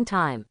a long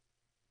time.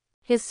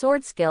 His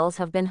sword skills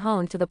have been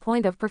honed to the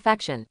point of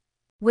perfection.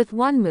 With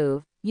one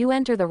move, you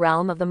enter the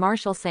realm of the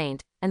martial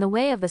saint, and the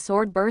way of the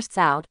sword bursts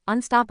out,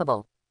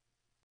 unstoppable.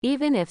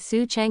 Even if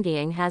Su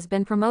Chengying has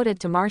been promoted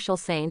to Martial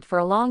Saint for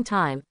a long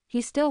time, he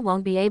still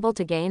won't be able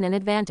to gain an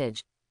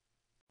advantage.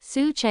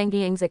 Su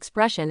Chengying's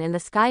expression in the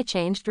sky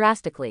changed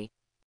drastically.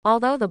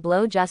 Although the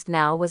blow just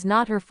now was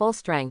not her full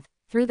strength,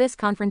 through this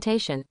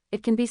confrontation,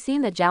 it can be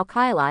seen that Zhao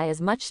Kailai is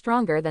much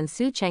stronger than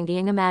Su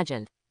Chengying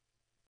imagined.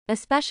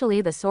 Especially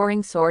the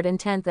soaring sword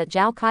intent that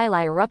Zhao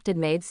Kailai erupted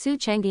made Su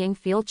Chengying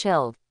feel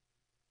chilled.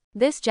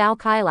 This Zhao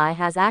Kailai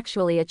has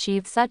actually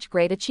achieved such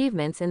great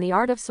achievements in the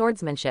art of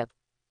swordsmanship.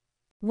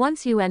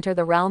 Once you enter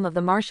the realm of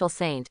the martial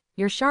saint,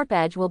 your sharp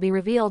edge will be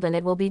revealed and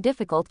it will be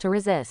difficult to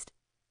resist.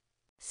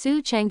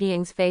 Su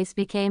Chengying's face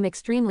became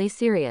extremely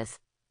serious.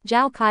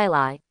 Zhao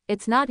Kailai,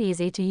 it's not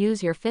easy to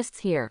use your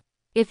fists here.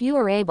 If you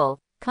are able,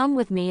 come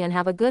with me and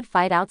have a good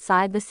fight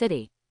outside the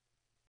city.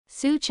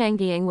 Su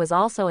Chengying was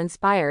also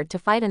inspired to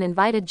fight and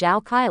invited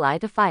Zhao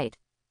Kailai to fight.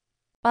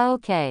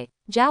 Okay,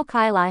 Zhao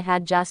Kailai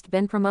had just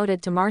been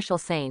promoted to Martial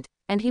Saint,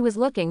 and he was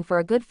looking for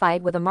a good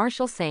fight with a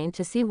Martial Saint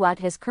to see what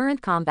his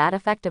current combat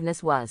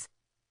effectiveness was.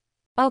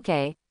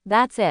 Okay,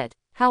 that's it.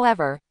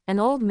 However, an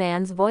old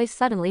man's voice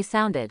suddenly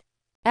sounded.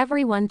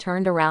 Everyone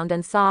turned around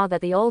and saw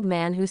that the old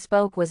man who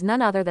spoke was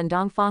none other than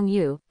Dongfang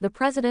Yu, the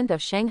president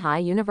of Shanghai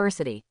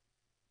University.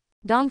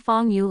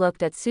 Dongfang Yu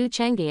looked at Su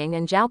Chengying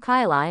and Zhao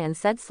Kailai and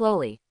said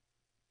slowly,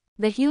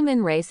 "The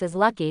human race is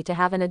lucky to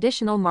have an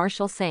additional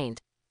martial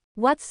saint.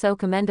 What's so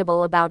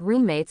commendable about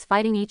roommates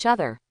fighting each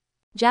other?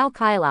 Zhao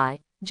Kailai,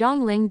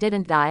 Zhongling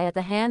didn't die at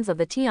the hands of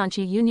the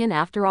Tianqi Union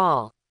after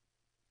all.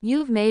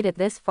 You've made it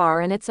this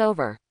far and it's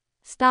over.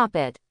 Stop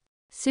it.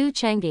 Su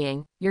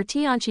Chengying, your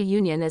Tianqi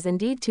Union is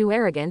indeed too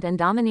arrogant and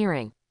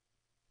domineering.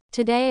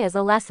 Today is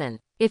a lesson.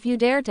 If you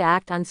dare to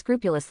act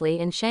unscrupulously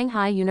in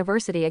Shanghai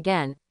University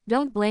again,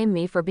 don't blame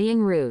me for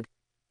being rude.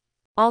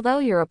 Although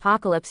your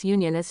Apocalypse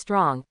Union is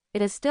strong,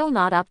 it is still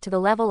not up to the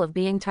level of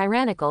being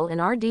tyrannical in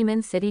our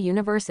Demon City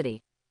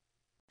University."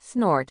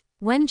 Snort.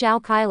 When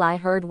Zhao Kailai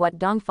heard what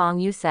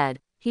Dongfang Yu said,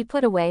 he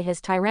put away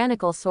his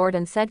tyrannical sword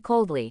and said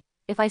coldly,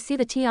 "If I see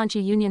the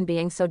Tianqi Union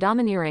being so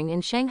domineering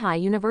in Shanghai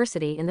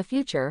University in the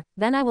future,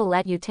 then I will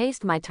let you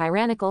taste my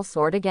tyrannical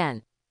sword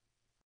again."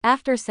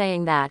 After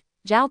saying that,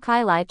 Zhao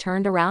Kailai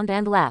turned around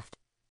and left.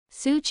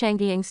 Su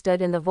Chengying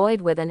stood in the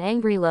void with an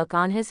angry look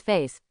on his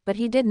face, but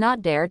he did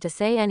not dare to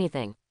say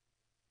anything.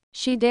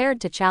 She dared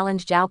to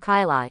challenge Zhao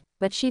Kailai,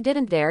 but she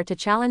didn't dare to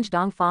challenge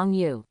Dongfang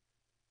Yu.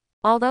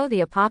 Although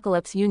the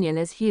Apocalypse Union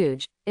is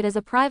huge, it is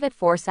a private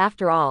force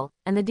after all,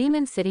 and the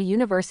Demon City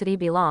University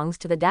belongs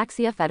to the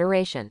Daxia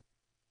Federation.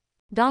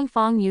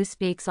 Dongfang Yu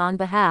speaks on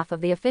behalf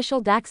of the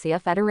official Daxia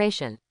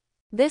Federation.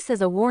 This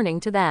is a warning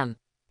to them.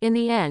 In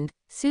the end,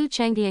 Su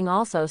Chengying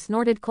also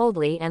snorted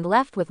coldly and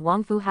left with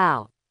Wang Fu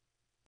Hao.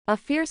 A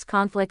fierce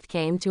conflict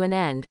came to an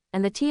end,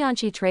 and the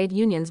Tianqi Trade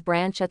Union's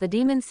branch at the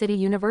Demon City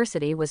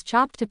University was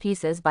chopped to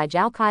pieces by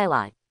Zhao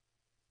Kailai.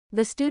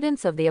 The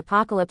students of the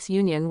Apocalypse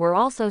Union were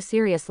also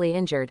seriously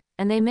injured,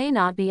 and they may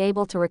not be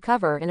able to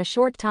recover in a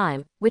short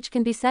time, which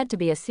can be said to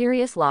be a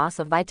serious loss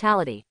of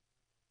vitality.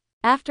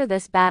 After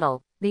this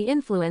battle, the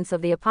influence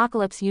of the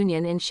Apocalypse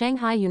Union in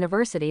Shanghai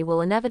University will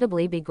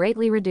inevitably be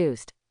greatly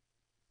reduced.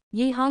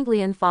 Yi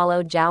Honglian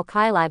followed Zhao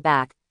Kailai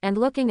back, and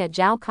looking at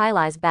Zhao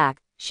Kailai's back,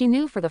 she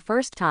knew for the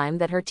first time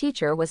that her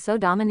teacher was so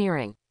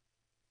domineering.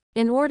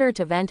 In order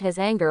to vent his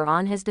anger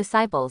on his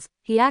disciples,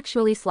 he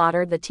actually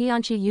slaughtered the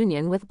Tianqi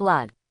Union with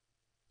blood.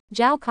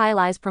 Zhao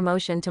Kailai's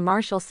promotion to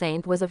Martial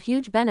Saint was of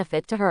huge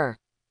benefit to her.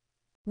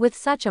 With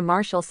such a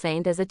Martial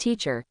Saint as a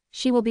teacher,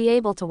 she will be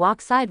able to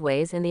walk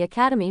sideways in the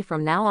academy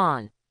from now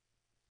on.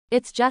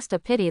 It's just a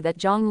pity that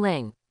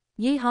Zhongling.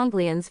 Yi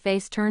Honglian's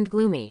face turned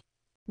gloomy.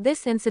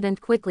 This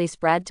incident quickly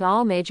spread to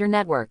all major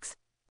networks.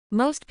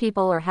 Most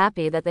people are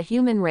happy that the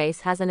human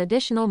race has an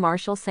additional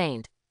Martial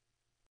Saint.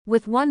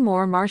 With one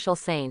more Martial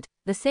Saint,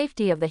 the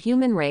safety of the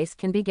human race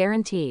can be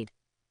guaranteed.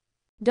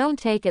 Don't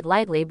take it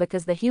lightly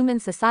because the human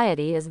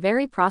society is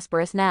very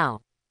prosperous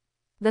now.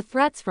 The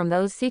threats from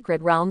those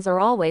secret realms are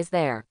always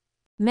there.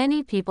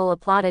 Many people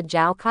applauded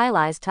Zhao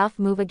Kailai's tough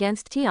move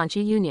against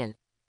Tianqi Union.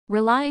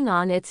 Relying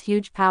on its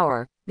huge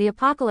power, the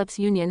Apocalypse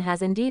Union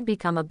has indeed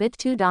become a bit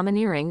too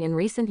domineering in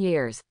recent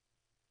years.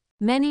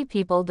 Many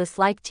people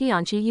dislike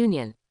Tianqi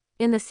Union.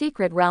 In the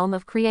secret realm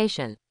of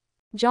creation,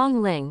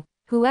 Zhongling,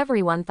 who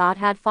everyone thought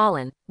had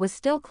fallen, was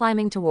still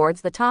climbing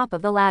towards the top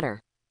of the ladder.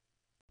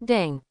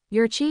 Ding!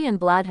 Your qi and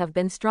blood have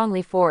been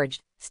strongly forged,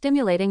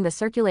 stimulating the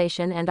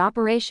circulation and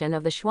operation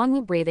of the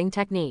Xuanwu breathing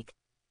technique.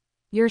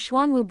 Your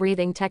Xuanwu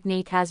breathing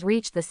technique has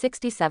reached the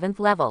 67th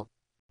level.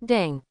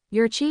 Ding!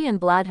 Your qi and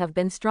blood have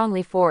been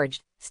strongly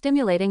forged,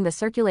 stimulating the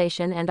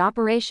circulation and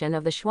operation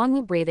of the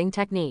Xuanwu breathing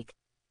technique.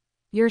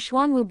 Your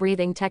Xuanwu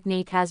breathing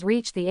technique has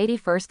reached the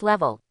 81st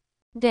level.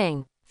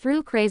 Ding!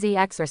 Through crazy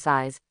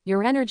exercise,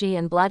 your energy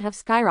and blood have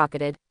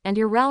skyrocketed, and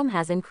your realm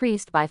has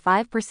increased by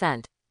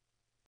 5%.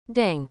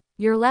 Ding!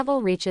 Your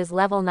level reaches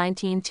level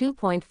 19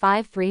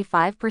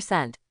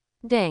 2.535%.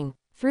 Ding!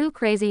 Through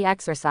crazy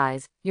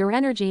exercise, your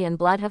energy and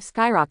blood have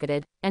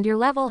skyrocketed, and your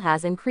level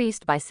has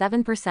increased by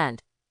 7%.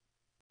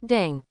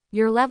 Ding!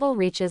 Your level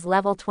reaches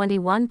level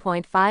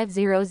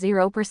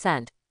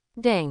 21.500%.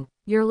 Ding!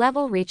 your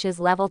level reaches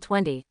level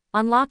 20,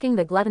 unlocking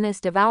the gluttonous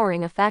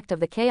devouring effect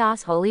of the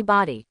Chaos Holy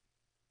Body.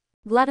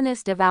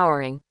 Gluttonous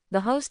devouring.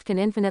 The host can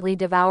infinitely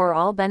devour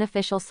all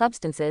beneficial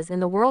substances in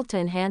the world to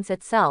enhance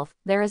itself,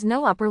 there is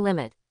no upper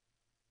limit.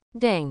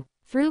 Ding.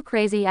 Through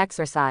crazy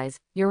exercise,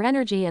 your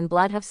energy and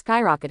blood have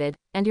skyrocketed,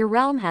 and your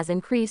realm has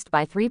increased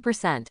by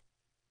 3%.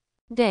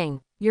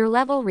 Ding. Your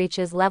level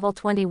reaches level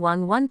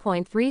 21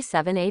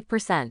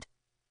 1.378%.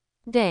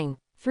 Ding.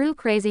 Through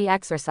crazy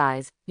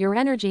exercise, your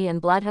energy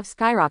and blood have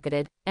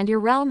skyrocketed, and your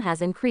realm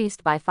has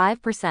increased by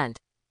 5%.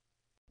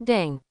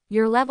 Ding.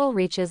 Your level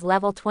reaches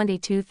level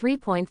 22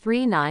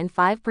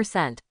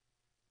 3.395%.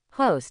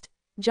 Host.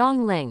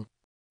 Zhongling.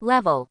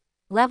 Level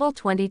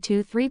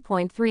 22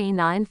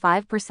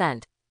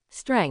 3.395%.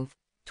 Strength.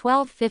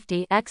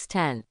 1250 x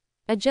 10.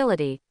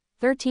 Agility.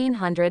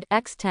 1300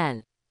 x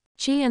 10.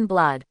 Chi and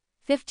blood.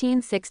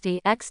 1560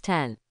 x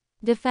 10.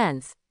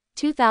 Defense.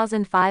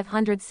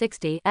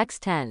 2560 x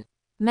 10.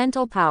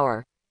 Mental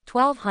power.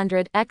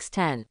 1200 x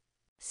 10.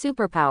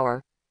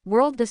 Superpower.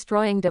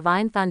 World-destroying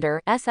divine thunder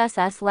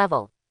SSS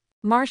level.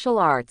 Martial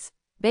arts.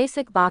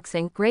 Basic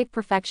boxing great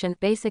perfection,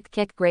 basic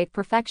kick great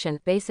perfection,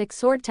 basic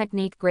sword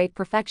technique great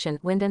perfection,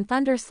 wind and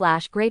thunder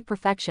slash great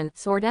perfection,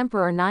 sword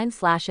emperor 9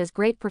 slashes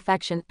great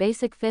perfection,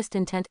 basic fist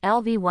intent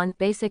LV1,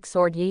 basic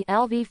sword yi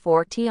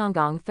LV4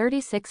 Tiangong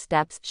 36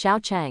 steps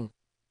Xiao Cheng.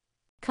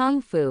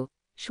 Kung Fu.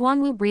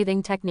 Xuanwu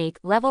breathing technique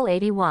level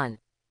 81.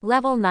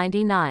 Level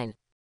 99.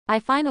 I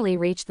finally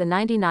reached the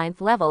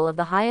 99th level of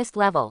the highest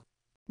level.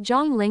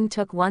 Zhongling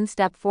took one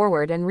step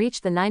forward and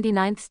reached the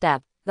 99th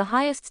step, the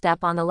highest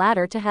step on the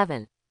ladder to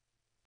heaven.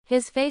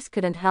 His face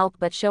couldn't help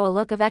but show a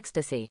look of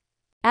ecstasy.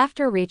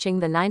 After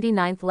reaching the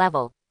 99th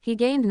level, he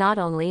gained not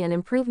only an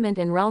improvement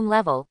in realm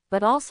level,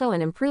 but also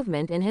an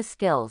improvement in his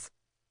skills.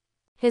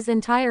 His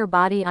entire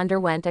body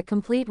underwent a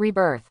complete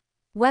rebirth.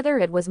 Whether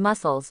it was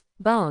muscles,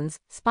 bones,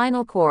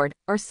 spinal cord,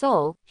 or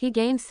soul, he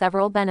gained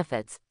several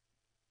benefits.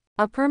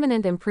 A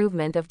permanent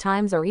improvement of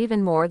times or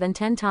even more than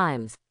 10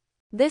 times.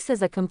 This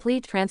is a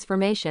complete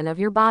transformation of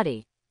your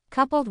body.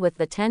 Coupled with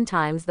the 10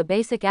 times the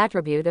basic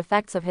attribute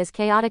effects of his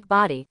chaotic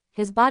body,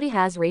 his body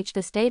has reached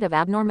a state of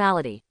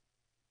abnormality.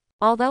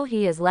 Although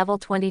he is level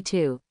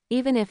 22,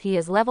 even if he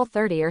is level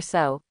 30 or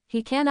so,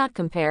 he cannot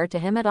compare to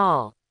him at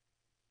all.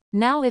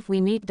 Now if we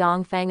meet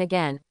Dongfang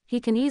again, he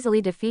can easily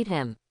defeat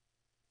him.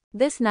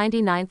 This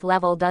 99th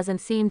level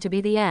doesn't seem to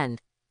be the end.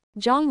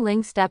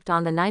 Zhongling stepped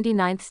on the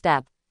 99th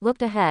step,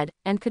 looked ahead,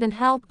 and couldn't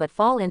help but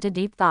fall into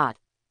deep thought.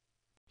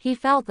 He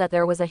felt that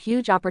there was a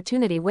huge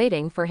opportunity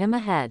waiting for him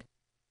ahead.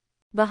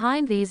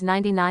 Behind these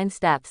 99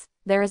 steps,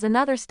 there is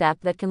another step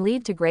that can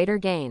lead to greater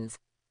gains.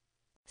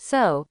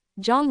 So,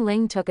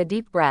 Zhongling took a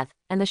deep breath,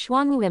 and the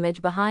Xuanwu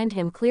image behind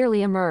him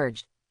clearly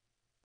emerged.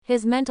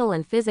 His mental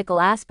and physical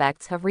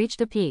aspects have reached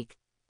a peak.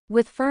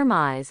 With firm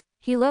eyes,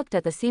 he looked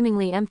at the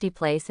seemingly empty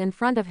place in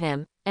front of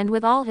him, and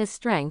with all his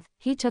strength,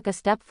 he took a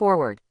step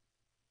forward.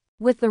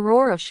 With the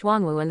roar of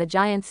Xuanwu and the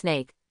giant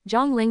snake,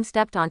 Zhongling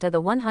stepped onto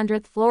the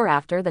 100th floor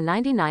after the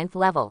 99th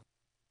level.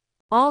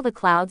 All the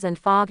clouds and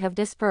fog have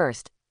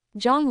dispersed.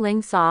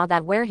 Zhongling saw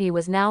that where he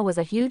was now was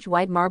a huge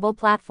white marble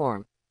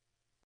platform.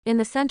 In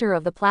the center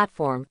of the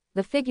platform,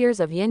 the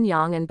figures of Yin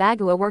Yang and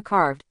Bagua were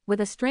carved,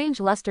 with a strange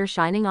luster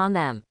shining on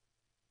them.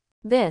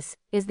 This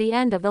is the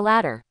end of the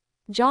ladder.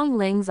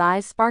 Zhongling's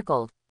eyes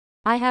sparkled.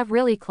 I have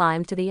really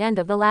climbed to the end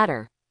of the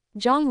ladder.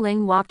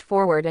 Zhongling walked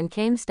forward and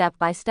came step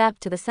by step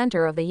to the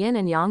center of the Yin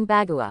and Yang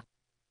Bagua.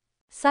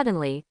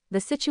 Suddenly, the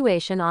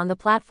situation on the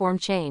platform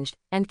changed,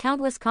 and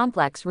countless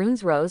complex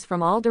runes rose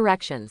from all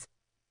directions.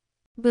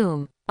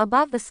 Boom!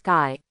 Above the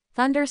sky,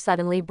 thunder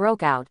suddenly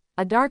broke out,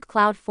 a dark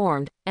cloud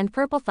formed, and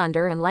purple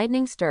thunder and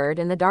lightning stirred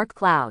in the dark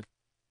cloud.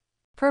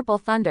 Purple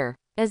thunder.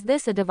 Is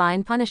this a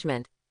divine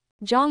punishment?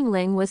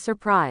 Zhongling was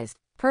surprised.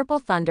 Purple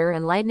thunder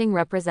and lightning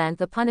represent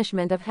the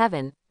punishment of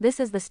heaven, this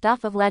is the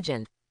stuff of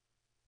legend.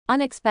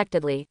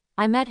 Unexpectedly,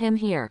 I met him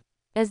here.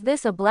 Is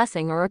this a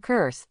blessing or a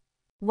curse?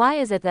 Why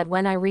is it that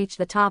when I reach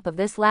the top of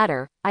this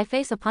ladder, I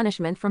face a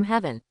punishment from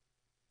heaven?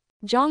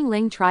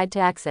 Zhongling tried to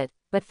exit,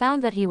 but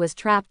found that he was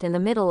trapped in the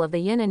middle of the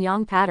yin and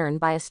yang pattern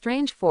by a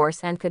strange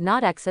force and could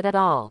not exit at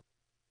all.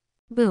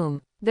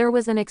 Boom! There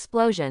was an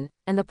explosion,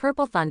 and the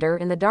purple thunder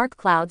in the dark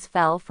clouds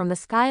fell from the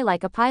sky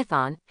like a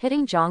python,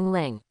 hitting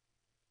Zhongling.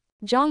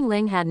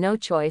 Zhongling had no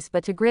choice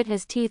but to grit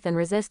his teeth and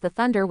resist the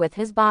thunder with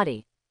his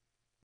body.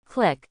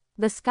 Click!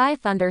 The sky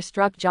thunder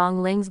struck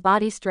Zhongling's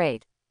body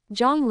straight.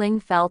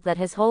 Zhongling felt that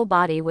his whole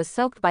body was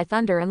soaked by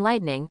thunder and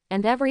lightning,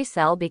 and every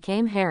cell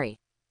became hairy.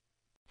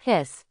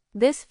 Hiss!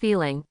 This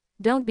feeling,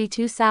 don't be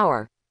too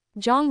sour.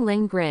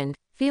 Zhongling grinned,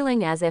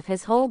 feeling as if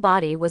his whole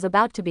body was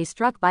about to be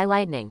struck by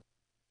lightning.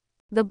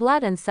 The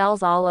blood and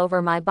cells all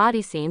over my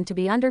body seemed to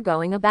be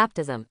undergoing a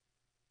baptism.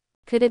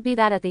 Could it be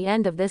that at the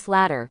end of this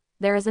ladder,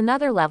 there is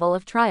another level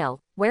of trial,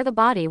 where the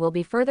body will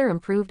be further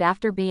improved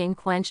after being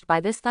quenched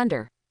by this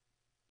thunder?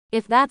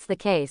 If that's the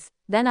case,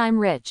 then I'm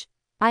rich.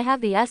 I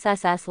have the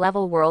SSS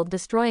level world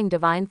destroying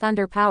divine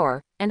thunder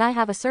power, and I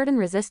have a certain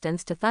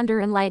resistance to thunder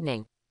and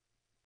lightning.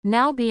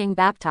 Now being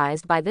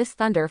baptized by this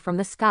thunder from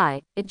the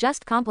sky, it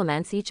just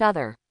complements each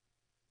other.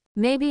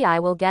 Maybe I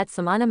will get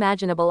some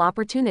unimaginable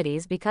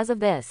opportunities because of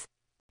this.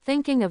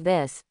 Thinking of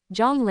this,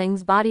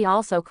 Zhongling's body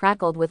also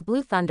crackled with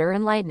blue thunder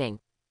and lightning.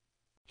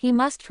 He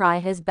must try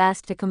his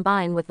best to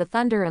combine with the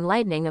thunder and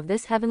lightning of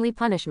this heavenly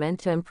punishment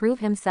to improve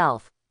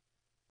himself.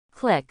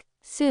 Click.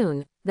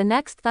 Soon, the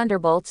next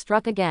thunderbolt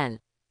struck again.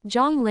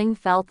 Zhongling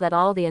felt that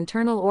all the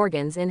internal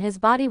organs in his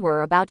body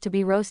were about to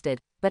be roasted,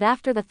 but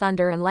after the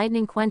thunder and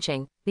lightning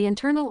quenching, the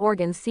internal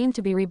organs seemed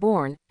to be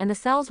reborn, and the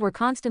cells were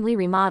constantly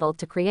remodeled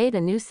to create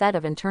a new set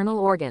of internal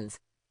organs.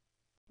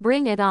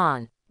 Bring it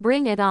on.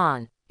 Bring it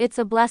on. It's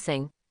a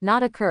blessing,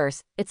 not a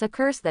curse, it's a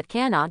curse that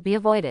cannot be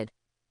avoided.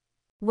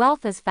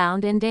 Wealth is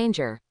found in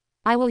danger.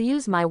 I will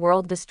use my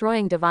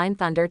world-destroying divine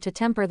thunder to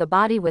temper the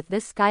body with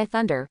this sky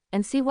thunder,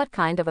 and see what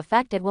kind of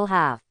effect it will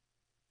have.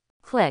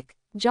 Click.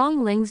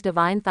 Zhongling's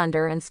divine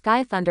thunder and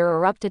sky thunder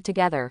erupted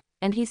together,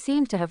 and he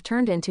seemed to have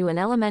turned into an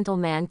elemental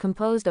man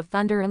composed of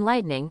thunder and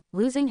lightning,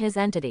 losing his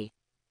entity.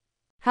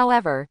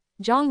 However,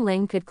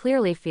 Zhongling could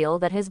clearly feel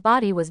that his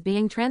body was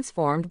being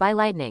transformed by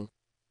lightning.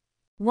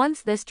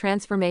 Once this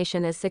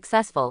transformation is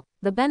successful,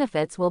 the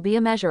benefits will be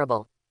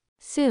immeasurable.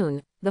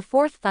 Soon, the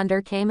fourth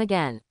thunder came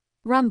again.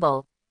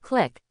 Rumble.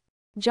 Click.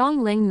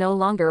 Zhongling no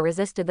longer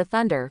resisted the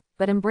thunder,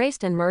 but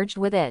embraced and merged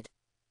with it.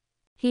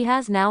 He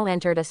has now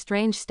entered a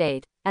strange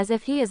state, as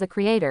if he is a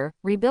creator,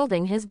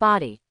 rebuilding his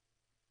body.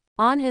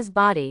 On his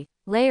body,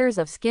 layers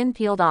of skin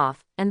peeled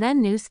off, and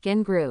then new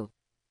skin grew.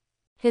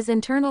 His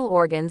internal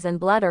organs and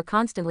blood are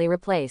constantly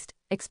replaced,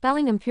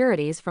 expelling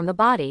impurities from the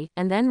body,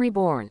 and then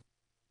reborn.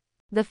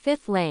 The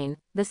fifth lane,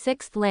 the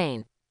sixth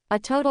lane. A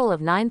total of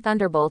 9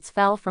 thunderbolts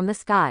fell from the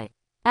sky.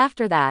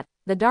 After that,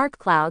 the dark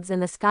clouds in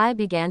the sky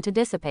began to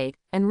dissipate,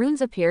 and runes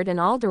appeared in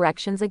all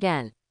directions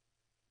again.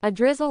 A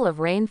drizzle of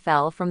rain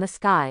fell from the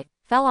sky,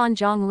 fell on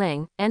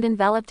Zhongling, and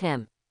enveloped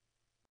him.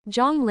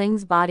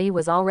 Zhongling's body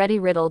was already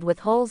riddled with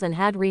holes and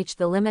had reached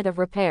the limit of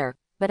repair,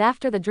 but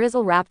after the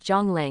drizzle wrapped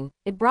Zhongling,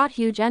 it brought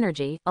huge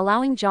energy,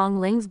 allowing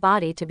Zhongling's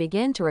body to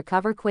begin to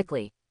recover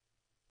quickly.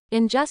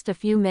 In just a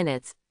few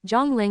minutes,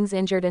 Zhongling's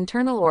injured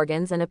internal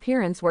organs and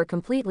appearance were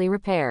completely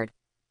repaired.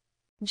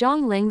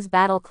 Zhongling's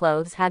battle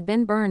clothes had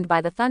been burned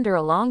by the thunder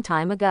a long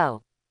time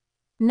ago.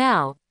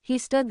 Now, he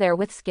stood there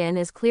with skin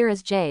as clear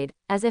as jade,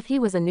 as if he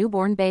was a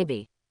newborn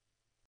baby.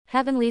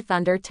 Heavenly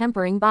thunder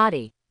tempering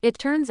body. It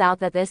turns out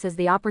that this is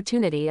the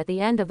opportunity at the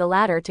end of the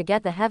ladder to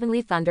get the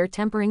heavenly thunder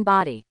tempering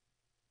body.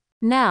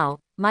 Now,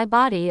 my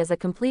body is a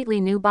completely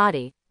new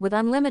body, with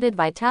unlimited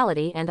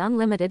vitality and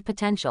unlimited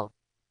potential.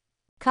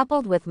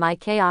 Coupled with my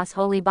chaos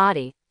holy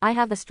body, I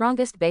have the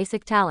strongest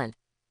basic talent.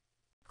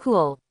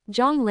 Cool.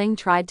 Zhongling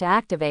tried to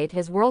activate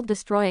his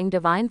world-destroying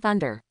divine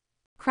thunder.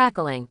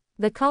 Crackling.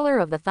 The color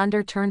of the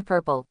thunder turned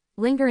purple,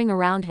 lingering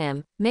around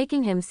him,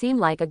 making him seem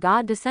like a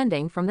god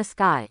descending from the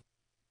sky.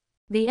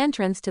 The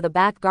entrance to the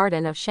back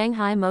garden of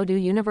Shanghai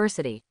Modu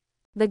University.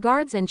 The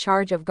guards in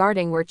charge of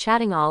guarding were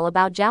chatting all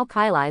about Zhao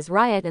Kailai's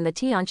riot in the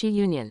Tianqi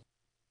Union.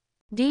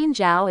 Dean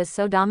Zhao is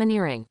so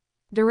domineering.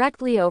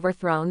 Directly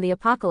overthrown the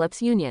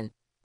Apocalypse Union.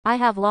 I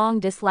have long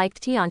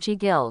disliked Tianqi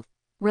Guild.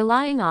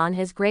 Relying on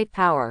his great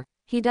power,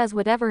 he does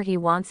whatever he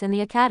wants in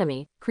the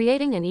academy,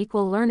 creating an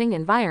equal learning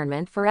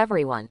environment for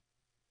everyone.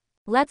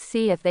 Let's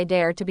see if they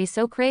dare to be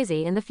so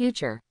crazy in the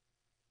future.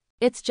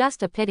 It's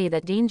just a pity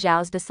that Dean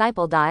Zhao's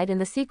disciple died in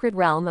the secret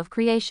realm of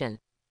creation.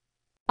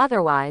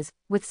 Otherwise,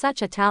 with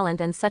such a talent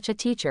and such a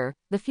teacher,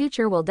 the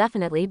future will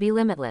definitely be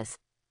limitless.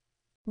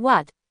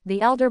 What?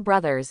 The elder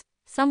brothers,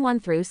 someone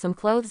threw some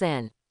clothes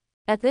in.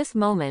 At this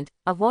moment,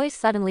 a voice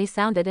suddenly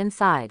sounded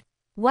inside.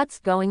 What's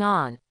going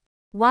on?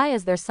 Why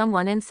is there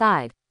someone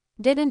inside?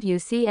 Didn't you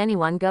see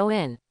anyone go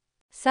in?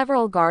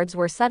 Several guards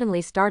were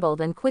suddenly startled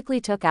and quickly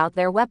took out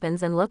their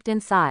weapons and looked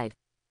inside.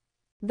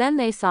 Then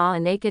they saw a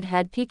naked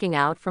head peeking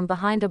out from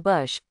behind a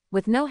bush,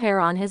 with no hair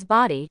on his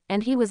body,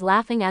 and he was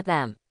laughing at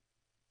them.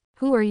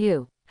 Who are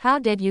you? How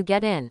did you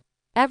get in?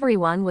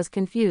 Everyone was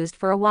confused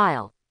for a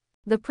while.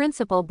 The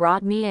principal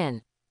brought me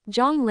in.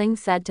 Zhongling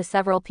said to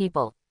several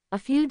people. A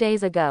few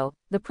days ago,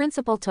 the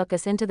principal took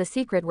us into the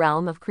secret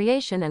realm of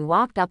creation and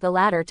walked up the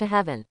ladder to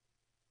heaven.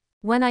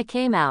 When I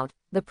came out,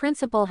 the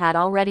principal had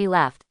already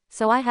left,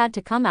 so I had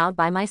to come out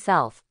by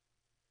myself.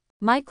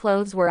 My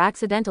clothes were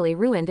accidentally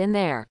ruined in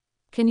there.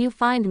 Can you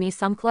find me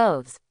some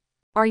clothes?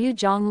 Are you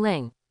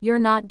Zhongling? You're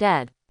not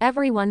dead.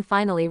 Everyone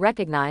finally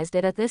recognized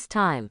it at this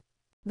time.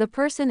 The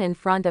person in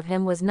front of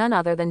him was none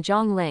other than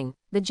Zhongling,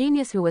 the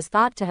genius who was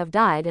thought to have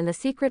died in the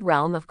secret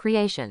realm of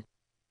creation.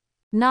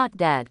 Not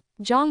dead.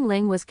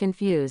 Zhongling was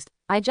confused.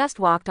 I just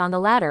walked on the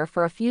ladder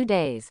for a few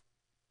days.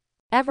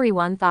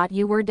 Everyone thought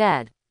you were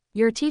dead.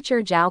 Your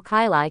teacher Zhao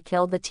Kailai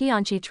killed the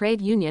Tianqi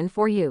trade union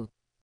for you.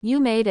 You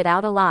made it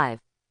out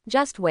alive.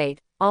 Just wait,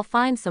 I'll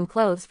find some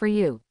clothes for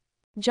you.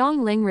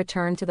 Zhongling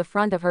returned to the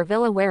front of her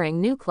villa wearing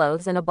new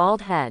clothes and a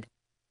bald head.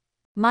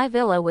 My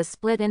villa was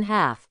split in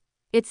half.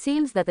 It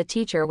seems that the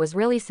teacher was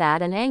really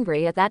sad and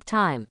angry at that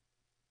time.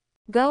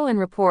 Go and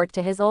report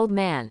to his old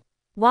man.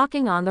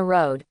 Walking on the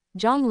road,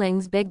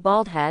 Zhongling's big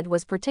bald head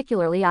was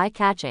particularly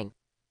eye-catching.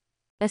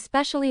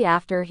 Especially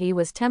after he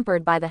was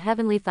tempered by the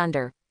heavenly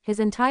thunder, his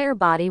entire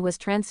body was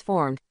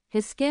transformed,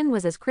 his skin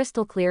was as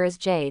crystal clear as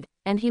jade,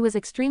 and he was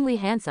extremely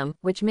handsome,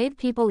 which made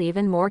people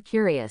even more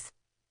curious.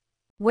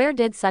 Where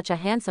did such a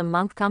handsome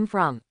monk come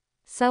from?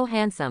 So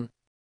handsome.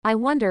 I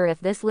wonder if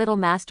this little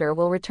master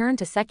will return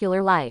to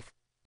secular life.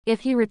 If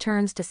he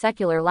returns to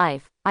secular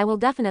life, I will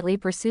definitely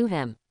pursue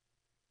him.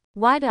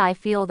 Why do I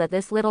feel that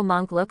this little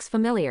monk looks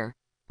familiar?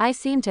 I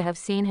seem to have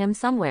seen him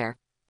somewhere.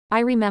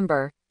 I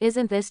remember,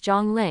 isn't this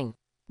Zhong Ling?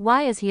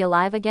 Why is he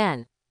alive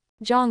again?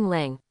 Zhong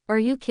Ling, are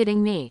you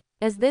kidding me?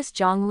 Is this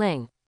Zhong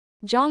Ling?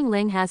 Zhong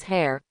Ling has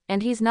hair,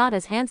 and he's not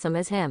as handsome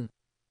as him.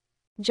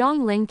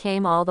 Zhong Ling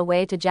came all the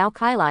way to Zhao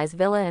Kailai's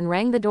villa and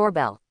rang the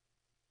doorbell.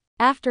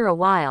 After a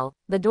while,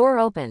 the door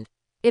opened.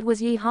 It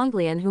was Yi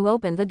Honglian who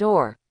opened the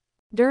door.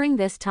 During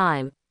this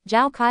time,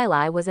 Zhao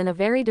Kailai was in a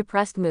very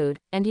depressed mood,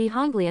 and Yi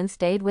Honglian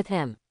stayed with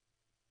him.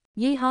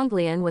 Yi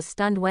Honglian was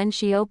stunned when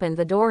she opened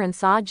the door and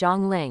saw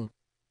Zhong Ling.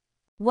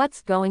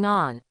 What's going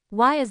on?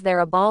 Why is there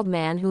a bald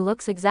man who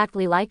looks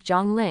exactly like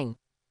Zhong Ling?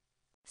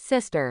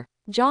 Sister,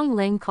 Zhong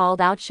Ling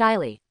called out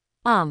shyly.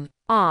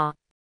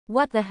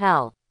 What the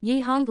hell?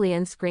 Yi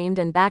Honglian screamed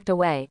and backed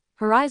away,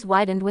 her eyes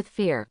widened with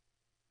fear.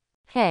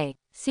 Hey,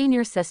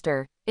 senior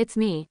sister, it's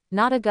me,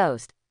 not a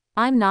ghost.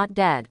 I'm not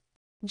dead.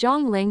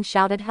 Zhong Ling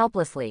shouted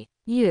helplessly.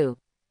 You,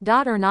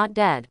 daughter not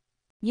dead.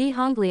 Yi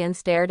Honglian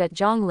stared at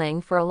Zhong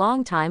Ling for a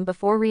long time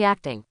before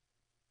reacting.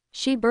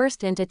 She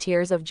burst into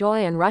tears of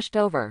joy and rushed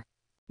over.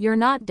 You're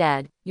not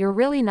dead, you're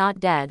really not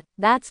dead,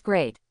 that's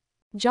great.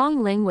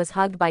 Zhong Ling was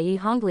hugged by Yi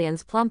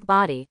Honglian's plump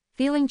body,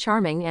 feeling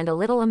charming and a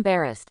little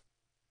embarrassed.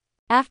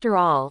 After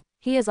all,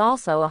 he is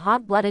also a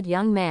hot-blooded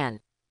young man.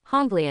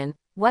 Honglian,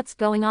 what's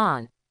going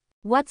on?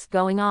 What's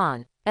going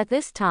on? At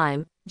this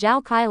time,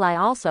 Zhao Kailai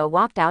also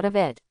walked out of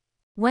it.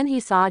 When he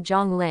saw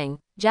Zhong Ling,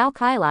 Zhao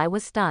Kailai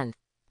was stunned.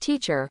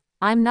 Teacher,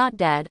 I'm not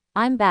dead,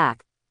 I'm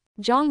back.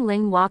 Zhong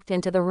Ling walked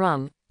into the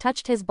room,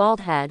 touched his bald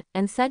head,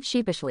 and said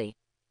sheepishly.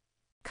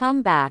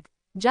 Come back,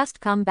 just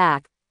come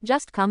back,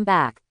 just come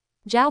back.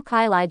 Zhao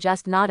Kailai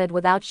just nodded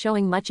without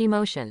showing much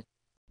emotion.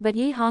 But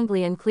Yi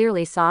Honglian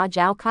clearly saw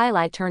Zhao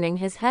Kailai turning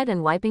his head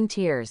and wiping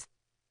tears.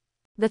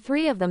 The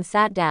three of them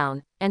sat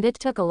down, and it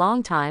took a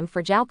long time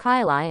for Zhao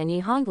Kailai and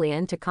Yi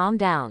Honglian to calm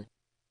down.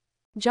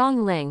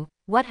 Zhong Ling,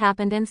 what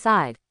happened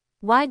inside?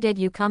 Why did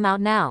you come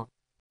out now?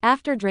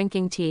 After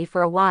drinking tea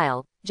for a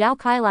while, Zhao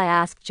Kailai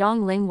asked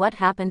Zhong Ling what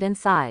happened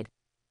inside.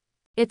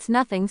 It's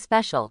nothing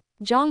special,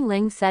 Zhong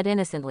Ling said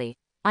innocently.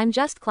 I'm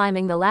just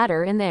climbing the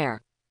ladder in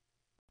there.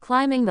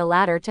 Climbing the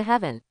ladder to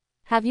heaven.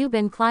 Have you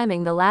been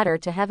climbing the ladder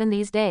to heaven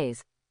these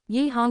days?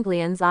 Yi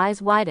Honglian's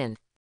eyes widened.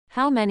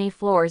 How many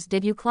floors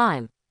did you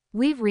climb?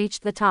 We've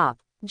reached the top,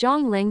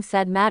 Zhong Ling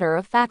said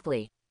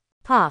matter-of-factly.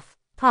 Puff,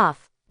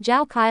 puff,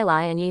 Zhao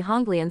Kailai and Yi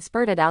Honglian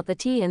spurted out the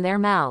tea in their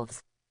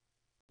mouths.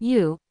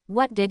 You,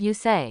 what did you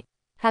say?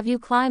 Have you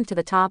climbed to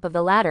the top of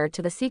the ladder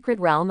to the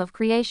secret realm of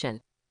creation?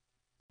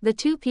 The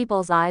two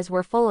people's eyes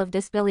were full of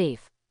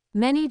disbelief.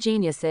 Many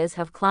geniuses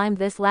have climbed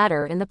this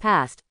ladder in the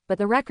past, but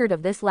the record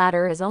of this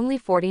ladder is only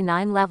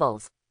 49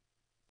 levels.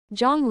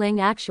 Zhong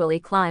Ling actually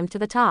climbed to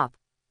the top.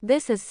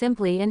 This is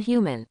simply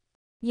inhuman.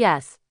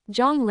 Yes,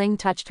 Zhong Ling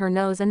touched her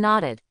nose and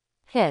nodded.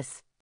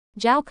 Hiss.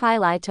 Zhao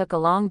Kailai took a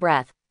long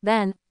breath.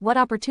 Then, what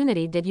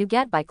opportunity did you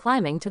get by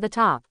climbing to the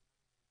top?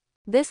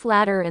 This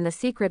ladder in the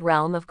secret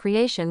realm of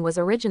creation was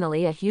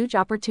originally a huge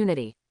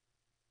opportunity.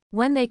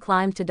 When they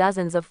climbed to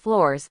dozens of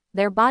floors,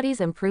 their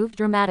bodies improved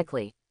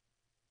dramatically.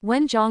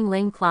 When Zhong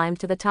Ling climbed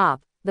to the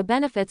top, the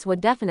benefits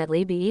would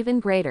definitely be even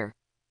greater.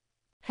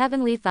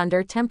 Heavenly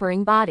Thunder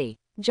Tempering Body.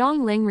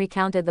 Zhong Ling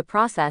recounted the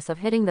process of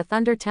hitting the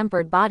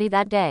thunder-tempered body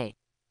that day.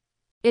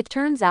 It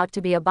turns out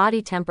to be a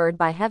body tempered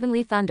by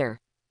heavenly thunder.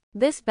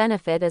 This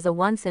benefit is a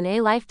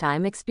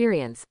once-in-a-lifetime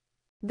experience.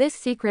 This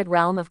secret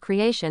realm of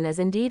creation is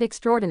indeed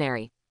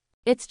extraordinary.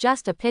 It's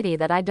just a pity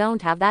that I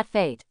don't have that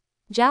fate.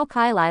 Zhao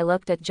Kailai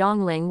looked at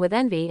Zhong Ling with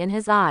envy in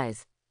his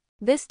eyes.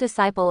 This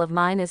disciple of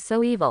mine is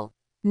so evil.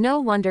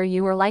 No wonder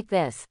you were like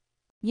this.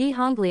 Yi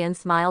Honglian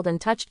smiled and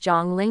touched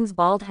Zhong Ling's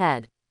bald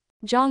head.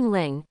 Zhong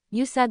Ling,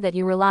 you said that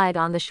you relied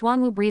on the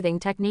Xuanwu breathing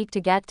technique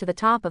to get to the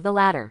top of the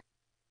ladder.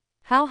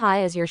 How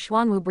high is your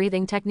Xuanwu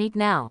breathing technique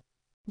now?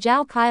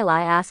 Zhao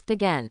Kailai asked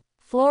again.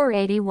 Floor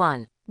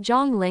 81,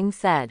 Zhong Ling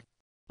said.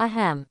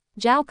 Ahem.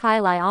 Zhao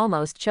Kailai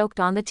almost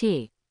choked on the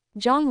tea.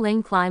 Zhong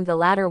Ling climbed the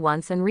ladder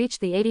once and reached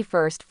the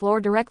 81st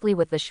floor directly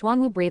with the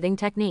Xuanwu breathing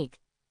technique.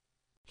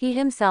 He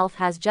himself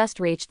has just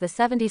reached the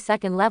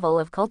 72nd level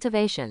of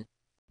cultivation.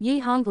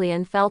 Yi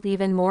Honglian felt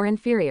even more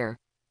inferior.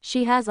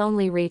 She has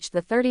only reached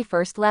the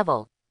 31st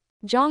level.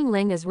 Zhong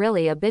Ling is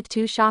really a bit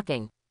too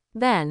shocking.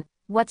 Then,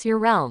 what's your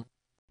realm?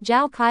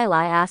 Zhao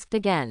Kailai asked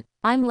again.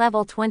 I'm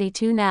level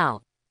 22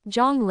 now.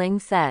 Zhong Ling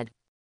said.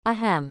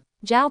 Ahem.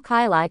 Zhao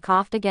Kailai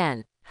coughed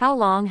again. How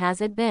long has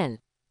it been?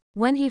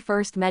 When he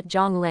first met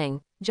Zhong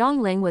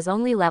Ling was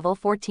only level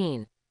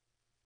 14.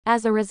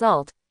 As a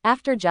result,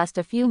 after just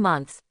a few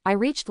months, I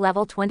reached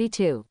level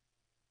 22.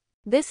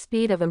 This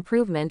speed of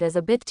improvement is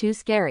a bit too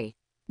scary.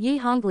 Yi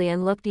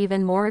Honglian looked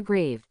even more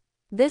aggrieved.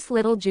 This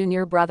little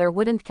junior brother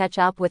wouldn't catch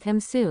up with him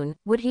soon,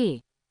 would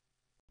he?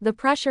 The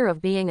pressure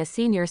of being a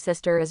senior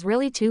sister is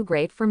really too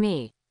great for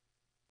me.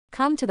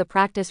 Come to the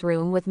practice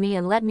room with me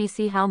and let me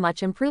see how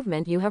much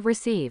improvement you have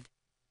received.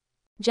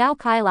 Zhao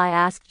Kailai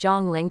asked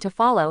Zhongling to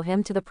follow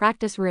him to the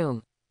practice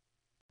room.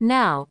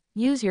 Now,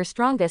 use your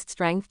strongest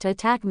strength to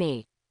attack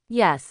me.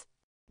 Yes.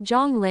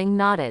 Zhongling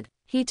nodded.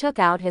 He took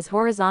out his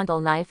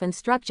horizontal knife and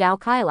struck Zhao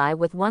Kailai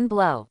with one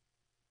blow.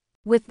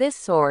 With this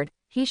sword,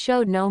 he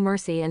showed no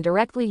mercy and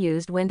directly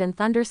used wind and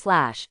thunder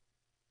slash.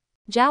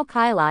 Zhao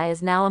Kailai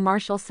is now a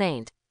martial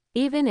saint.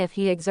 Even if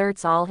he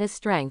exerts all his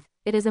strength,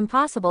 it is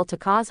impossible to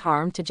cause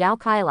harm to Zhao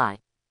Kailai.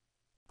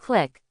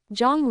 Click.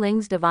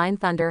 Zhongling's divine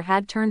thunder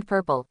had turned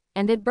purple,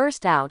 and it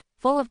burst out,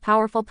 full of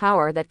powerful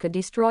power that could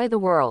destroy the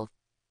world.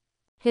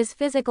 His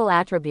physical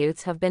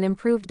attributes have been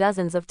improved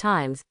dozens of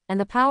times, and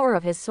the power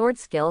of his sword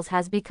skills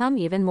has become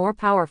even more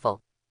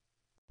powerful.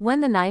 When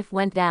the knife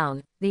went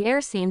down, the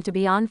air seemed to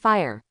be on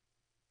fire.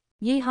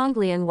 Yi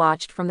Honglian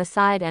watched from the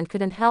side and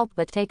couldn't help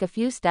but take a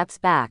few steps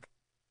back.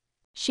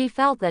 She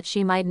felt that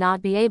she might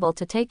not be able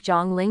to take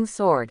Zhongling's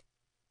sword.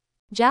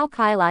 Zhao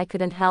Kailai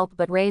couldn't help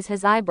but raise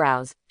his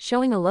eyebrows,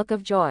 showing a look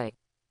of joy.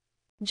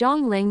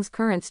 Zhongling's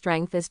current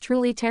strength is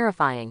truly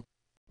terrifying.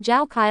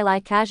 Zhao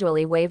Kailai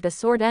casually waved a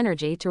sword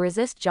energy to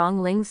resist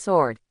Zhongling's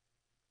sword.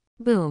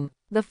 Boom!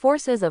 The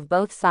forces of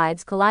both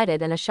sides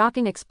collided and a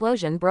shocking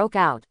explosion broke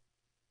out.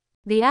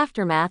 The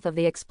aftermath of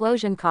the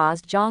explosion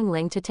caused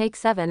Zhongling to take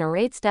 7 or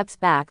 8 steps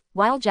back,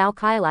 while Zhao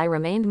Kailai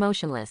remained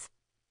motionless.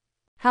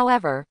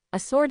 However, a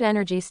sword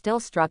energy still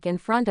struck in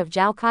front of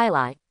Zhao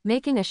Kailai,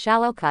 making a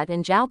shallow cut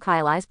in Zhao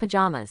Kailai's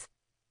pajamas.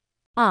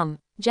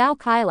 Zhao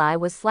Kailai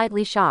was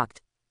slightly shocked.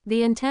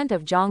 The intent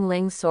of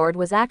Zhongling's sword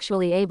was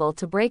actually able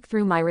to break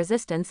through my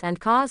resistance and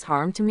cause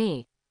harm to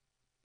me.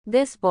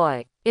 This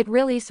boy, it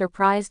really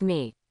surprised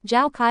me.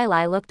 Zhao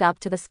Kailai looked up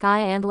to the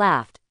sky and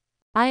laughed.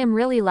 I am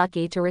really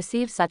lucky to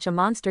receive such a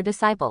monster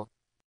disciple.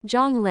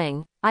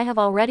 Zhongling, I have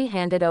already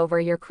handed over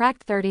your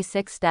cracked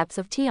 36 steps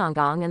of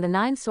Tiangong and the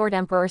 9 sword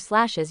emperor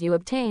slashes you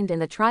obtained in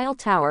the trial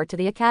tower to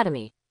the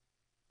academy.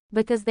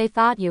 Because they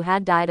thought you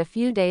had died a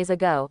few days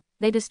ago,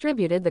 they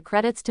distributed the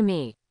credits to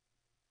me.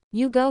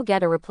 You go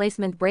get a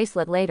replacement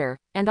bracelet later,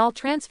 and I'll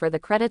transfer the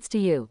credits to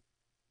you.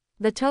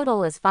 The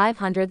total is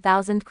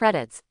 500,000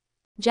 credits.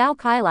 Zhao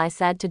Kailai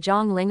said to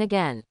Zhongling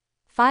again.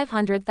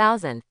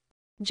 500,000.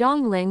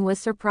 Zhongling was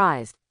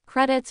surprised.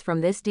 Credits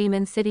from this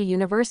Demon City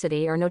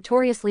University are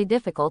notoriously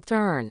difficult to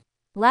earn.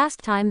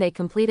 Last time they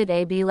completed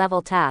a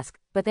B-level task,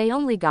 but they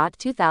only got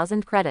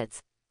 2,000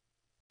 credits.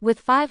 With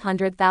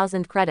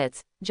 500,000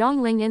 credits,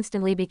 Zhongling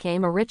instantly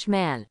became a rich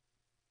man.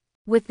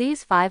 With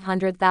these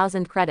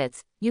 500,000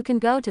 credits, you can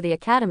go to the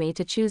academy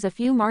to choose a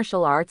few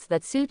martial arts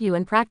that suit you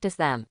and practice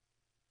them.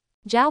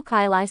 Zhao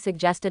Kailai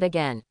suggested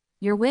again.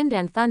 Your wind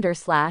and thunder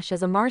slash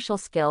is a martial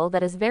skill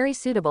that is very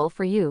suitable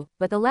for you,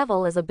 but the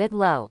level is a bit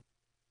low.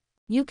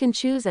 You can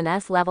choose an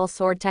S-level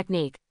sword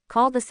technique,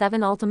 called the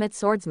 7 Ultimate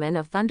Swordsmen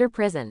of Thunder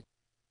Prison.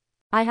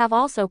 I have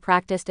also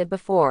practiced it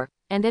before,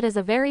 and it is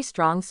a very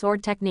strong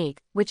sword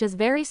technique, which is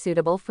very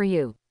suitable for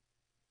you.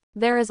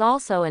 There is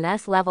also an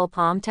S-level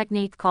palm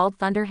technique called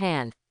Thunder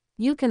Hand.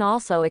 You can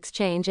also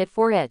exchange it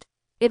for it.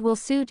 It will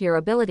suit your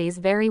abilities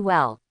very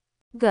well.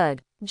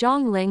 Good.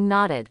 Zhongling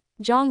nodded.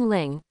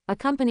 Zhongling,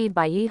 accompanied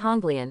by Yi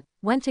Honglian,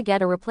 went to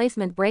get a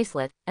replacement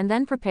bracelet, and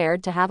then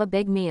prepared to have a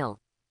big meal.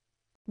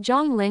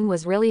 Zhongling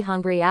was really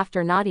hungry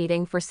after not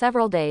eating for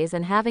several days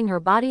and having her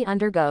body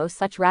undergo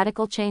such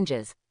radical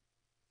changes.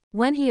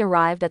 When he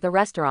arrived at the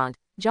restaurant,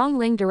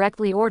 Zhongling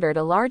directly ordered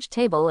a large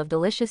table of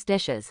delicious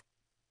dishes.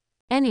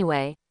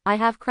 Anyway, I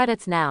have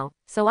credits now,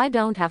 so I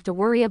don't have to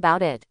worry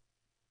about it.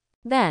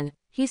 Then,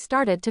 he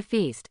started to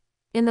feast.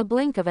 In the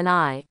blink of an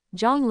eye,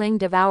 Zhongling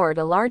devoured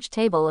a large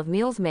table of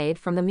meals made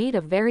from the meat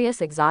of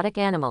various exotic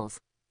animals.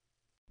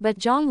 But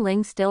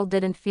Zhongling still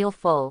didn't feel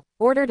full,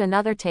 ordered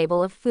another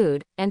table of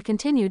food, and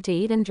continued to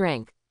eat and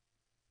drink.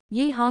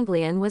 Yi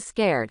Honglian was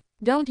scared.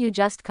 Don't you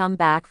just come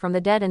back from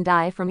the dead and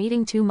die from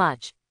eating too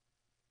much?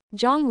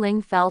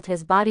 Zhongling felt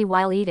his body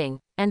while eating,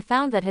 and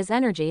found that his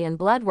energy and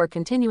blood were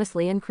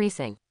continuously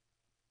increasing.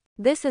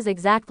 This is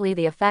exactly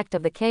the effect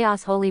of the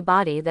Chaos Holy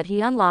Body that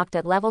he unlocked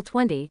at level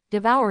 20,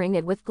 devouring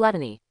it with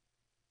gluttony.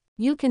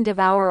 You can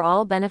devour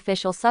all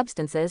beneficial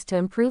substances to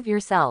improve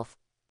yourself.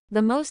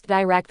 The most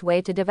direct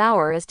way to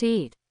devour is to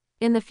eat.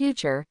 In the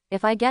future,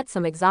 if I get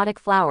some exotic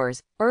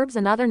flowers, herbs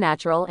and other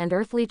natural and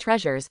earthly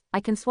treasures, I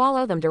can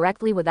swallow them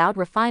directly without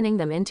refining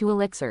them into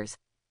elixirs.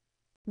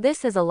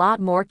 This is a lot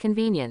more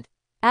convenient.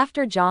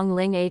 After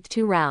Zhongling ate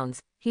 2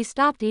 rounds, he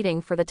stopped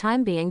eating for the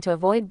time being to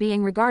avoid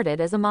being regarded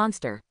as a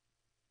monster.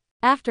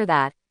 After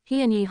that,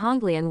 he and Yi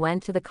Honglian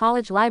went to the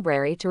college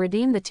library to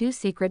redeem the 2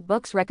 secret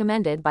books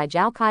recommended by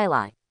Zhao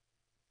Kailai.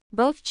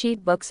 Both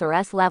cheat books are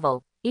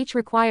S-level, each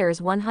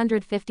requires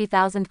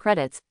 150,000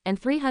 credits, and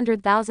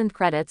 300,000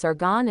 credits are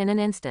gone in an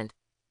instant.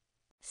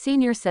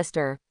 Senior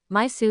sister,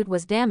 my suit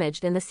was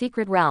damaged in the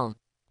secret realm.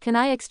 Can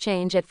I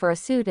exchange it for a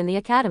suit in the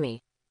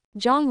academy?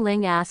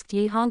 Zhongling asked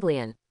Yi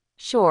Honglian.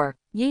 Sure,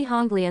 Yi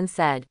Honglian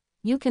said.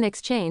 you can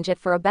exchange it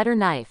for a better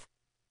knife.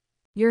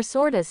 Your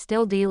sword is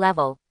still D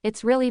level,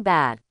 it's really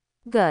bad.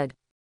 Good.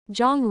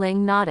 Zhongling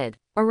nodded.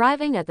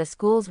 Arriving at the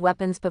school's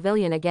weapons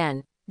pavilion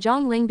again,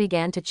 Zhongling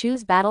began to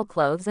choose battle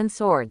clothes and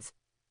swords.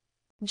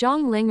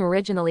 Zhongling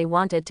originally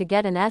wanted to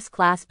get an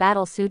S-class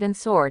battle suit and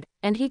sword,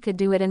 and he could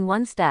do it in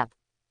one step.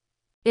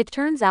 It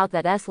turns out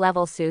that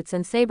S-level suits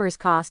and sabers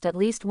cost at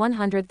least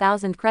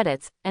 100,000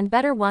 credits, and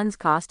better ones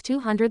cost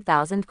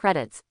 200,000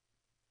 credits.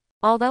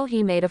 Although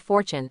he made a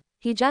fortune,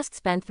 he just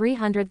spent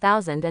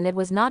 300,000 and it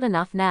was not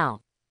enough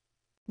now.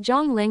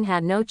 Zhongling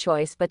had no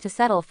choice but to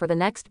settle for the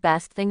next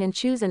best thing and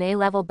choose an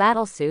A-level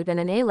battlesuit and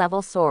an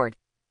A-level sword.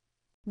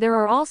 There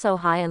are also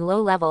high and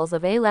low levels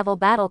of A-level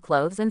battle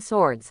clothes and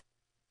swords.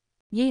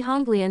 Yi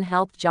Honglian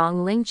helped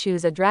Zhongling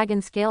choose a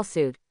dragon scale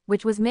suit,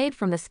 which was made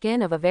from the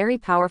skin of a very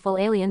powerful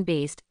alien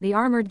beast, the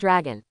armored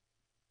dragon.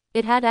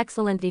 It had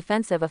excellent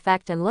defensive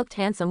effect and looked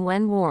handsome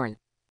when worn.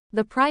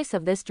 The price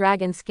of this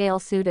dragon scale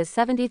suit is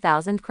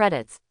 70,000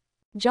 credits.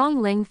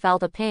 Zhongling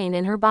felt a pain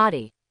in her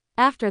body.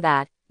 After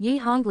that, Yi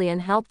Honglian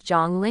helped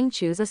Zhongling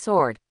choose a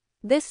sword.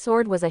 This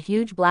sword was a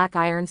huge black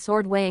iron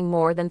sword weighing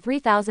more than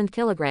 3,000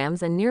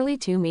 kilograms and nearly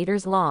 2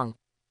 meters long.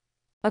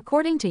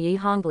 According to Yi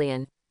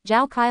Honglian,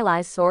 Zhao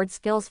Kailai's sword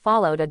skills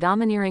followed a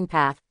domineering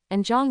path,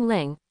 and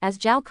Zhongling, as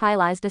Zhao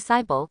Kailai's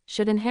disciple,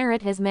 should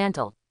inherit his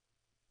mantle.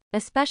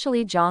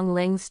 Especially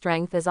Zhongling's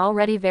strength is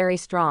already very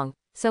strong,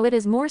 so it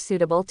is more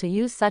suitable to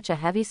use such a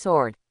heavy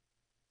sword.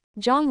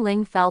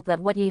 Zhongling felt that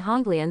what Yi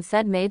Honglian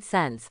said made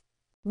sense.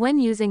 When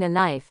using a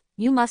knife,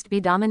 you must be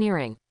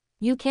domineering.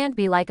 You can't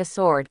be like a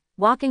sword,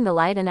 walking the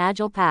light and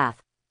agile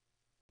path.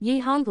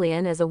 Yi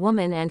Honglian is a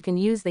woman and can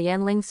use the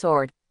Yanling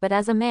sword, but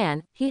as a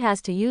man, he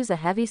has to use a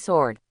heavy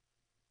sword.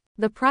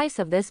 The price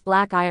of this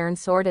black iron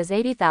sword is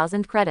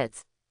 80,000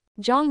 credits.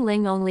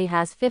 Zhongling only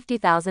has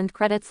 50,000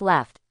 credits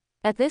left.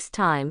 At this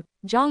time,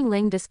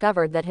 Zhongling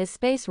discovered that his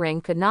space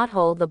ring could not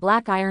hold the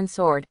black iron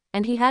sword,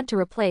 and he had to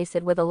replace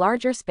it with a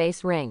larger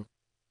space ring.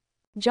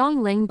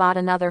 Zhongling bought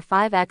another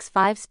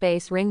 5x5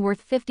 space ring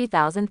worth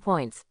 50,000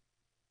 points.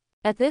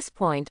 At this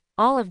point,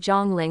 all of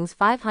Zhongling's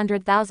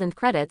 500,000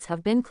 credits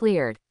have been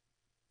cleared.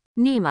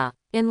 Nima,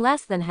 in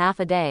less than half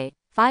a day,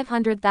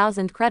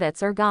 500,000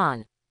 credits are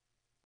gone.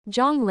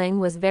 Zhongling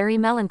was very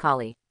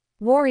melancholy.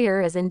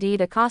 Warrior is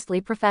indeed a costly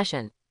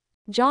profession.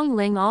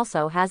 Zhongling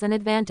also has an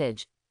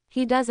advantage.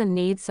 He doesn't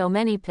need so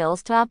many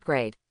pills to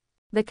upgrade.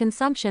 The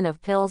consumption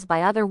of pills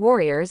by other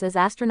warriors is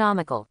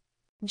astronomical.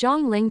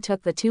 Zhongling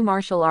took the 2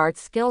 martial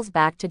arts skills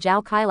back to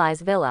Zhao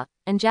Kailai's villa,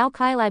 and Zhao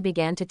Kailai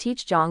began to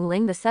teach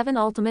Zhongling the 7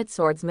 ultimate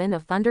swordsmen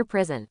of Thunder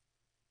Prison.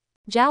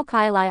 Zhao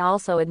Kailai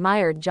also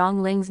admired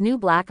Zhongling's new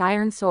black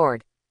iron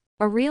sword.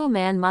 A real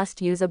man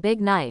must use a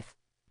big knife.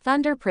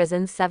 Thunder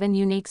Prison's 7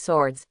 unique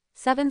swords,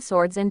 7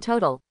 swords in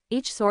total,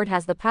 each sword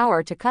has the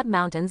power to cut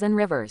mountains and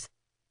rivers.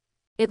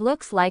 It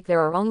looks like there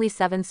are only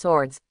 7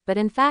 swords, but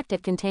in fact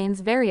it contains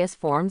various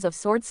forms of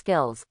sword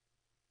skills.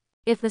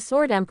 If the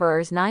Sword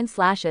Emperor's 9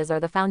 slashes are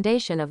the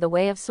foundation of the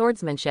way of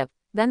swordsmanship,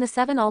 then the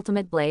 7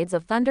 ultimate blades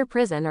of Thunder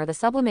Prison are the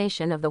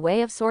sublimation of the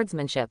way of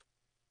swordsmanship.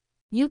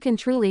 You can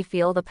truly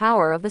feel the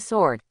power of the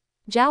sword.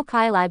 Zhao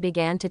Kailai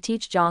began to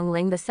teach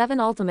Zhongling the 7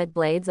 ultimate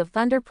blades of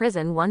Thunder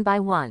Prison one by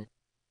one.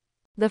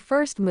 The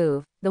first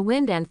move, the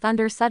wind and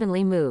thunder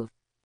suddenly move.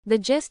 The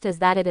gist is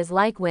that it is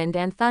like wind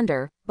and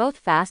thunder, both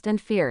fast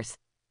and fierce.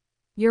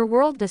 Your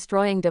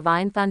world-destroying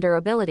divine thunder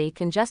ability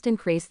can just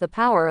increase the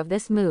power of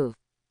this move.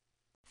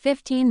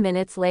 15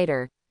 minutes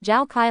later,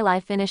 Zhao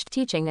Kailai finished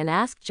teaching and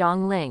asked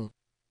Zhongling,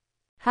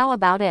 "How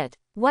about it?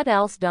 What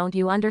else don't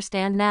you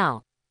understand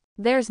now?"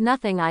 "There's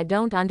nothing I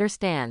don't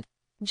understand."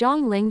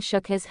 Zhongling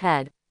shook his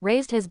head,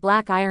 raised his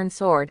black iron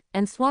sword,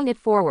 and swung it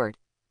forward.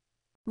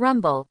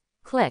 Rumble,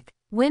 click.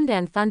 Wind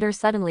and thunder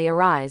suddenly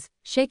arise,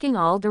 shaking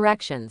all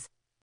directions.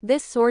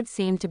 This sword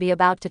seemed to be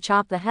about to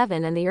chop the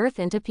heaven and the earth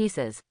into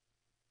pieces.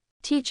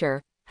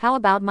 "Teacher, how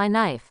about my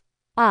knife?"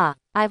 "Ah,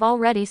 I've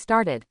already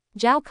started."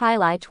 Zhao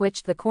Kailai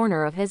twitched the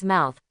corner of his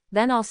mouth.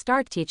 "Then I'll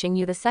start teaching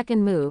you the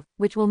second move,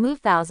 which will move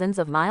thousands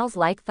of miles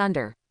like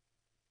thunder."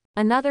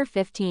 Another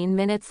 15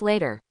 minutes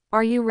later.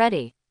 "Are you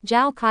ready?"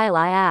 Zhao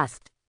Kailai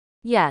asked.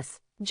 "Yes,"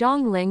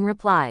 Zhongling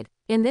replied.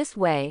 In this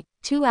way,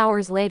 2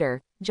 hours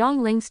later,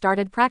 Zhongling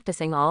started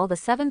practicing all the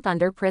 7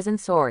 Thunder Prison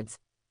swords.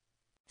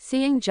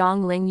 Seeing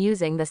Zhongling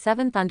using the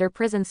 7 Thunder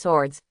Prison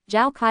swords,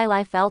 Zhao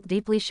Kailai felt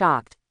deeply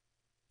shocked.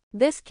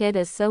 This kid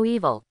is so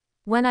evil.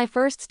 When I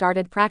first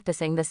started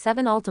practicing the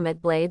 7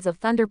 ultimate blades of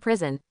Thunder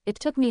Prison, it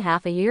took me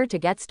half a year to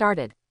get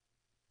started.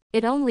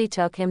 It only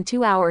took him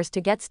 2 hours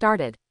to get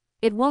started.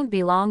 It won't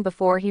be long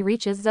before he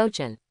reaches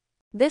Zochin.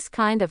 This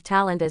kind of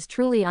talent is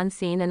truly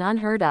unseen and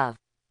unheard of.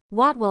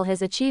 What will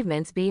his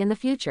achievements be in the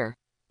future?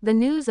 The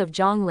news of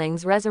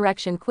Zhongling's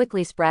resurrection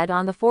quickly spread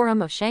on the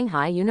forum of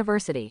Shanghai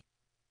University.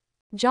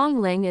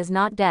 Zhongling is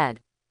not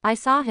dead. I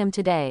saw him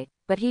today,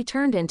 but he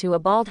turned into a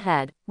bald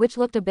head, which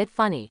looked a bit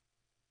funny.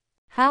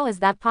 How is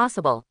that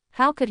possible?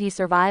 How could he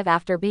survive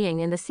after being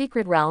in the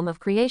secret realm of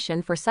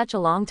creation for such a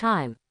long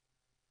time?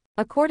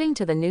 According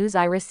to the news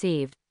I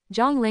received,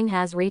 Zhongling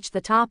has reached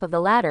the top of the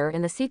ladder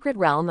in the secret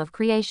realm of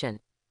creation.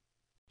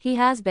 He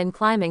has been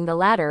climbing the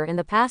ladder in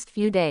the past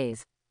few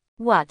days.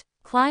 What?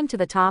 Climb to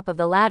the top of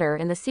the ladder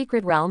in the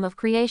secret realm of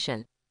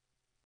creation?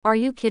 Are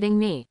you kidding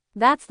me?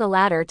 That's the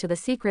ladder to the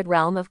secret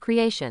realm of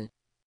creation.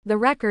 The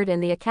record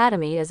in the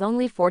academy is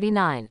only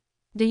 49.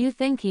 Do you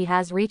think he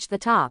has reached the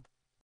top?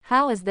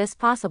 How is this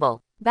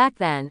possible? Back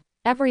then,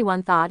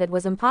 everyone thought it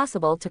was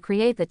impossible to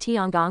create the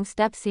Tiangong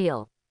step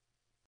seal.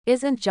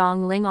 Isn't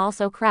Zhongling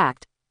also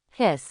cracked?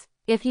 Hiss.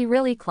 If he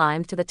really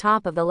climbed to the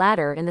top of the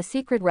ladder in the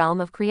secret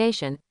realm of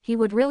creation, he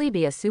would really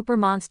be a super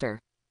monster.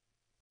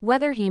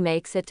 Whether he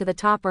makes it to the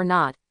top or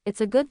not,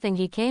 it's a good thing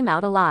he came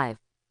out alive.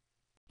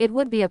 It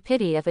would be a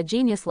pity if a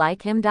genius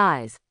like him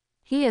dies.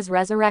 He is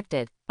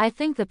resurrected. I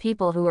think the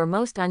people who are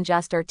most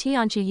unjust are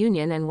Tianqi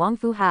Union and Wang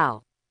Fu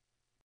Hao.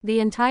 The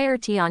entire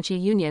Tianqi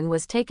Union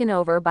was taken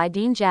over by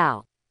Ding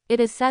Zhao. It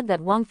is said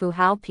that Wang Fu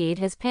Hao peed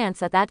his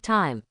pants at that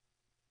time.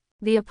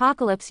 The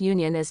Apocalypse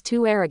Union is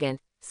too arrogant.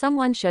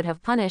 Someone should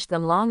have punished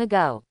them long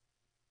ago.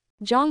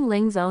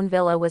 Zhongling's own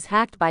villa was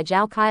hacked by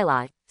Zhao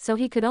Kailai, so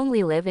he could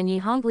only live in Yi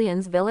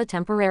Honglian's villa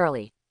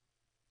temporarily.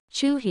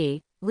 Chu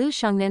He, Lu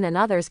Shengnan and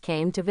others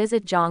came to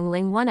visit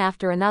Zhongling one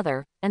after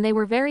another, and they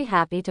were very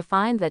happy to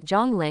find that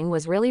Zhongling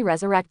was really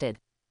resurrected.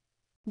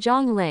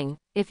 Zhongling,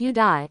 if you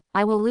die,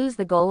 I will lose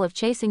the goal of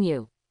chasing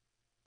you.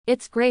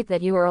 It's great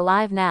that you are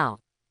alive now.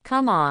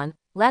 Come on,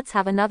 let's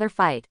have another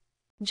fight.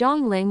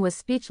 Zhongling was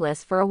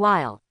speechless for a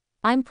while.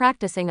 I'm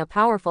practicing a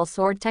powerful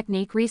sword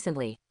technique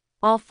recently.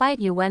 I'll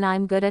fight you when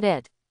I'm good at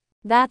it.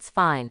 That's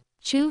fine.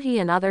 Chu He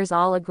and others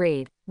all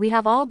agreed. We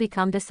have all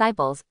become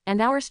disciples,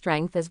 and our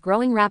strength is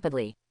growing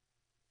rapidly.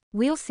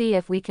 We'll see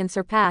if we can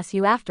surpass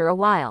you after a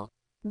while.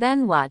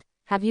 Then what?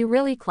 Have you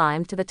really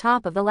climbed to the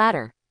top of the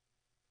ladder?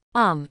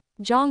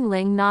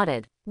 Zhongling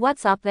nodded.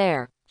 What's up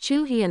there?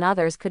 Chu He and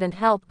others couldn't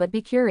help but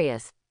be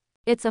curious.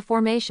 It's a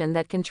formation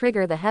that can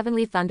trigger the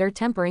heavenly thunder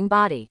tempering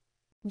body.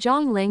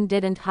 Zhongling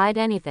didn't hide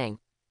anything.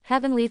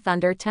 Heavenly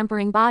thunder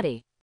tempering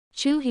body.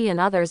 Chu He and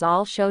others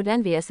all showed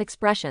envious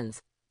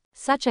expressions.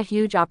 Such a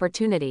huge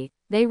opportunity,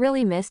 they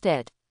really missed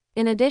it.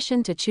 In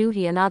addition to Chu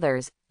He and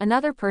others,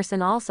 another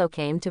person also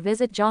came to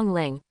visit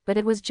Zhongling, but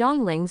it was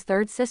Zhongling's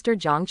third sister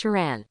Zhang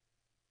Churan.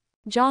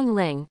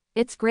 Zhongling,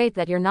 it's great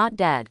that you're not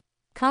dead.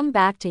 Come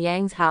back to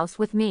Yang's house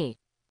with me.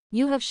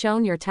 You have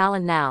shown your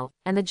talent now,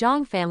 and the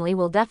Zhang family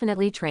will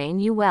definitely train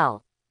you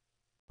well.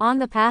 On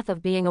the path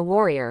of being a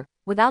warrior,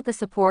 without the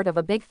support of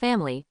a big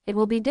family, it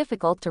will be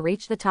difficult to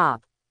reach the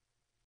top.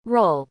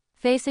 Roll.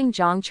 Facing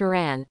Zhang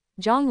Churan,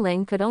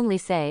 Zhongling could only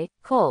say,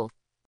 "Cold.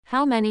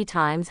 How many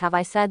times have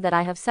I said that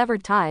I have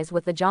severed ties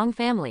with the Zhang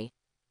family?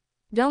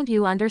 Don't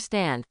you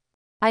understand?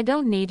 I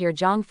don't need your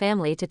Zhang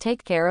family to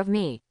take care of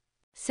me.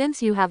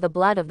 Since you have the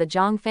blood of the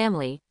Zhang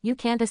family, you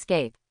can't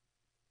escape."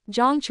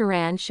 Zhang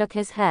Churan shook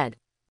his head.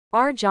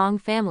 Our Zhang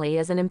family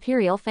is an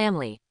imperial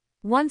family.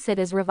 Once it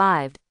is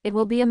revived, it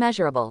will be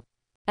immeasurable.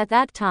 At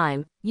that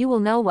time, you will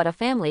know what a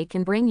family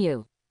can bring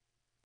you.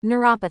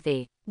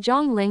 Neuropathy.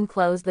 Zhongling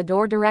closed the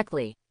door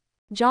directly.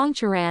 Zhang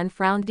Churan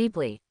frowned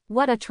deeply.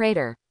 What a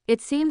traitor. It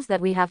seems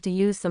that we have to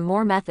use some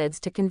more methods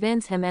to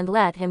convince him and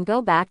let him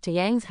go back to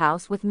Yang's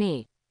house with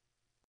me.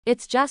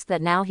 It's just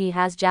that now he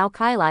has Zhao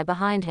Kailai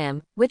behind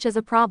him, which is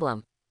a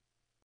problem.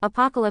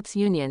 Apocalypse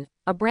Union,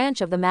 a branch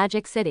of the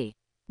Magic City.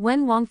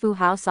 When Wang Fu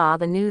Hao saw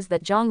the news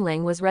that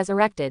Zhongling was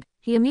resurrected,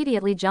 he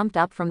immediately jumped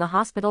up from the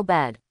hospital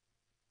bed.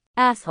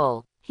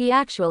 Asshole. He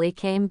actually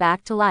came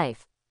back to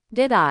life.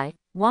 Did I,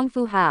 Wang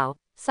Fu Hao,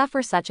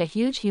 suffer such a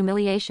huge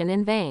humiliation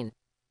in vain?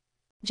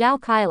 Zhao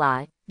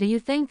Kailai, do you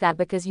think that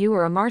because you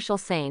are a martial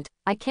saint,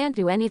 I can't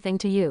do anything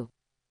to you?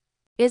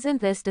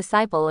 Isn't this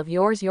disciple of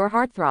yours your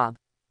heartthrob?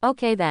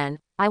 Okay then,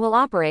 I will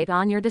operate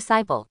on your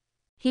disciple.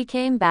 He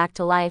came back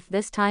to life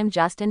this time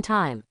just in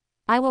time.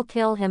 I will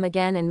kill him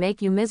again and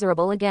make you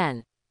miserable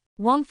again.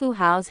 Wang Fu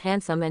Hao's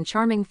handsome and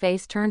charming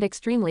face turned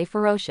extremely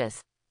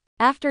ferocious.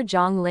 After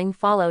Zhongling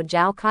followed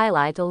Zhao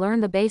Kailai to learn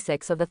the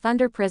basics of the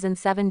Thunder Prison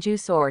 7-Ju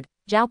sword,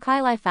 Zhao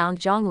Kailai found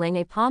Zhongling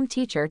a palm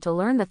teacher to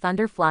learn the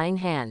Thunder Flying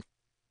Hand.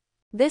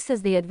 This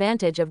is the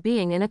advantage of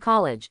being in a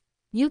college.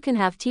 You can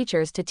have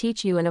teachers to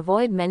teach you and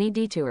avoid many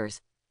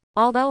detours.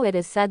 Although it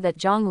is said that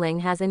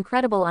Zhongling has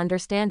incredible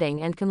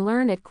understanding and can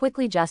learn it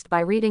quickly just by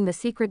reading the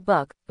secret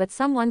book, but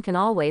someone can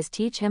always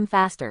teach him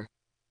faster.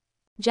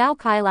 Zhao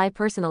Kailai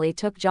personally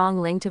took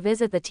Zhongling to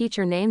visit the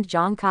teacher named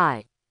Zhang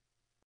Kai.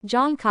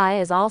 Zhang Kai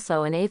is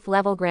also an 8th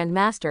level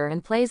Grandmaster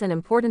and plays an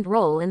important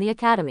role in the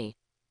academy.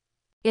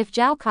 If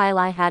Zhao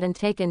Kailai hadn't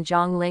taken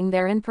Zhongling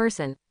there in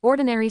person,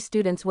 ordinary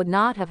students would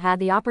not have had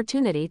the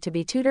opportunity to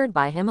be tutored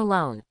by him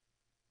alone.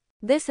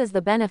 This is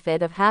the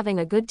benefit of having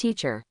a good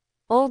teacher.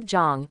 Old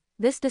Zhang,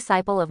 this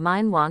disciple of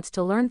mine wants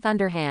to learn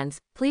Thunder Hands,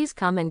 please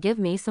come and give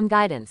me some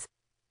guidance.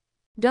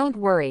 Don't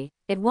worry,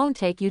 it won't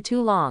take you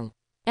too long.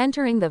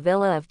 Entering the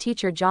villa of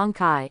teacher Zhang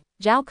Kai,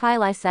 Zhao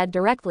Kailai said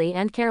directly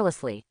and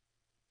carelessly.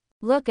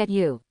 Look at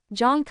you.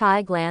 Zhang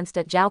Kai glanced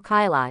at Zhao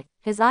Kailai,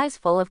 his eyes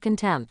full of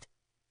contempt.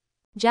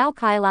 Zhao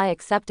Kailai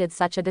accepted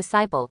such a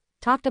disciple,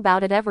 talked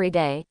about it every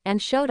day,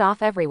 and showed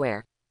off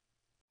everywhere.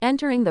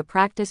 Entering the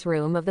practice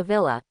room of the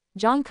villa,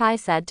 Zhang Kai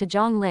said to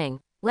Zhang Ling,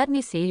 "Let me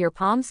see your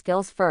palm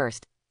skills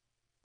first."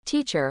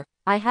 "Teacher,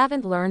 I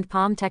haven't learned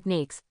palm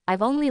techniques,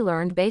 I've only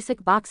learned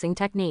basic boxing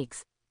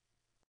techniques."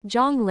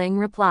 Zhang Ling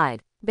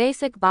replied,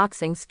 "Basic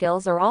boxing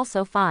skills are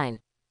also fine."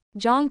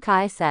 Zhang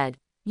Kai said,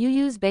 "You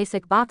use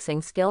basic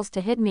boxing skills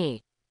to hit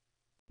me?"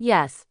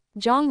 "Yes."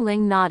 Zhang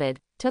Ling nodded,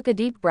 took a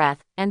deep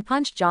breath, and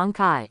punched Zhang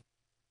Kai.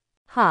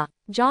 "Huh."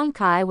 Zhang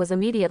Kai was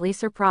immediately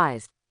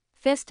surprised.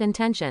 "Fist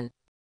intention.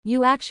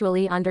 You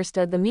actually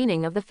understood the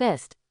meaning of the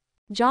fist."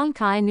 Zhang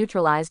Kai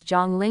neutralized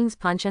Zhang Ling's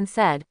punch and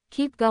said,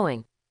 "Keep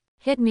going.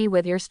 Hit me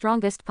with your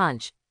strongest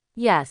punch."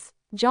 "Yes."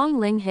 Zhang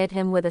Ling hit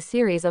him with a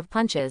series of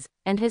punches,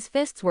 and his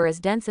fists were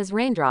as dense as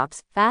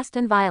raindrops, fast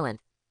and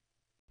violent.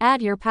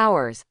 "Add your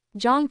powers."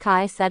 Zhang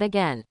Kai said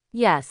again.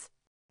 "Yes."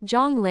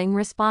 Zhang Ling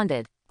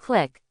responded.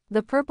 Click.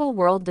 The purple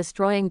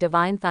world-destroying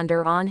divine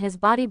thunder on his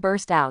body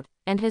burst out,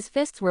 and his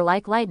fists were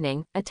like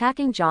lightning,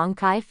 attacking Zhang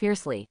Kai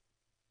fiercely.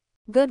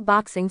 Good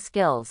boxing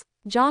skills.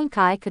 Zhang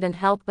Kai couldn't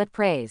help but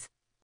praise.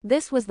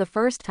 This was the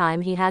first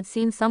time he had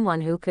seen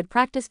someone who could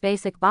practice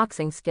basic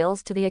boxing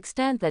skills to the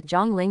extent that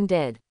Zhang Ling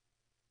did.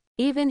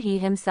 Even he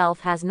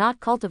himself has not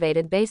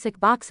cultivated basic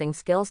boxing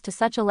skills to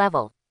such a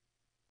level.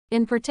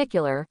 In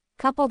particular,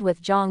 coupled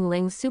with Zhang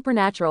Ling's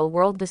supernatural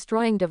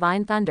world-destroying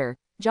divine thunder,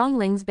 Zhang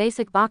Ling's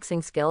basic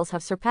boxing skills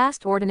have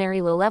surpassed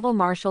ordinary low-level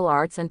martial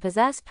arts and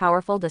possess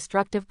powerful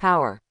destructive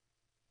power.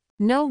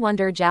 No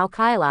wonder Zhao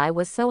Kailai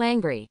was so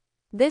angry.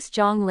 This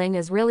Zhang Ling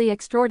is really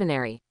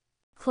extraordinary.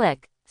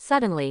 Click.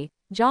 Suddenly,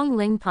 Zhang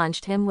Ling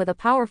punched him with a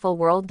powerful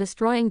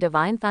world-destroying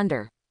divine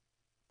thunder.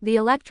 The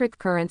electric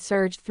current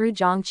surged through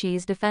Zhang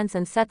Qi's defense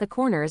and set the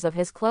corners of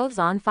his clothes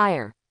on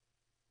fire.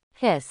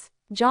 Hiss.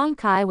 Zhang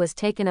Kai was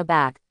taken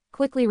aback,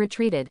 quickly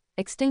retreated,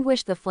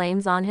 extinguished the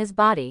flames on his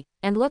body,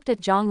 and looked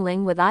at Zhang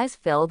Ling with eyes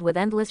filled with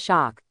endless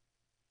shock.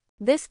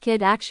 This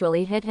kid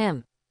actually hit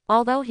him.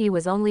 Although he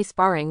was only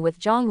sparring with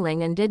Zhang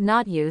Ling and did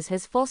not use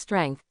his full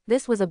strength,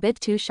 this was a bit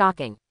too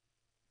shocking.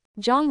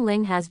 Zhang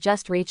Ling has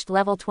just reached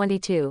level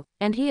 22,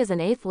 and he is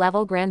an 8th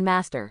level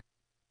Grandmaster.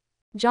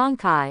 Zhang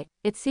Kai,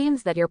 it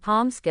seems that your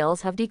palm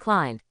skills have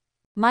declined.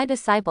 My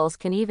disciples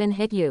can even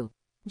hit you.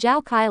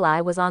 Zhao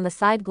Kailai was on the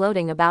side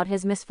gloating about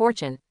his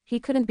misfortune, he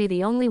couldn't be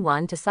the only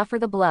one to suffer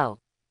the blow.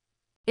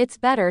 It's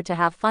better to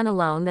have fun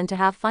alone than to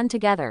have fun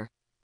together.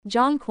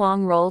 Zhang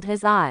Kuang rolled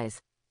his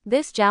eyes.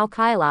 This Zhao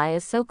Kailai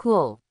is so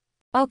cool.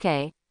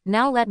 Okay,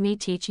 now let me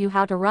teach you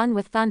how to run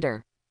with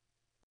thunder.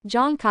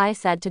 Zhang Kai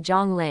said to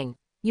Zhang Ling,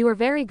 "You are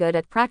very good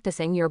at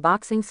practicing your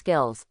boxing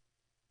skills.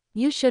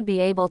 You should be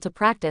able to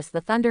practice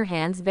the thunder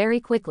hands very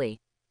quickly.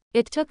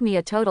 It took me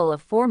a total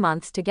of 4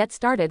 months to get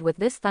started with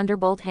this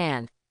thunderbolt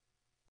hand.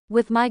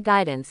 With my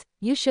guidance,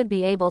 you should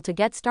be able to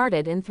get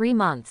started in 3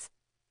 months."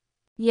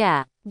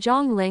 Yeah,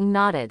 Zhang Ling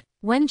nodded.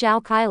 When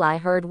Zhao Kailai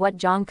heard what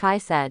Zhang Kai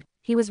said,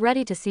 he was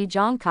ready to see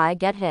Zhang Kai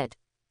get hit.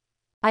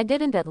 "I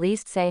didn't at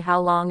least say how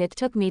long it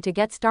took me to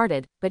get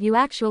started, but you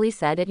actually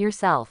said it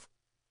yourself.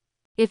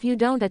 If you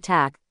don't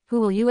attack, who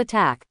will you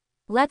attack?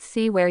 Let's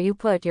see where you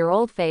put your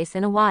old face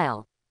in a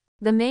while."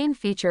 The main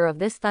feature of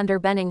this thunder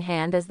bending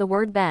hand is the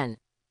word ben.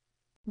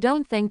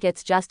 Don't think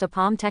it's just a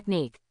palm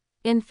technique.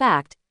 In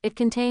fact, it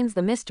contains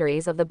the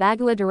mysteries of the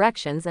Bagua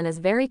directions and is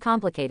very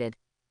complicated.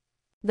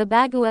 The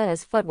Bagua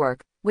is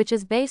footwork, which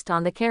is based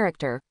on the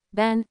character,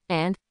 ben,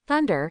 and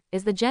thunder,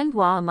 is the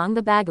Zhenghua among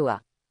the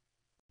Bagua.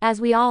 As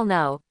we all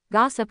know,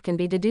 gossip can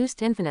be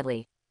deduced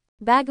infinitely.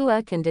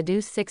 Bagua can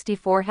deduce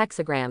 64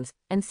 hexagrams,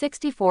 and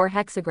 64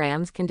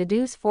 hexagrams can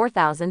deduce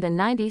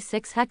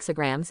 4096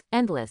 hexagrams,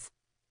 endless.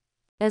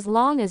 As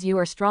long as you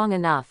are strong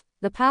enough,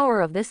 the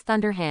power of this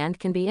thunder hand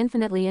can be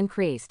infinitely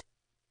increased.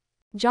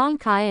 Zhang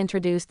Kai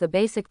introduced the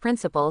basic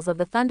principles of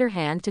the thunder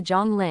hand to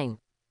Zhang Ling.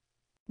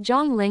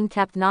 Zhang Ling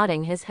kept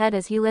nodding his head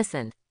as he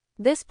listened.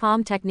 This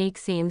palm technique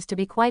seems to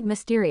be quite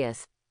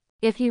mysterious.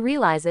 If he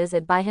realizes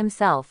it by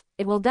himself,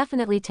 it will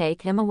definitely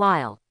take him a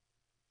while.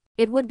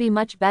 It would be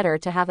much better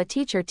to have a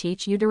teacher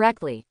teach you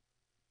directly.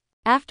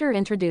 After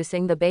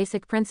introducing the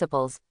basic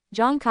principles,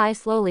 Zhang Kai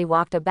slowly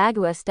walked a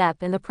Bagua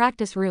step in the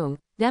practice room,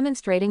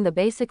 demonstrating the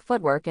basic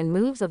footwork and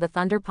moves of the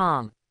thunder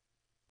palm.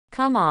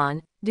 "Come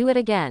on, do it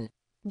again."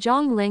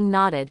 Zhang Ling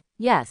nodded,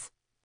 "Yes."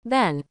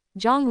 Then,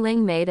 Zhang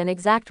Ling made an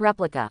exact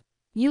replica.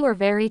 "You are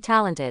very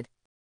talented."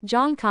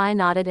 Zhang Kai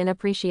nodded in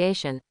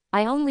appreciation.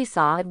 "I only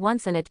saw it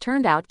once and it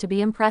turned out to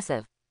be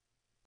impressive.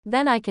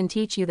 Then I can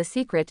teach you the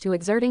secret to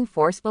exerting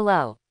force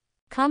below.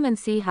 Come and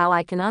see how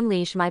I can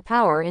unleash my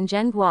power in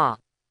Zhenghua.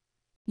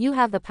 You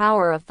have the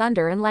power of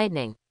thunder and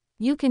lightning.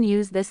 You can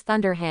use this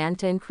thunder hand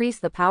to increase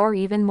the power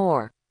even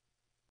more."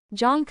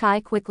 Zhang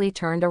Kai quickly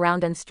turned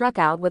around and struck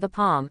out with a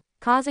palm,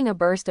 causing a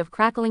burst of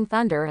crackling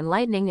thunder and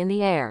lightning in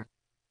the air.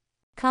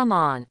 "Come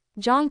on,"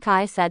 Zhang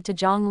Kai said to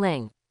Zhang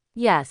Ling.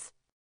 "Yes."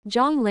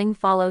 Zhang Ling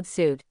followed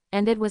suit,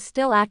 and it was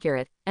still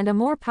accurate, and a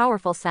more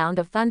powerful sound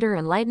of thunder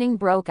and lightning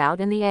broke out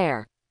in the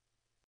air.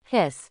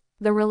 Hiss.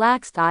 The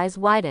relaxed eyes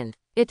widened.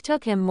 It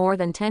took him more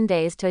than 10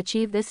 days to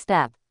achieve this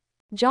step.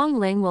 Zhang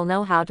Ling will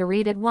know how to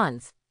read at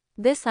once.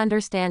 This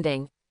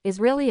understanding is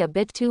really a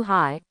bit too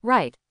high,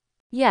 right?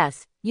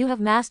 Yes, you have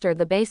mastered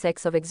the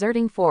basics of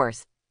exerting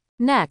force.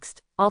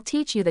 Next, I'll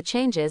teach you the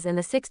changes in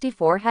the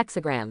 64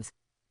 hexagrams.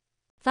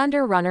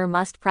 Thunder Runner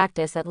must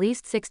practice at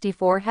least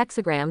 64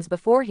 hexagrams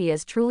before he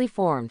is truly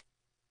formed.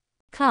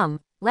 Come,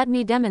 let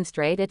me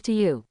demonstrate it to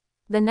you.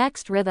 The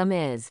next rhythm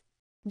is.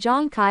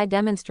 Zhang Kai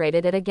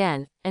demonstrated it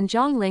again, and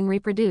Zhong Ling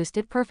reproduced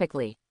it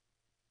perfectly.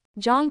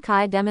 Zhang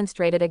Kai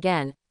demonstrated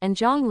again, and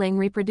Zhong Ling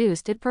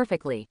reproduced it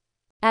perfectly.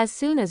 As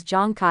soon as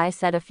Zhang Kai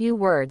said a few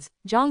words,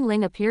 Zhong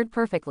Ling appeared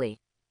perfectly.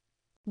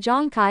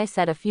 Zhang Kai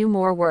said a few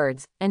more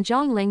words, and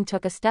Zhong Ling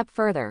took a step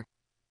further.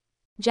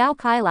 Zhao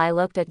Kailai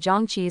looked at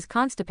Zhang Qi's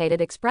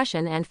constipated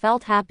expression and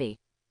felt happy.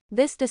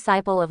 This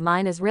disciple of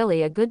mine is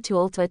really a good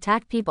tool to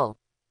attack people.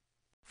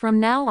 From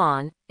now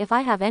on, if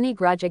I have any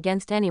grudge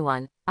against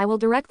anyone, I will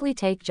directly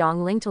take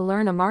Zhong Ling to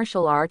learn a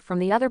martial art from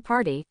the other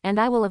party, and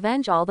I will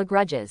avenge all the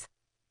grudges.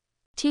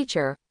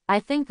 Teacher, I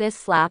think this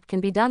slap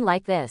can be done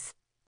like this.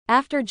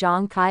 After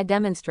Zhang Kai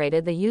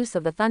demonstrated the use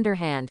of the Thunder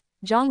Hand,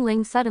 Zhong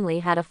Ling suddenly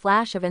had a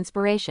flash of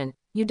inspiration.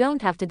 You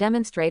don't have to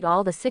demonstrate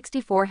all the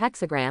 64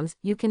 hexagrams,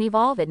 you can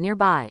evolve it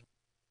nearby.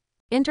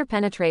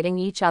 Interpenetrating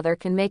each other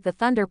can make the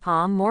Thunder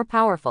Palm more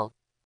powerful.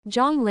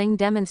 Zhong Ling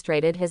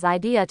demonstrated his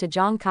idea to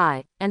Zhang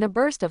Kai, and a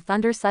burst of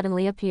thunder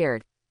suddenly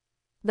appeared.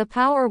 The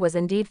power was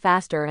indeed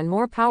faster and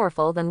more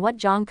powerful than what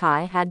Zhang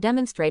Kai had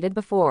demonstrated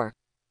before.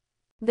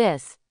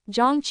 This.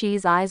 Zhang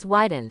Qi's eyes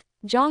widened.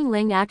 Zhong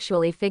Ling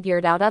actually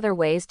figured out other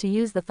ways to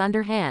use the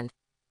Thunder Hand.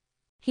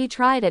 He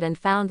tried it and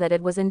found that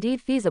it was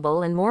indeed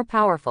feasible and more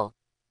powerful.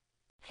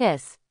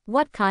 Hiss.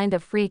 What kind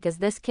of freak is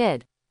this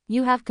kid?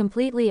 You have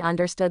completely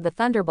understood the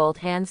Thunderbolt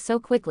hands so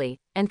quickly,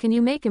 and can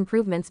you make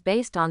improvements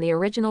based on the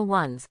original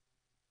ones?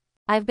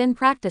 I've been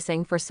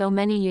practicing for so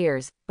many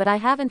years, but I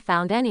haven't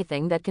found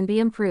anything that can be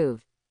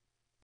improved.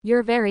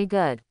 You're very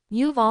good.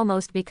 You've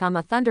almost become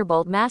a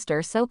Thunderbolt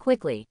master so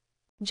quickly.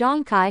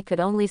 Zhang Kai could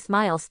only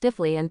smile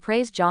stiffly and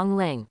praise Zhong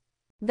Ling.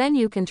 Then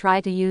you can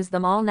try to use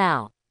them all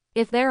now.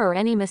 If there are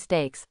any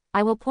mistakes,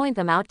 I will point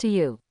them out to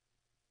you.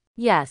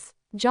 Yes.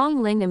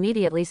 Zhong Ling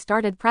immediately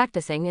started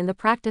practicing in the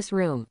practice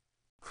room.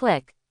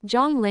 Click.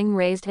 Zhong Ling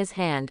raised his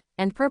hand,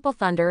 and purple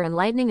thunder and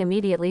lightning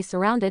immediately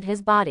surrounded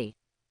his body.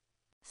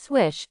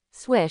 Swish,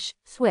 swish,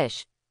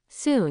 swish.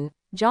 Soon,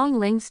 Zhong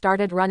Ling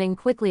started running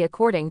quickly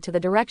according to the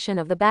direction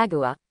of the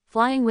Bagua,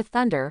 flying with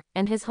thunder,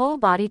 and his whole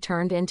body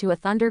turned into a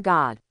thunder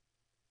god.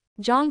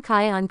 Zhang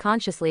Kai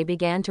unconsciously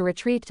began to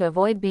retreat to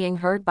avoid being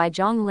hurt by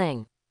Zhong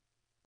Ling.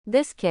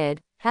 This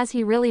kid, has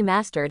he really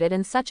mastered it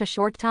in such a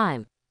short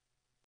time?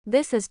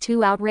 This is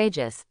too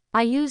outrageous.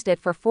 I used it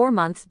for 4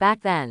 months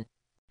back then.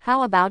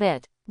 How about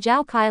it?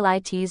 Zhao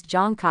Kailai teased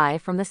Zhang Kai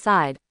from the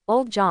side.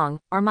 Old Zhang,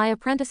 are my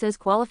apprentice's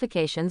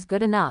qualifications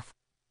good enough?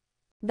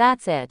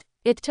 That's it.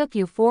 It took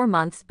you 4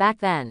 months back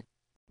then.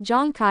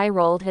 Zhang Kai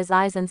rolled his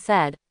eyes and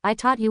said, I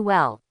taught you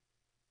well.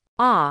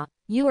 Ah,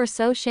 you are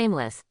so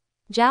shameless.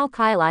 Zhao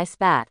Kailai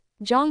spat.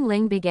 Zhong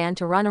Ling began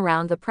to run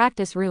around the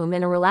practice room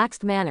in a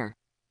relaxed manner.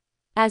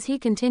 As he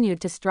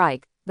continued to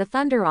strike, the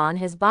thunder on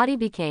his body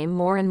became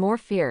more and more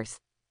fierce.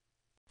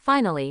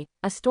 Finally,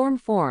 a storm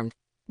formed.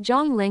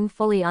 Zhong Ling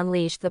fully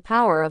unleashed the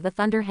power of the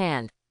Thunder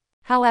Hand.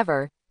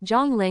 However,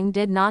 Zhong Ling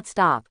did not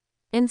stop.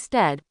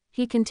 Instead,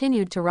 he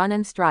continued to run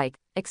and strike,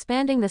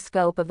 expanding the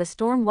scope of the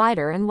storm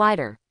wider and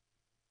wider.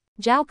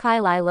 Zhao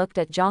Kailai looked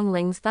at Zhong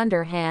Ling's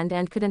Thunder Hand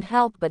and couldn't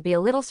help but be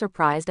a little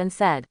surprised and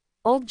said,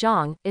 Old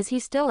Zhong, is he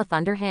still a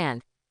Thunder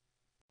Hand?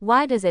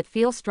 Why does it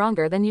feel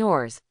stronger than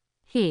yours?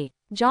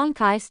 Zhang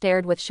Kai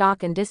stared with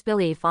shock and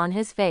disbelief on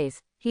his face.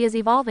 He is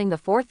evolving the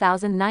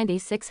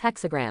 4096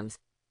 hexagrams.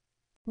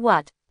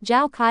 What?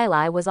 Zhao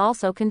Kailai was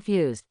also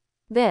confused.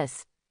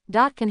 This.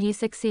 Can he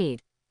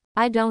succeed?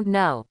 I don't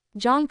know.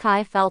 Zhang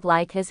Kai felt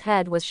like his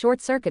head was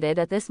short-circuited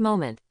at this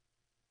moment.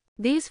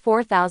 These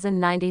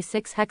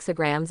 4096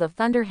 hexagrams of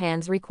Thunder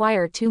Hands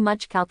require too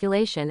much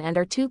calculation and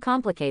are too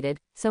complicated,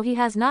 so he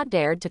has not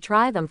dared to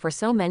try them for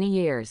so many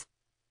years.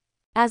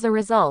 As a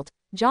result,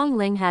 Zhong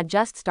Ling had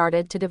just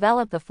started to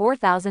develop the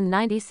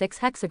 4096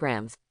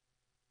 hexagrams.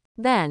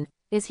 Then,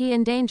 is he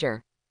in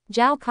danger?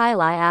 Zhao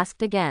Kailai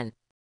asked again.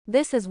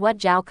 This is what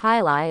Zhao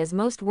Kailai is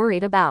most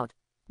worried about.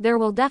 There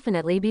will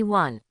definitely be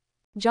one.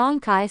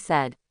 Zhang Kai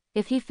said.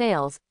 If he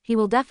fails, he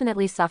will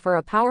definitely suffer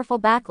a powerful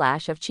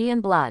backlash of qi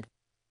and blood.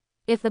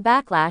 If the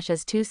backlash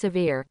is too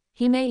severe,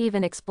 he may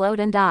even explode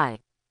and die.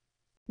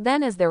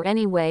 Then is there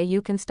any way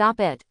you can stop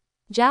it?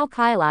 Zhao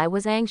Kailai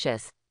was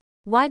anxious.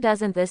 Why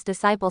doesn't this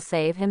disciple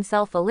save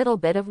himself a little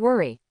bit of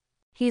worry?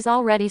 He's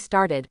already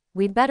started,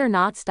 we'd better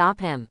not stop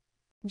him.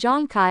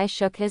 Zhang Kai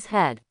shook his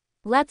head.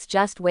 Let's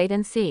just wait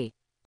and see.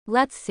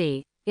 Let's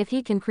see if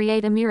he can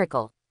create a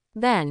miracle.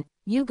 Then,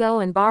 you go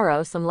and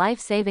borrow some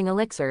life-saving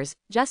elixirs,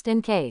 just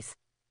in case.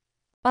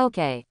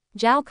 Okay,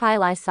 Zhao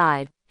Kailai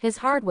sighed. His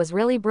heart was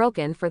really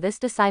broken for this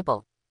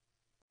disciple.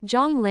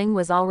 Zhong Ling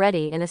was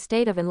already in a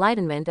state of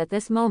enlightenment at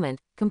this moment,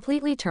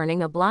 completely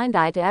turning a blind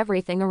eye to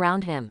everything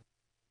around him.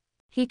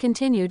 He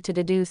continued to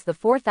deduce the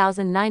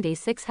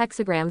 4096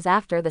 hexagrams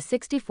after the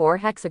 64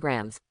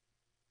 hexagrams.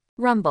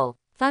 Rumble.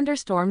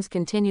 Thunderstorms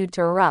continued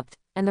to erupt,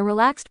 and the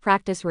relaxed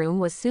practice room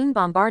was soon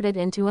bombarded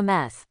into a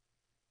mess.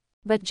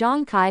 But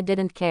Zhang Kai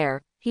didn't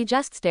care, he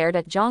just stared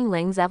at Zhang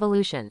Ling's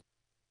evolution.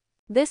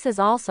 This is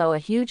also a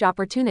huge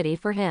opportunity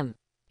for him.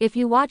 If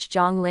you watch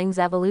Zhang Ling's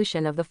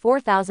evolution of the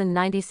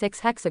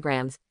 4096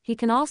 hexagrams, he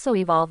can also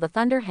evolve the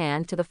Thunder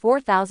Hand to the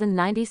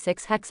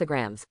 4096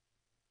 hexagrams.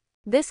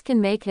 This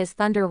can make his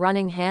Thunder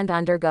Running Hand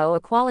undergo a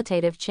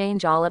qualitative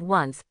change all at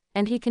once,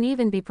 and he can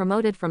even be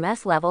promoted from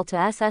S level to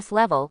SS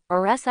level,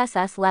 or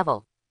SSS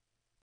level.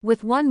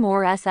 With one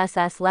more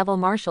SSS level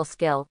martial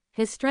skill,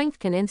 his strength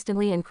can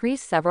instantly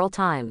increase several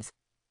times.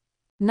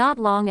 Not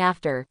long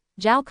after,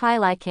 Zhao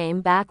Kailai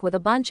came back with a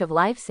bunch of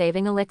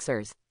life-saving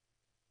elixirs.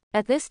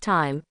 At this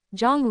time,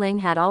 Zhang Ling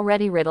had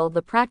already riddled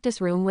the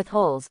practice room with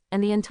holes,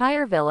 and the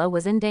entire villa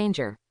was in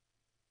danger.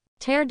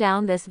 Tear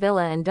down this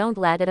villa and don't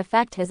let it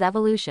affect his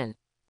evolution,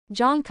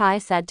 Zhang Kai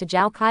said to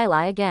Zhao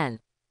Kailai again.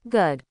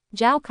 Good.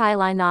 Zhao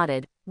Kailai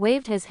nodded,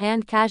 waved his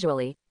hand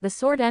casually, the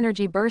sword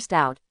energy burst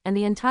out, and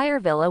the entire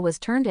villa was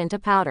turned into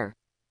powder.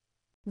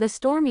 The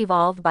storm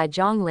evolved by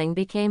Zhang Ling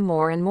became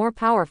more and more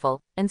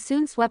powerful, and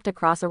soon swept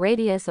across a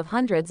radius of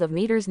hundreds of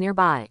meters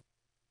nearby.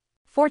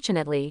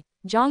 Fortunately,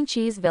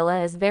 Zhangqi's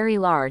villa is very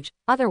large,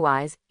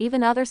 otherwise,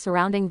 even other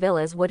surrounding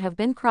villas would have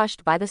been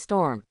crushed by the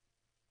storm.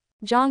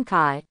 Zhang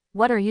Kai,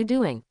 what are you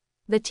doing?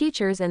 The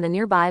teachers in the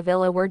nearby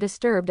villa were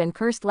disturbed and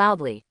cursed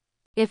loudly.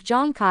 If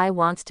Zhang Kai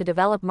wants to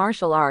develop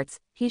martial arts,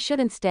 he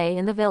shouldn't stay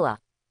in the villa.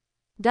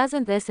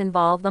 Doesn't this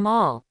involve them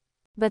all?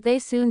 But they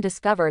soon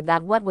discovered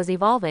that what was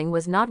evolving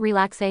was not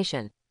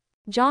relaxation.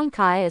 Zhang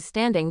Kai is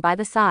standing by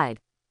the side.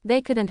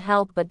 They couldn't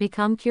help but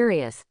become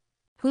curious.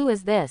 Who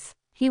is this?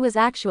 He was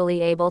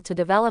actually able to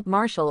develop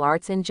martial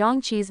arts in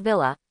Zhangqi's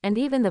villa, and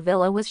even the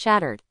villa was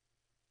shattered.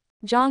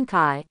 Zhang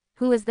Kai,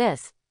 who is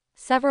this?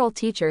 Several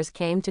teachers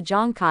came to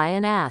Zhang Kai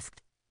and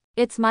asked.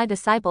 It's my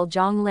disciple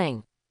Zhang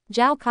Ling,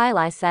 Zhao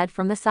Kailai said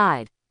from the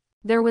side.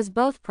 There was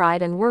both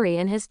pride and worry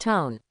in his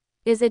tone.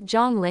 Is it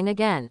Zhang Ling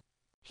again?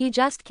 He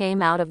just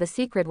came out of the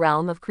secret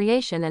realm of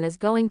creation and is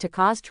going to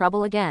cause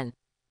trouble again.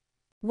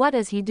 What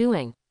is he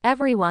doing?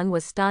 Everyone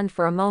was stunned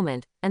for a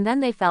moment, and then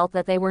they felt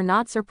that they were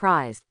not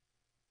surprised.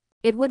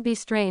 It would be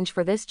strange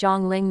for this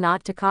Zhang Ling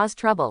not to cause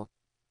trouble.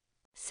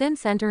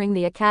 Since entering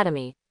the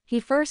academy, he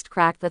first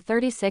cracked the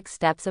 36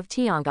 steps of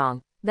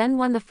Tiangong, then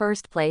won the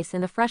first place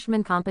in the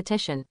freshman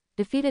competition,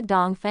 defeated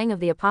Dong Feng of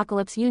the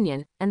Apocalypse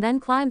Union, and then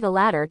climbed the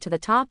ladder to the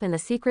top in the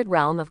secret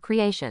realm of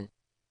creation.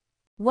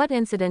 What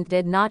incident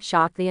did not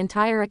shock the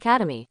entire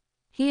academy?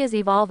 He is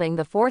evolving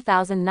the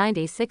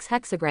 4096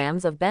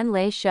 hexagrams of Ben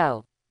Lei's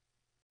show.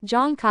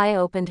 Zhang Kai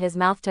opened his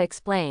mouth to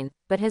explain,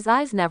 but his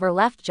eyes never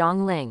left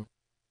Zhang Ling.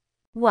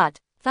 What?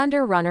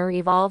 Thunder Runner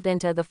evolved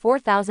into the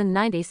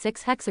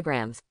 4096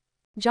 hexagrams.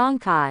 Zhang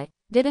Kai,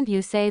 didn't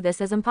you say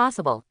this is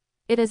impossible?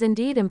 It is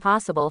indeed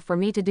impossible for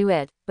me to do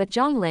it, but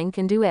Zhang Ling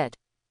can do it.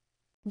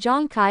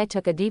 Zhang Kai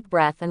took a deep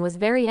breath and was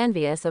very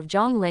envious of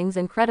Zhang Ling's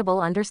incredible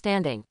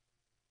understanding.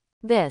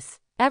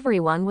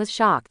 Everyone was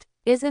shocked.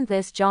 Isn't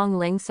this Zhang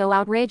Ling so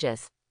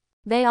outrageous?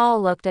 They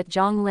all looked at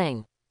Zhang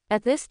Ling.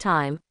 At this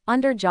time,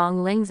 under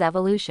Zhang Ling's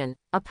evolution,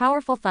 a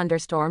powerful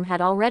thunderstorm had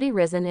already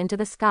risen into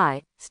the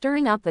sky,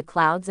 stirring up the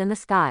clouds in the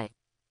sky.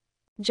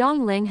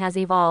 Zhang Ling has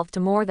evolved to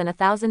more than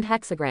 1,000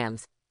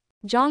 hexagrams.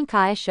 Zhang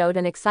Kai showed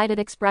an excited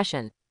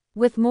expression.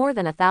 With more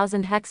than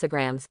 1,000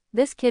 hexagrams,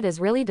 this kid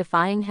is really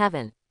defying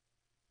heaven.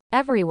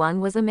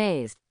 Everyone was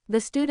amazed. The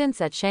students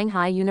at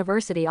Shanghai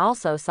University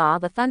also saw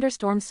the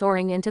thunderstorm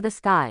soaring into the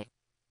sky.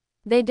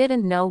 They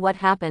didn't know what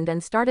happened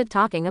and started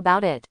talking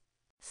about it.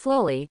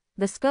 Slowly,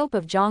 the scope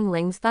of Zhang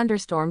Ling's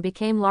thunderstorm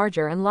became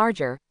larger and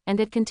larger, and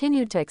it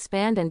continued to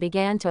expand and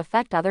began to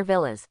affect other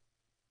villas.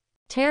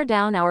 Tear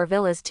down our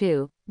villas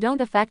too, don't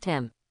affect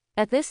him.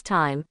 At this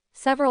time,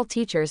 several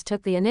teachers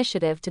took the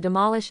initiative to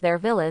demolish their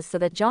villas so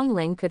that Zhang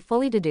Ling could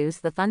fully deduce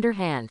the Thunder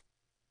Hand.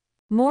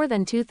 More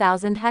than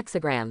 2,000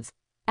 hexagrams.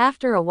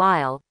 After a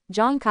while,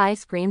 Zhang Kai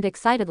screamed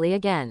excitedly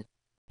again.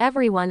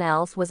 Everyone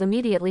else was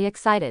immediately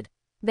excited.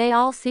 They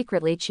all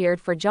secretly cheered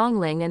for Zhang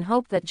Ling and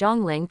hoped that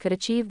Zhang Ling could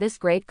achieve this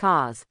great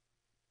cause.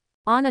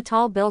 On a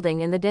tall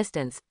building in the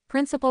distance,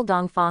 Principal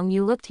Dongfang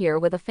Yu looked here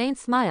with a faint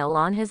smile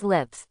on his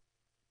lips.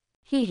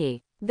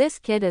 Hee, this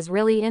kid is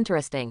really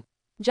interesting.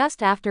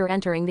 Just after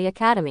entering the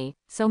academy,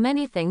 so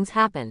many things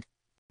happened.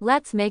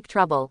 Let's make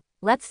trouble,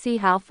 let's see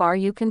how far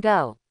you can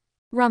go.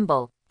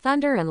 Rumble.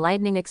 Thunder and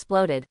lightning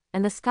exploded,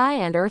 and the sky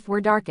and earth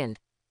were darkened.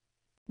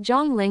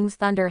 Zhang Ling's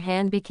Thunder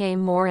Hand became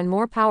more and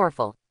more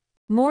powerful.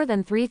 More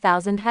than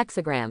 3,000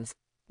 hexagrams.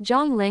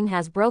 Zhang Ling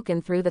has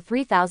broken through the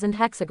 3,000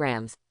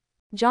 hexagrams.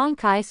 Zhang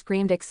Kai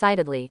screamed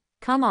excitedly,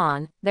 come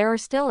on, there are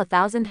still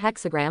 1,000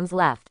 hexagrams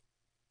left.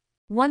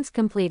 Once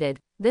completed,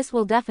 this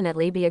will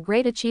definitely be a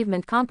great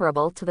achievement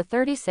comparable to the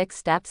 36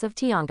 steps of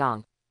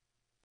Tiangong.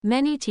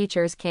 Many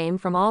teachers came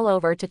from all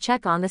over to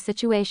check on the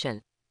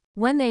situation.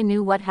 When they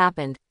knew what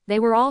happened, they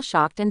were all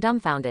shocked and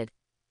dumbfounded.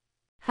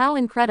 How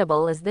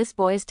incredible is this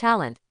boy's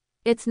talent?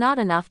 It's not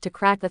enough to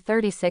crack the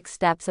 36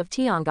 steps of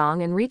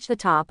Tiangong and reach the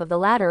top of the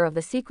ladder of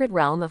the secret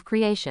realm of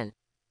creation.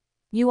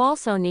 You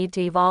also need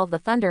to evolve the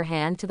Thunder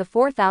Hand to the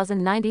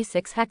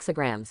 4096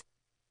 hexagrams.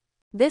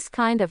 This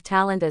kind of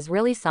talent is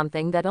really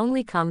something that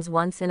only comes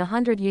once in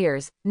 100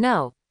 years,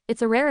 no,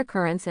 it's a rare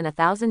occurrence in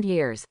 1,000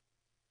 years.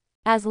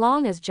 As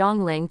long as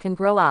Zhongling can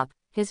grow up,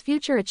 his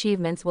future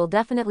achievements will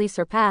definitely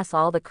surpass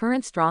all the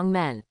current strong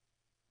men.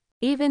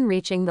 Even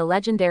reaching the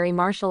legendary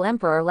martial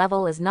emperor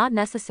level is not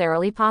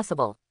necessarily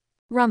possible.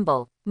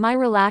 Rumble. My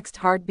relaxed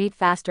heart beat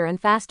faster and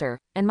faster,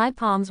 and my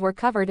palms were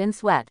covered in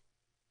sweat.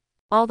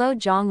 Although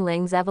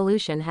Zhongling's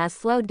evolution has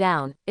slowed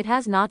down, it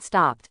has not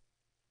stopped.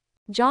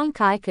 Zhong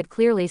Kai could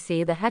clearly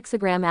see the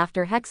hexagram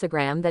after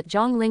hexagram that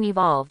Zhongling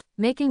evolved,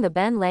 making the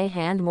Ben Lei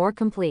hand more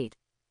complete.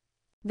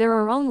 There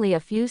are only a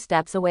few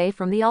steps away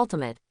from the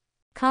ultimate.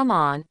 Come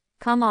on,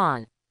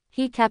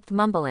 he kept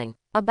mumbling.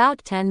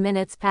 About 10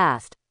 minutes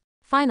passed.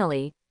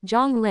 Finally,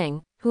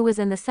 Zhongling, who was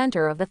in the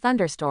center of the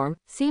thunderstorm,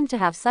 seemed to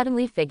have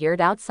suddenly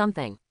figured out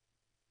something.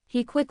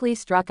 He quickly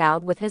struck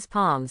out with his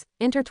palms,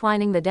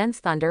 intertwining the dense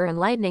thunder and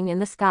lightning in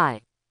the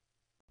sky.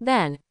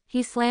 Then,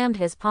 he slammed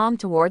his palm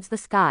towards the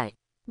sky.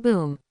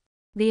 Boom!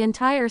 The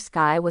entire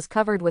sky was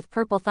covered with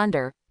purple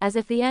thunder, as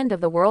if the end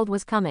of the world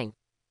was coming.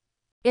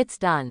 It's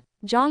done,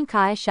 Zhong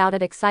Kai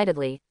shouted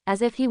excitedly,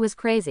 as if he was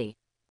crazy.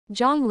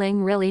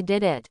 Zhongling really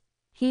did it.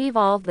 He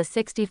evolved the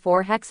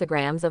 64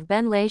 hexagrams of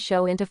Ben Lei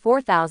Shou into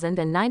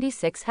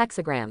 4096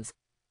 hexagrams.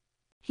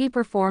 He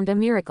performed a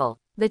miracle.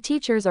 The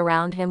teachers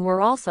around him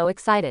were also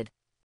excited.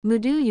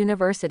 Mudu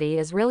University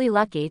is really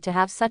lucky to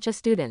have such a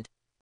student.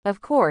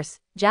 Of course,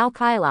 Zhao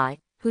Kailai,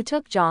 who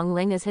took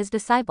Zhongling as his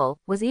disciple,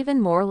 was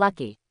even more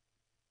lucky.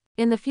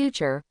 In the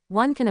future,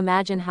 one can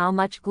imagine how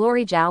much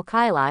glory Zhao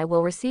Kailai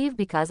will receive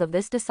because of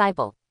this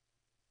disciple.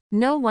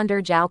 No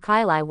wonder Zhao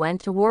Kailai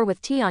went to war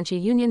with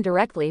Tianqi Union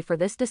directly for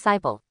this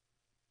disciple.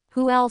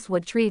 Who else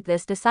would treat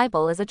this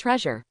disciple as a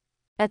treasure?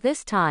 At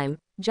this time,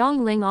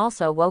 Zhongling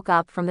also woke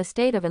up from the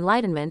state of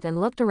enlightenment and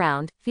looked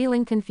around,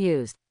 feeling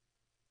confused.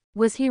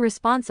 Was he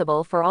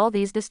responsible for all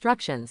these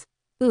destructions?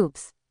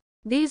 Oops.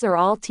 These are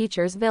all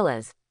teachers'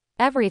 villas.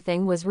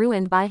 Everything was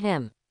ruined by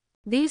him.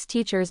 These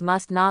teachers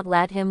must not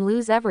let him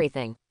lose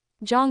everything.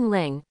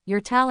 Zhongling,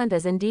 your talent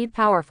is indeed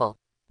powerful.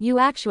 You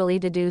actually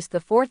deduced the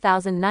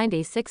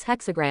 4096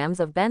 hexagrams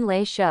of Ben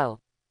Lei Shou.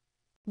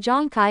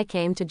 Zhong Kai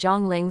came to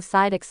Zhongling's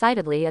side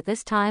excitedly at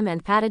this time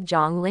and patted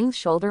Zhongling's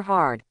shoulder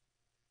hard.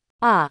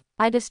 Ah,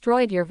 I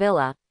destroyed your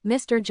villa,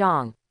 Mr.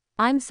 Zhong.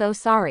 I'm so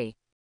sorry.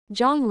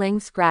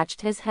 Zhongling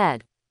scratched his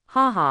head.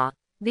 Haha,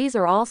 these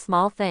are all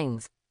small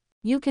things.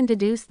 You can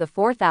deduce the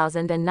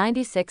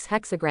 4096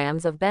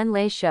 hexagrams of Ben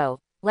Lei Shou,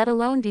 let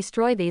alone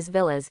destroy these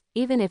villas.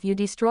 Even if you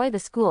destroy the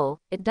school,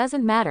 it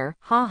doesn't matter,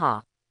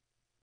 haha.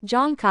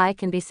 Zhong Kai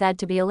can be said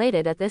to be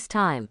elated at this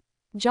time.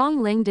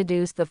 Zhongling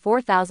deduced the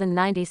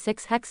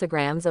 4096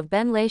 hexagrams of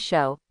Ben Lei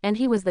Shou, and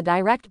he was the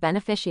direct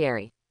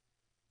beneficiary.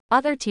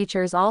 Other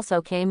teachers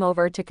also came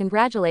over to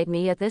congratulate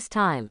me at this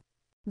time.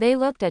 They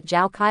looked at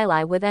Zhao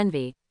Kailai with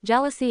envy,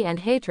 jealousy and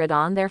hatred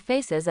on their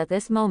faces at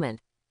this moment.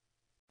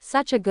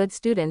 Such a good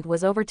student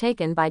was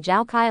overtaken by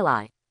Zhao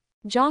Kailai.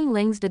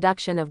 Zhongling's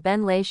deduction of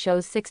Ben Lei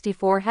Shou's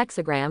 64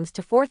 hexagrams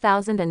to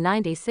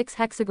 4096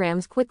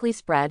 hexagrams quickly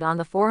spread on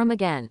the forum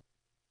again.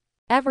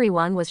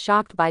 Everyone was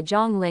shocked by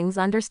Zhongling's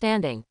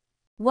understanding.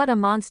 What a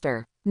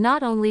monster!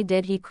 Not only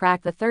did he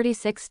crack the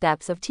 36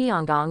 steps of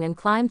Tiangong and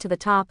climb to the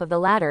top of the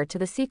ladder to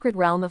the secret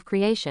realm of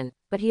creation,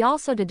 but he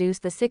also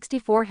deduced the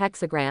 64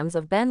 hexagrams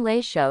of Ben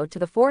Lei Shou to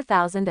the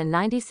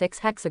 4096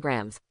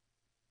 hexagrams.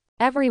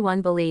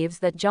 Everyone believes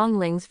that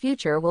Zhongling's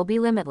future will be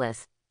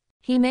limitless.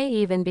 He may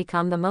even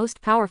become the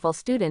most powerful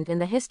student in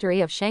the history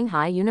of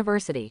Shanghai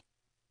University.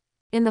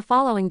 In the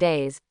following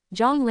days,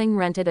 Zhongling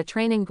rented a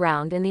training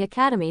ground in the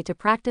academy to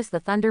practice the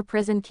Thunder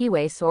Prison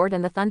Kiwei sword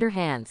and the Thunder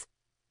Hands.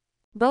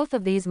 Both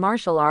of these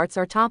martial arts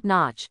are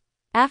top-notch.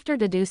 After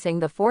deducing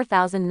the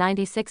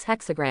 4096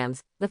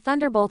 hexagrams, the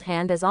Thunderbolt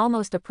hand is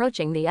almost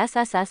approaching the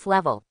SSS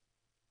level.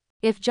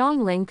 If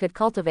Zhongling could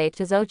cultivate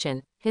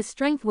Tizochin, his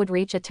strength would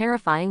reach a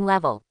terrifying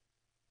level.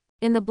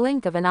 In the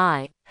blink of an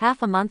eye,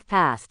 half a month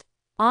passed.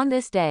 On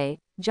this day,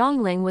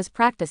 Zhongling was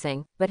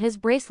practicing, but his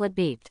bracelet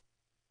beeped.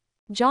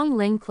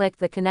 Zhongling clicked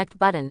the connect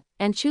button,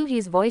 and Chu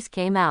He's voice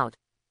came out.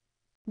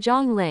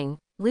 Zhongling,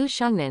 Liu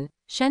Shengnan,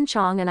 Shen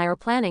Chong and I are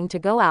planning to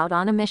go out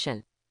on a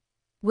mission.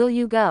 Will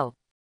you go?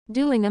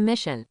 Doing a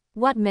mission.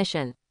 What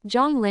mission?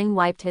 Zhongling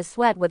wiped his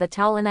sweat with a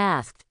towel and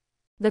asked.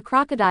 The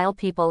crocodile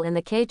people in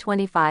the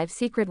K-25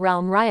 secret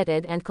realm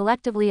rioted and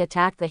collectively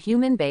attacked the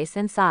human base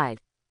inside.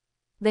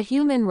 The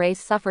human race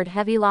suffered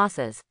heavy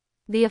losses.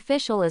 The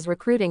official is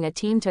recruiting a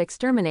team to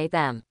exterminate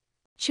them.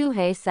 Chu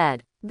He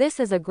said. This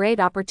is a great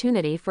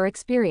opportunity for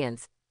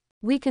experience.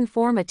 We can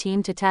form a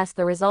team to test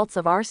the results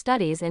of our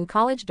studies in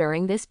college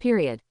during this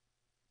period.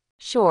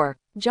 Sure,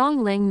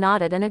 Zhongling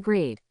nodded and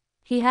agreed.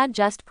 He had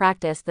just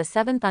practiced the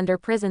 7 Thunder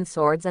Prison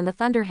Swords and the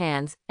Thunder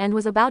Hands, and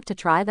was about to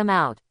try them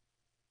out.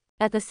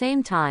 At the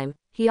same time,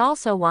 he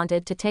also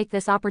wanted to take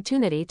this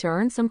opportunity to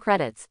earn some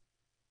credits.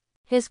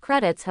 His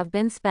credits have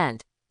been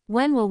spent.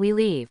 When will we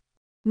leave?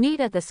 Meet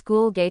at the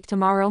school gate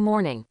tomorrow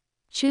morning.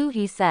 Chu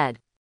He said.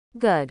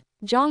 Good.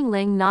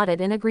 Zhongling nodded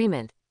in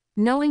agreement.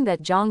 Knowing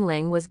that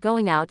Zhongling was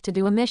going out to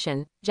do a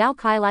mission, Zhao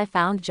Kailai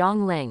found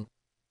Zhongling.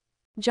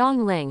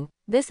 Zhongling,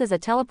 this is a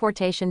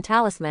teleportation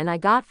talisman I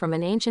got from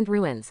an ancient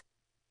ruins.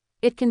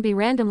 It can be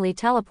randomly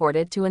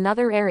teleported to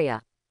another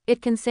area.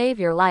 It can save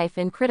your life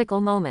in critical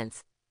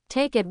moments.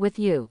 Take it with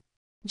you.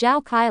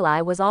 Zhao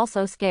Kailai was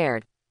also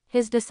scared.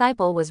 His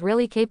disciple was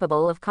really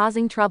capable of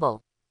causing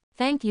trouble.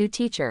 Thank you,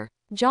 teacher.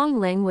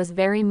 Zhongling was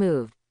very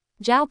moved.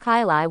 Zhao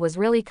Kailai was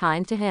really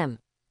kind to him.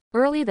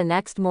 Early the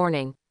next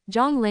morning,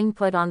 Zhongling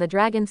put on the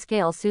dragon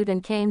scale suit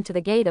and came to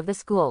the gate of the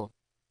school.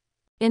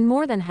 In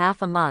more than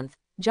half a month,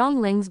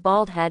 Zhongling's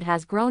bald head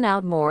has grown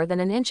out more than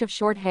an inch of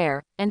short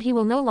hair, and he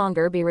will no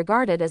longer be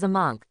regarded as a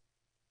monk.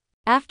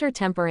 After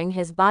tempering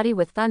his body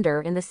with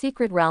thunder in the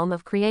secret realm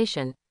of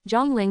creation,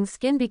 Zhongling's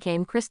skin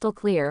became crystal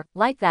clear,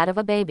 like that of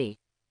a baby.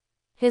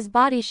 His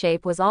body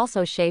shape was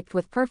also shaped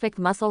with perfect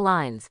muscle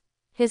lines.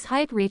 His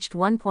height reached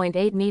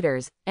 1.8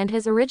 meters, and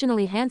his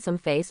originally handsome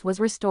face was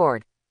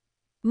restored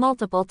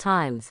multiple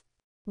times.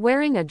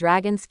 Wearing a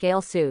dragon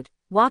scale suit,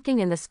 walking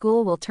in the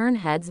school will turn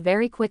heads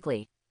very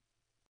quickly.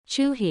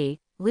 Chu He,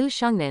 Lu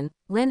Shengnan,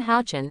 Lin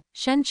Haochen,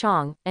 Shen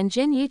Chong, and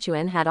Jin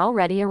Yichuan had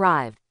already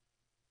arrived.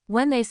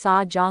 When they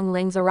saw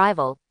Zhongling's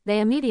arrival, they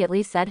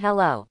immediately said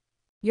hello.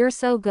 You're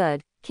so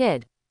good,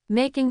 kid.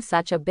 Making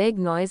such a big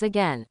noise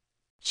again.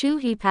 Chu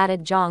He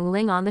patted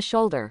Zhongling on the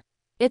shoulder.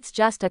 It's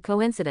just a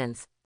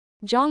coincidence.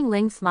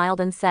 Zhongling smiled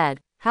and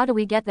said, how do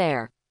we get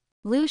there?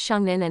 Lu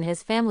Shengnan and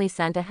his family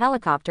sent a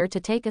helicopter to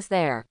take us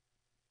there.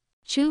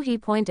 Chu He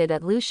pointed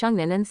at Lu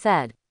Shengnan and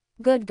said,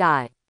 good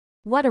guy.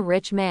 What a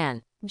rich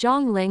man.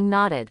 Zhongling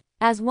nodded.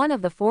 As one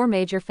of the 4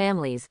 major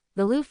families,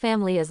 the Lu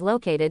family is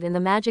located in the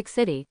Magic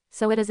City,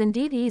 so it is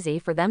indeed easy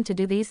for them to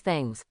do these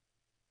things.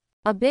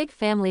 A big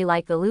family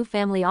like the Lu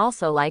family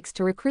also likes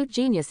to recruit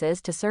geniuses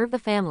to serve the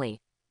family.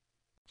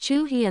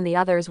 Chu He and the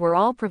others were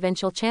all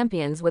provincial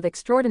champions with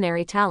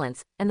extraordinary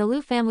talents, and the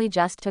Lu family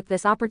just took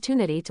this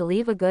opportunity to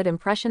leave a good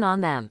impression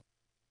on them.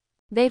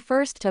 They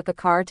first took a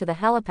car to the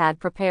helipad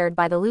prepared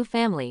by the Lu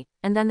family,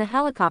 and then the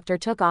helicopter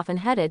took off and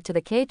headed to the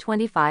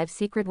K-25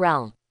 secret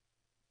realm.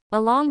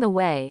 Along the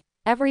way,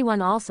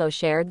 everyone also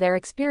shared their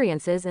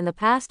experiences in the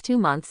past 2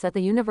 months at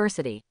the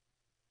university.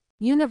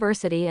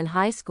 University and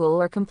high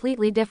school are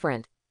completely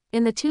different.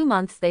 In the 2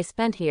 months they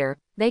spent here,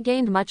 they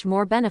gained much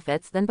more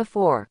benefits than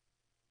before.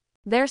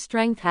 Their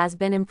strength has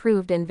been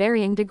improved in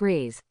varying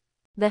degrees.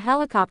 The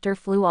helicopter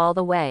flew all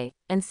the way,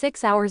 and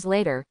 6 hours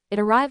later, it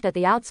arrived at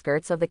the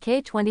outskirts of the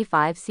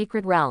K-25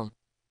 secret realm.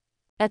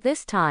 At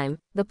this time,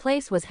 the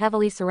place was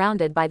heavily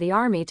surrounded by the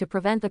army to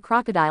prevent the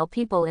crocodile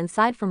people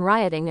inside from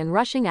rioting and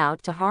rushing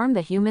out to harm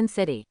the human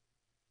city.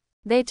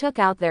 They took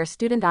out their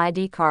student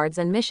ID cards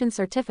and mission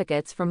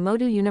certificates from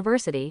Modu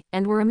University,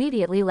 and were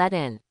immediately let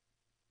in.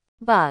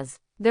 Buzz.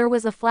 There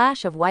was a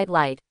flash of white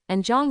light,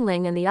 and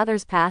Zhongling and the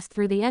others passed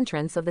through the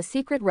entrance of the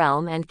secret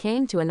realm and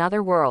came to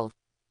another world.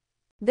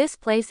 This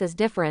place is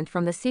different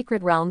from the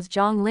secret realms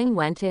Zhongling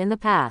went to in the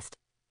past.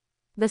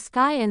 The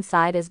sky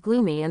inside is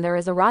gloomy and there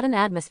is a rotten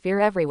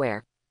atmosphere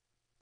everywhere.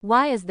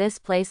 Why is this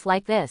place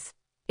like this?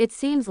 It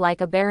seems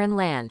like a barren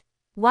land.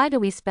 Why do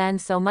we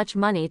spend so much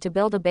money to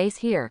build a base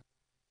here?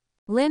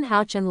 Lin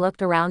Haochen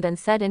looked around and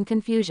said in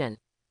confusion.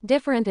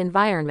 Different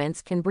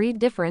environments can breed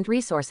different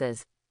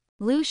resources.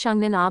 Lu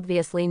Shengnan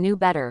obviously knew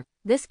better.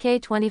 This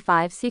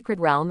K-25 secret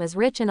realm is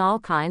rich in all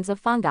kinds of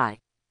fungi.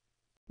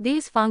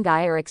 These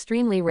fungi are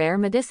extremely rare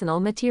medicinal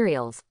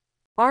materials.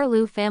 Our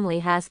Lu family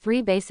has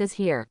 3 bases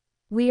here.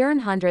 We earn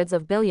hundreds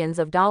of billions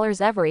of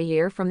dollars every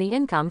year from the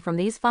income from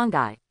these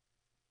fungi.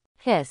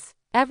 Hiss.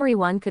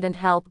 Everyone couldn't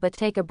help but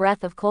take a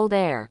breath of cold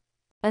air.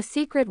 A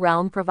secret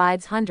realm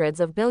provides hundreds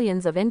of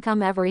billions of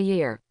income every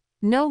year.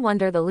 No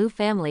wonder the Lu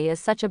family is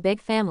such a big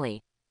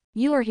family.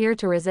 You are here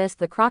to resist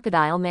the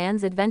Crocodile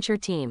Man's adventure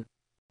team.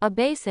 A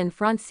base in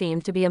front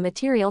seemed to be a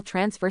material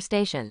transfer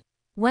station.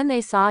 When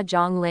they saw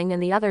Zhongling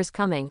and the others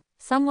coming,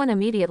 someone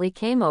immediately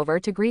came over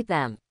to greet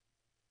them.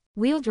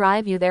 We'll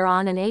drive you there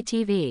on an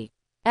ATV.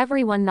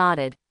 Everyone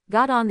nodded,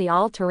 got on the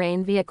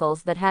all-terrain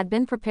vehicles that had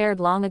been prepared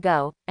long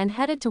ago, and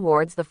headed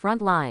towards the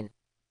front line.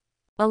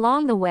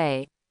 Along the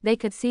way, they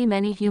could see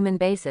many human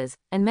bases,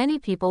 and many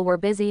people were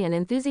busy and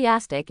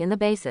enthusiastic in the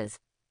bases.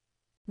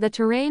 The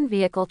terrain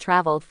vehicle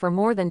traveled for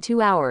more than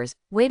 2 hours,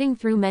 wading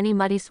through many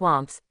muddy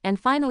swamps, and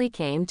finally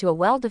came to a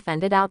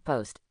well-defended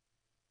outpost.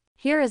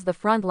 Here is the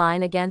front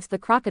line against the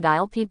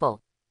crocodile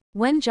people.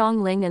 When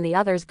Zhongling and the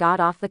others got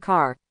off the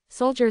car,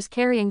 soldiers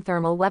carrying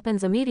thermal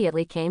weapons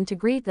immediately came to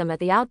greet them at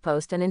the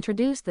outpost and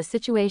introduced the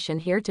situation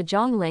here to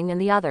Zhongling and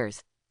the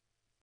others.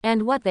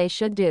 And what they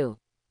should do.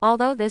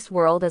 Although this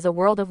world is a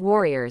world of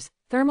warriors,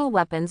 thermal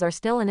weapons are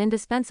still an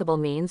indispensable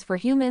means for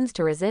humans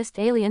to resist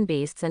alien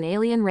beasts and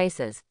alien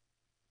races.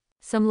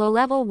 Some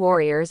low-level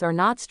warriors are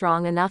not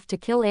strong enough to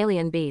kill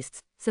alien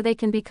beasts, so they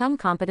can become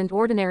competent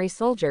ordinary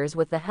soldiers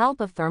with the help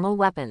of thermal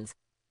weapons.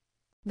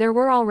 There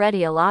were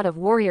already a lot of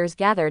warriors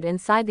gathered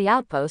inside the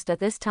outpost at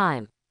this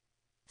time.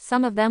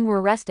 Some of them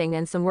were resting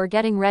and some were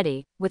getting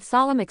ready, with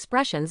solemn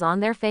expressions on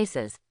their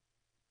faces.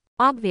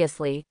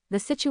 Obviously, the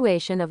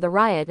situation of the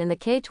riot in the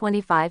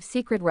K-25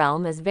 secret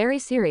realm is very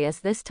serious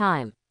this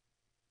time.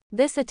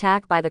 This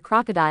attack by the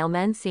crocodile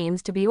men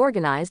seems to be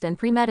organized and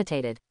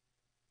premeditated.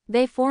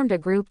 They formed a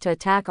group to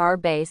attack our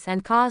base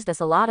and caused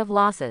us a lot of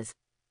losses.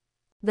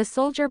 The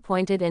soldier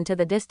pointed into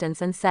the distance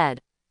and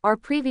said, "Our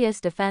previous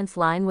defense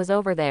line was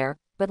over there,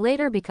 but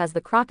later because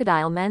the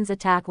crocodile men's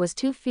attack was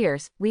too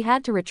fierce, we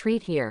had to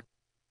retreat here.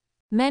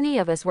 Many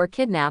of us were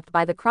kidnapped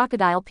by the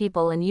crocodile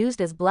people and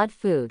used as blood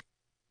food.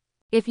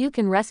 If you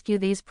can rescue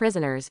these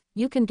prisoners,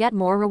 you can get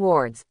more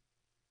rewards.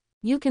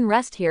 You can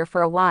rest here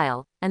for a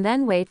while, and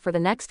then wait for the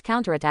next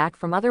counterattack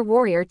from other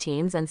warrior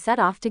teams and set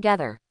off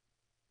together."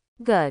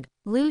 Good.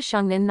 Lu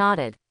Shengnan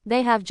nodded.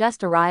 They have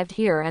just arrived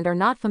here and are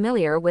not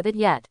familiar with it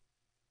yet.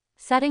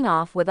 Setting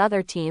off with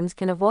other teams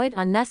can avoid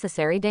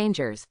unnecessary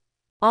dangers.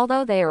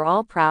 Although they are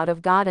all proud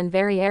of God and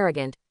very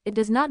arrogant, it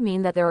does not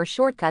mean that there are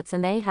shortcuts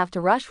and they have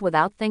to rush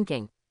without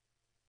thinking.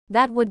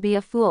 That would be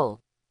a fool.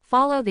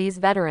 Follow these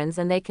veterans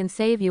and they can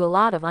save you a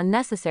lot of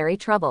unnecessary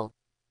trouble.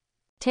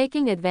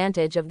 Taking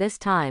advantage of this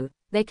time,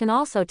 they can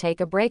also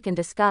take a break and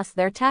discuss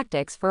their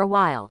tactics for a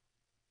while.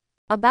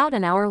 About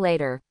an hour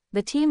later,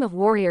 the team of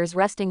warriors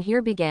resting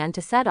here began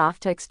to set off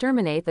to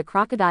exterminate the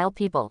crocodile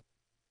people.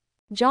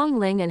 Zhong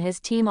Ling and his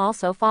team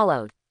also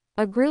followed.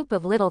 A group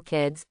of little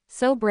kids,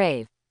 so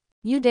brave.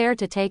 You dare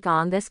to take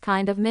on this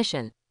kind of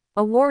mission.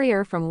 A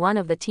warrior from one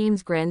of the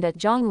teams grinned at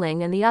Zhong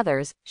Ling and the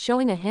others,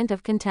 showing a hint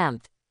of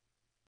contempt.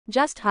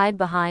 Just hide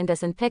behind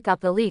us and pick up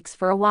the leaks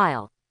for a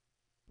while.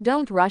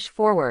 Don't rush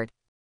forward.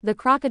 The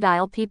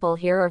crocodile people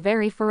here are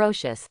very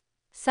ferocious.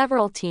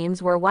 Several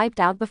teams were wiped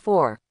out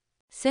before.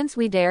 Since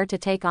we dare to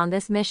take on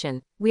this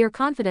mission, we are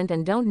confident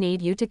and don't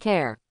need you to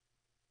care.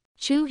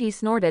 Chu He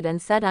snorted and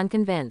said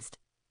unconvinced.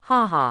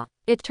 Ha ha,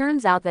 it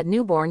turns out that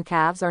newborn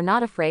calves are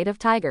not afraid of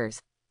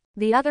tigers.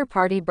 The other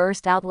party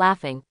burst out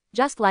laughing,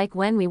 just like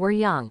when we were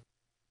young.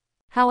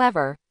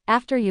 However,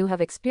 after you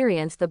have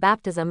experienced the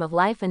baptism of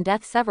life and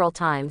death several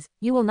times,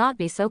 you will not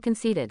be so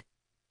conceited.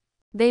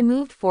 They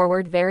moved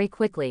forward very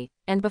quickly,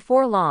 and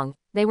before long,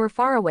 they were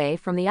far away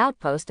from the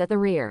outpost at the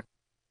rear.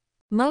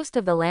 Most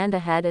of the land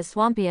ahead is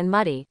swampy and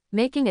muddy,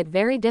 making it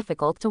very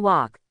difficult to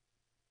walk.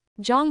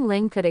 Zhong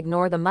Ling could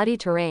ignore the muddy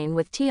terrain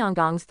with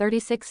Tiangong's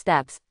 36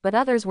 steps, but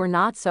others were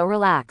not so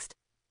relaxed.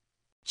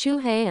 Chu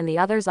He and the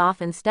others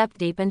often stepped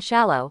deep and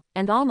shallow,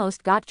 and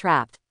almost got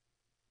trapped.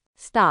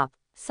 Stop.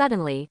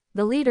 Suddenly,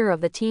 the leader of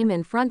the team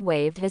in front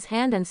waved his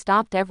hand and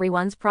stopped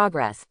everyone's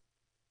progress.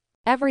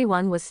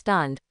 Everyone was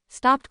stunned,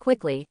 stopped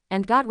quickly,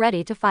 and got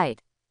ready to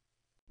fight.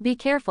 Be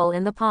careful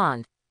in the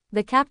pond.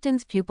 The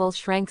captain's pupils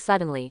shrank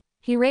suddenly.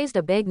 He raised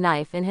a big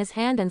knife in his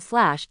hand and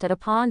slashed at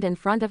a pond in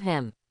front of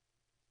him.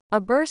 A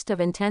burst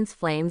of intense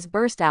flames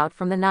burst out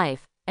from the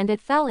knife, and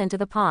it fell into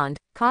the pond,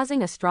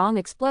 causing a strong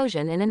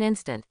explosion in an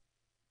instant.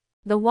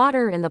 The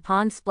water in the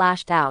pond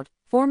splashed out,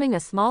 forming a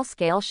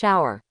small-scale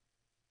shower.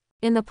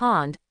 In the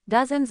pond,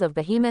 dozens of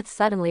behemoths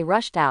suddenly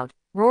rushed out,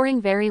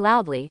 roaring very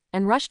loudly,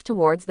 and rushed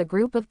towards the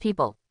group of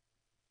people.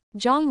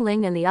 Zhong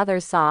Ling and the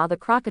others saw the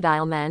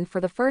crocodile men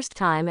for the first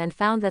time and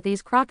found that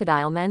these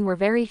crocodile men were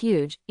very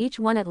huge, each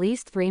one at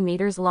least 3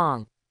 meters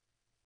long.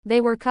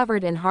 They were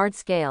covered in hard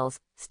scales,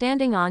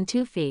 standing on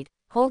 2 feet,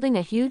 holding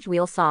a huge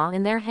wheel saw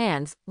in their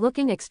hands,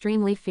 looking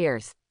extremely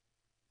fierce.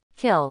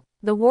 Kill!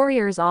 The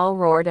warriors all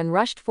roared and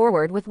rushed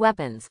forward with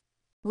weapons.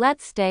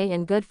 Let's stay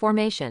in good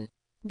formation.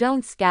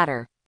 Don't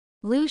scatter.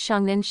 Lu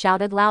Shengnan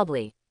shouted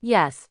loudly.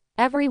 Yes,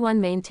 everyone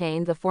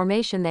maintained the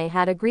formation they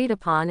had agreed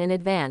upon in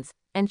advance,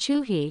 and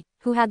Chu He,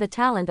 who had the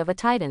talent of a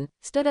titan,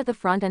 stood at the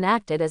front and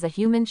acted as a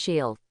human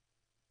shield.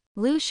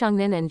 Lu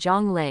Shengnan and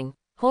Zhong Ling,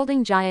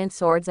 holding giant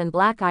swords and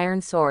black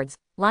iron swords,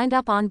 lined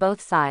up on both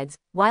sides,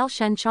 while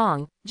Shen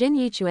Chong, Jin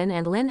Yichuan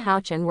and Lin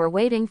Haochen were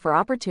waiting for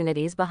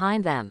opportunities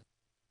behind them.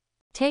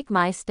 Take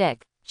my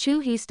stick. Chu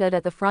He stood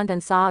at the front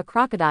and saw a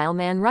crocodile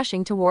man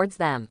rushing towards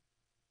them.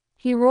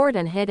 He roared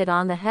and hit it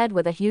on the head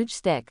with a huge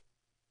stick.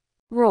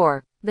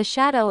 Roar! The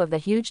shadow of the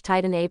huge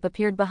titan ape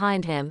appeared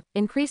behind him,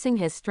 increasing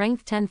his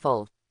strength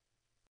tenfold.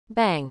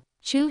 Bang!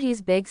 Chu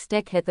He's big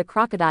stick hit the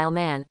crocodile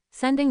man,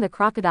 sending the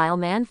crocodile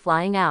man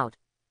flying out.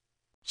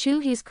 Chu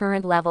He's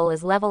current level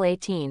is level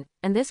 18,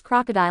 and this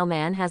crocodile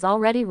man has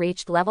already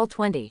reached level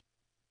 20.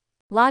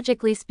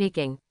 Logically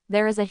speaking,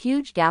 there is a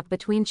huge gap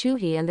between Chu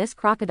He and this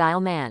crocodile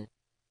man.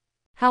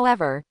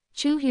 However,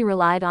 Chu He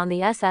relied on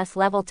the SS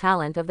level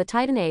talent of the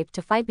Titan Ape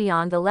to fight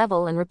beyond the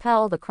level and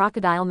repel the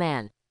crocodile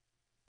man.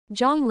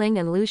 Zhong Ling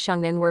and Lu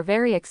Shengnan were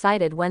very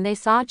excited when they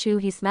saw Chu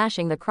He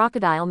smashing the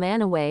crocodile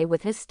man away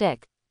with his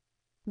stick.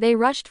 They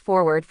rushed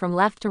forward from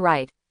left to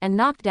right, and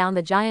knocked down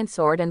the giant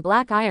sword and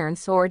black iron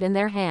sword in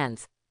their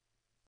hands.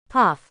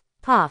 Puff,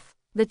 puff,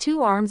 the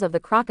 2 arms of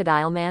the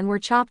crocodile man were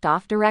chopped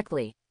off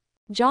directly.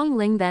 Zhong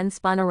Ling then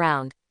spun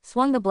around,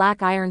 swung the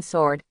black iron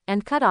sword,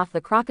 and cut off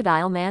the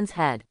crocodile man's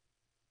head.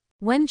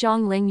 When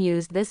Zhong Ling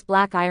used this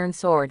black iron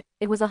sword,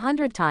 it was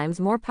 100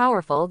 times more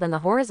powerful than the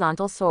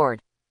horizontal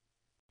sword.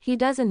 He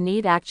doesn't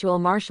need actual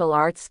martial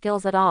arts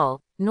skills at all,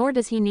 nor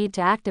does he need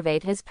to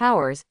activate his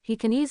powers, he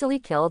can easily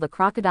kill the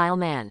crocodile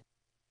man.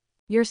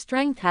 Your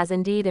strength has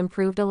indeed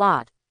improved a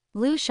lot.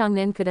 Lu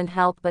Shengnan couldn't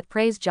help but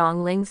praise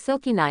Zhang Ling's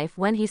silky knife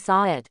when he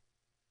saw it.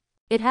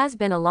 It has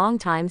been a long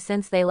time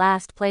since they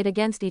last played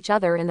against each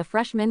other in the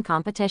freshman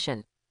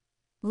competition.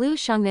 Lu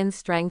Shengnan's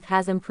strength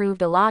has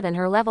improved a lot and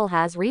her level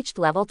has reached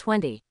level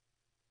 20.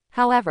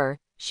 However,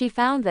 she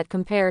found that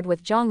compared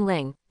with Zhang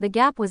Ling, the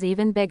gap was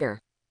even bigger.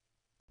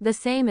 The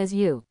same as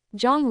you.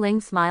 Zhang Ling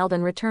smiled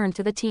and returned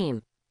to the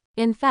team.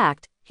 In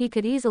fact, he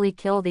could easily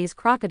kill these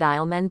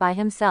crocodile men by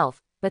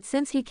himself, but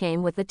since he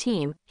came with the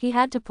team, he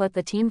had to put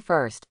the team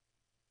first.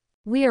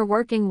 We are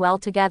working well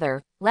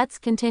together, let's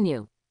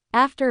continue.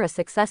 After a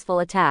successful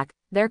attack,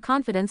 their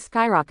confidence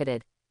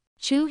skyrocketed.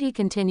 Chu He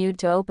continued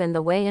to open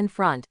the way in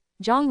front.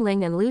 Zhang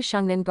Ling and Lu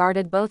Shengnan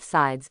guarded both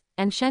sides,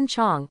 and Shen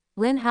Chong,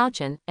 Lin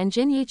Haochen, and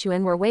Jin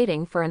Yichuan were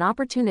waiting for an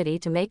opportunity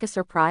to make a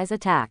surprise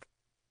attack.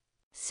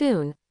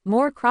 Soon,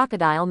 more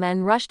crocodile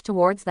men rushed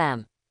towards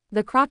them.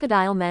 The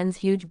crocodile men's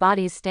huge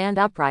bodies stand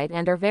upright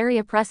and are very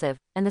oppressive,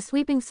 and the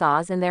sweeping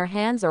saws in their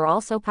hands are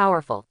also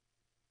powerful.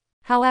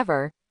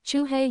 However,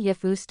 Chu He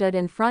Yifu stood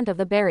in front of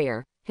the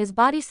barrier. His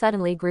body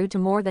suddenly grew to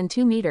more than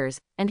 2 meters,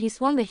 and he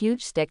swung the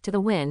huge stick to the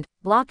wind,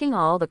 blocking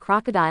all the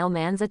crocodile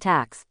man's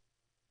attacks.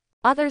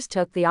 Others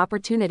took the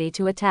opportunity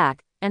to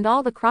attack, and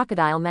all the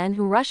crocodile men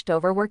who rushed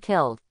over were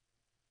killed.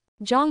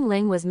 Zhang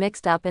Ling was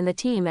mixed up in the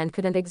team and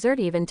couldn't exert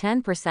even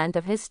 10%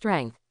 of his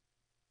strength.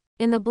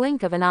 In the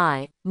blink of an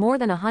eye, more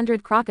than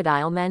 100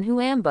 crocodile men who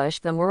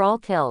ambushed them were all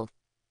killed.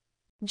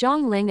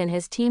 Zhang Ling and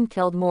his team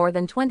killed more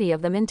than 20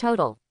 of them in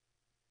total.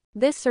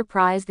 This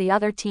surprised the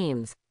other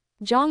teams.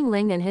 Zhang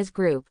Ling and his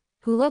group,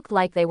 who looked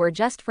like they were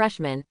just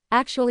freshmen,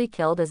 actually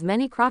killed as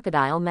many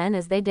crocodile men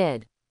as they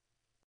did.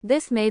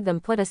 This made them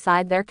put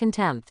aside their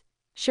contempt.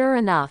 Sure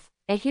enough,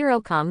 a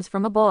hero comes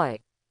from a boy.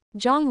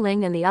 Zhang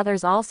Ling and the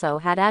others also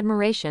had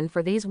admiration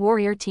for these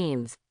warrior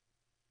teams.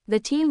 The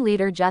team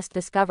leader just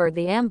discovered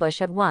the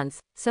ambush at once,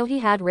 so he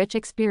had rich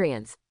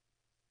experience.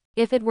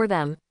 If it were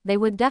them, they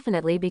would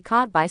definitely be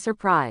caught by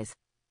surprise.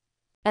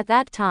 At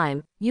that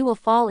time, you will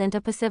fall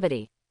into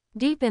passivity.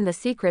 Deep in the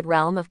secret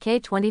realm of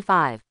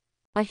K25,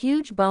 a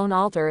huge bone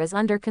altar is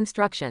under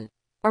construction.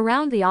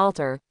 Around the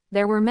altar,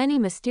 there were many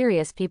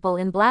mysterious people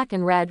in black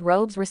and red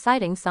robes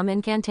reciting some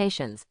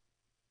incantations.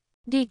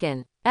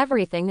 Deacon,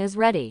 everything is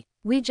ready.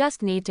 We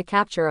just need to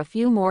capture a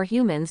few more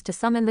humans to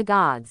summon the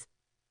gods.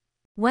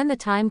 When the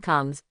time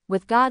comes,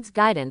 with God's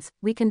guidance,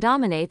 we can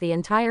dominate the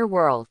entire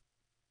world.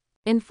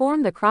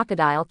 Inform the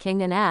Crocodile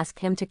King and ask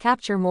him to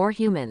capture more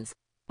humans.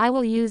 I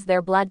will use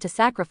their blood to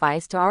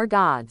sacrifice to our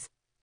gods.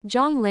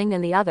 Zhang Ling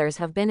and the others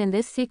have been in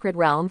this secret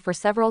realm for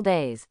several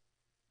days.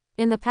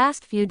 In the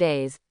past few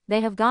days,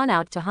 they have gone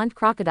out to hunt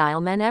crocodile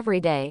men every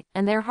day,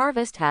 and their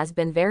harvest has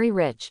been very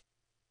rich.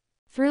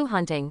 Through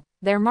hunting,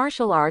 their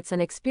martial arts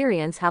and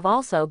experience have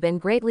also been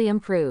greatly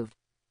improved.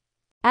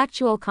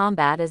 Actual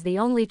combat is the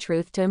only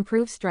truth to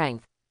improve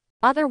strength.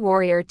 Other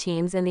warrior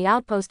teams in the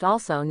outpost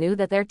also knew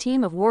that their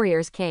team of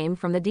warriors came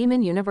from the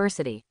Demon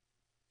University.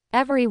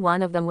 Every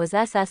one of them was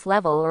SS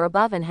level or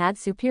above and had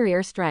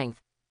superior strength.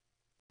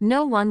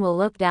 No one will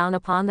look down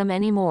upon them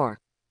anymore.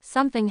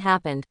 Something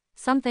happened.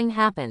 Something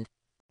happened.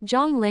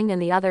 Zhang Ling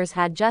and the others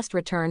had just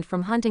returned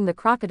from hunting the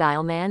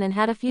crocodile man and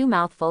had a few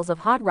mouthfuls of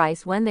hot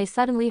rice when they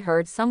suddenly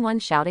heard someone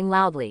shouting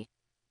loudly.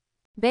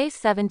 Base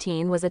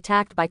 17 was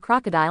attacked by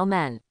crocodile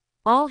men.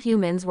 All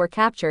humans were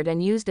captured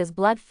and used as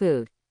blood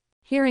food.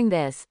 Hearing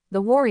this,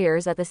 the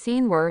warriors at the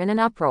scene were in an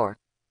uproar.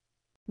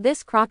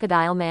 This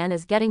crocodile man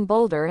is getting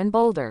bolder and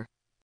bolder.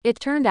 It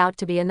turned out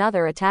to be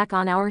another attack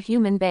on our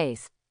human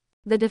base.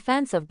 The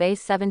defense of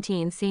base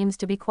 17 seems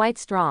to be quite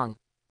strong.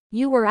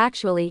 You were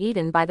actually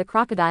eaten by the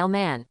crocodile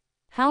man.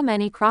 How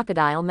many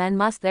crocodile men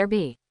must there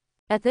be?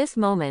 At this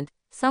moment,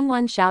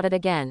 someone shouted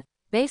again,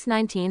 base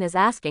 19 is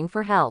asking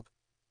for help.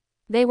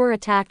 They were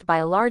attacked by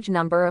a large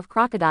number of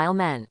crocodile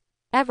men.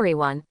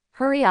 Everyone,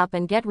 hurry up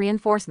and get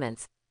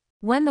reinforcements.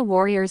 When the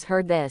warriors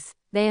heard this,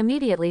 they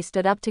immediately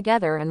stood up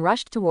together and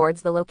rushed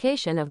towards the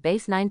location of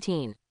base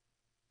 19.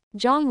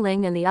 Zhang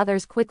Ling and the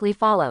others quickly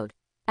followed.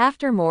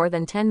 After more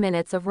than 10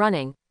 minutes of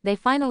running, they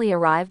finally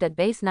arrived at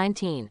base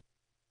 19.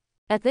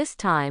 At this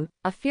time,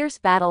 a fierce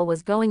battle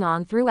was going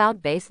on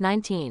throughout base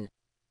 19.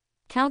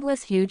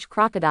 Countless huge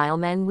crocodile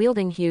men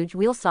wielding huge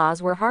wheel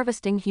saws were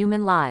harvesting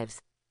human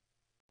lives.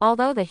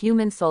 Although the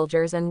human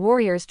soldiers and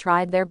warriors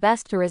tried their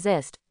best to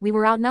resist, we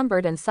were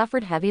outnumbered and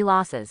suffered heavy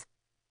losses.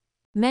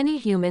 Many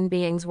human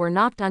beings were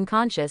knocked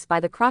unconscious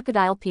by the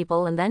crocodile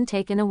people and then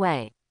taken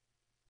away.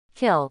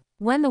 Kill.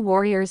 When the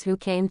warriors who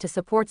came to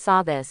support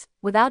saw this,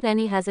 without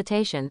any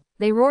hesitation,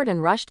 they roared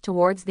and rushed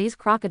towards these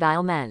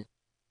crocodile men.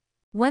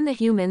 When the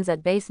humans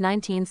at base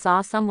 19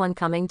 saw someone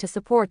coming to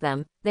support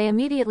them, they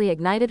immediately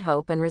ignited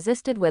hope and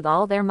resisted with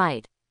all their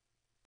might.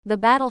 The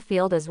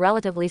battlefield is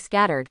relatively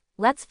scattered,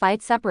 let's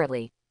fight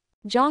separately.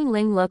 Zhang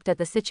Ling looked at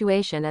the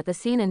situation at the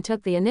scene and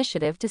took the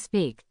initiative to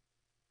speak.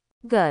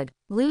 Good.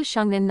 Lu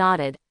Shengnan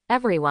nodded.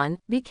 Everyone,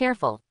 be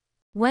careful.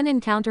 When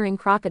encountering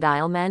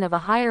crocodile men of a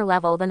higher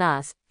level than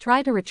us,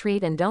 try to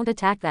retreat and don't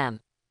attack them.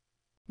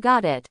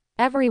 Got it.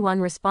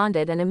 Everyone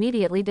responded and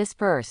immediately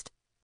dispersed.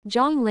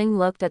 Zhang Ling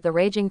looked at the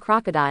raging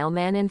crocodile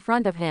man in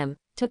front of him,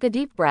 took a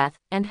deep breath,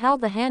 and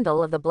held the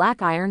handle of the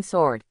black iron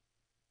sword.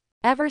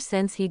 Ever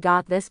since he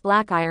got this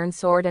black iron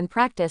sword and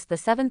practiced the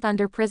 7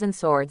 Thunder Prison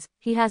Swords,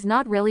 he has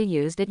not really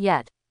used it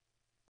yet.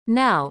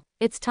 Now,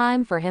 it's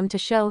time for him to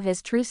show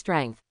his true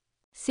strength.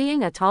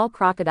 Seeing a tall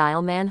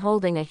crocodile man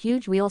holding a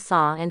huge wheel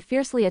saw and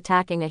fiercely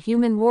attacking a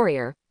human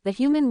warrior, the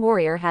human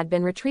warrior had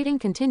been retreating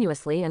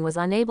continuously and was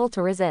unable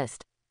to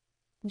resist.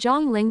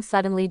 Zhang Ling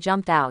suddenly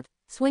jumped out,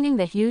 swinging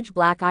the huge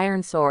black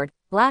iron sword,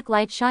 black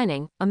light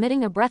shining,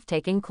 emitting a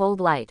breathtaking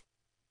cold light.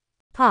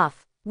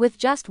 Puff! With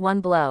just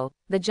one blow,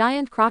 the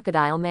giant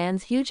crocodile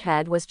man's huge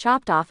head was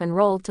chopped off and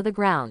rolled to the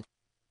ground.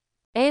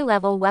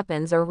 A-level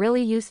weapons are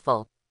really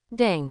useful.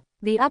 Ding!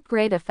 The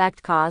upgrade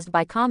effect caused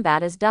by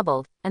combat is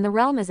doubled, and the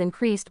realm is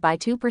increased by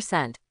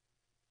 2%.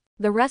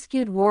 The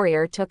rescued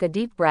warrior took a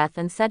deep breath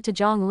and said to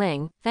Zhang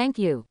Ling, "Thank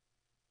you."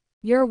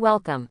 "You're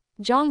welcome."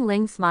 Zhang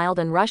Ling smiled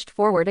and rushed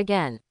forward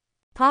again.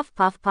 Puff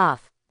puff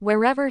puff.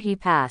 Wherever he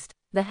passed,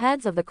 the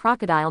heads of the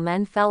crocodile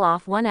men fell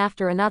off one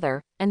after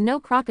another, and no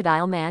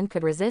crocodile man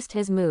could resist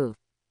his move.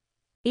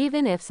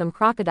 Even if some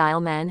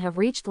crocodile men have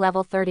reached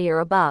level 30 or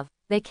above,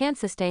 they can't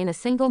sustain a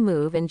single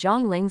move in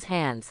Zhang Ling's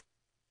hands.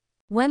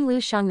 When Lu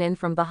Shengnan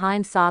from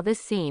behind saw this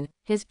scene,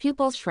 his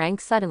pupils shrank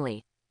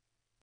suddenly.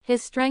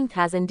 His strength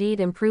has indeed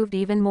improved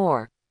even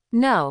more.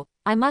 No,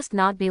 I must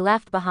not be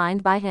left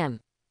behind by him.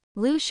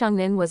 Lu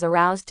Shengnan was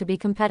aroused to be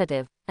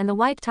competitive, and the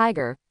white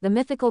tiger, the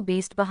mythical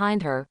beast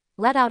behind her,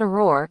 let out a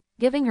roar,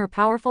 giving her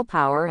powerful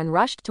power and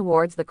rushed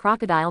towards the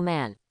crocodile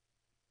man.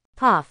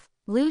 Puff!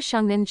 Lu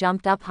Shengnan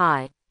jumped up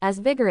high, as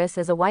vigorous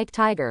as a white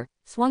tiger,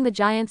 swung the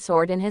giant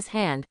sword in his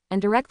hand,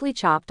 and directly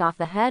chopped off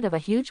the head of a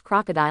huge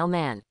crocodile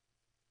man.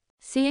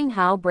 Seeing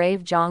how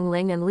brave Zhang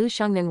Ling and Lu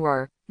Shengnan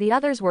were, the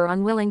others were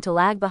unwilling to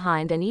lag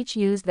behind and each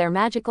used their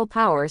magical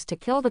powers to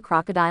kill the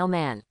crocodile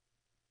man.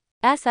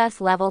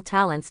 SS-level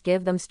talents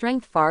give them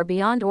strength far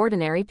beyond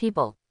ordinary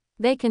people.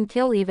 They can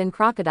kill even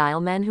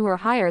crocodile men who are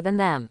higher than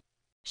them.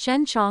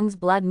 Shen Chong's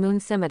Blood Moon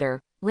Scimitar,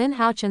 Lin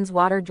Haochen's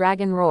Water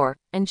Dragon Roar,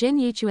 and Jin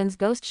Yichuan's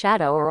Ghost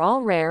Shadow are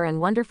all rare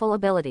and wonderful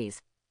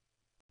abilities.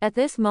 At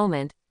this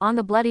moment, on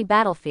the bloody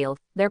battlefield,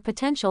 their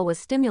potential was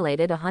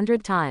stimulated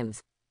 100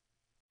 times.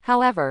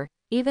 However,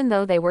 even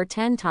though they were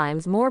 10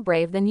 times more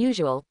brave than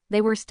usual, they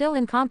were still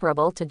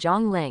incomparable to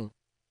Zhang Ling.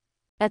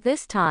 At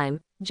this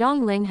time,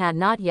 Zhang Ling had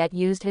not yet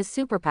used his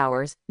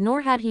superpowers,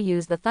 nor had he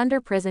used the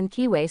Thunder Prison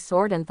Keyway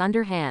Sword and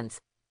Thunder Hands.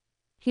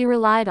 He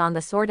relied on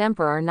the Sword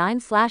Emperor 9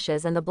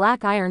 Slashes and the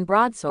Black Iron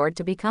Broadsword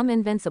to become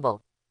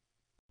invincible.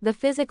 The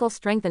physical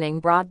strengthening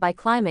brought by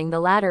climbing the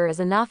ladder is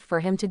enough for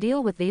him to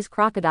deal with these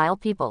crocodile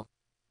people.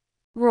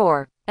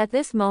 Roar! At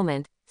this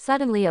moment,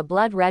 suddenly a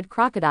blood-red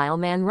crocodile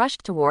man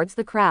rushed towards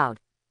the crowd.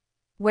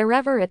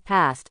 Wherever it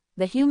passed,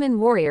 the human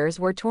warriors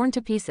were torn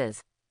to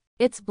pieces.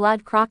 It's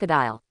Blood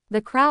Crocodile.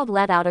 The crowd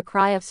let out a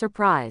cry of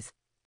surprise.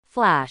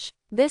 Flash!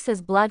 This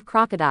is Blood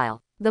Crocodile.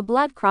 The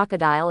Blood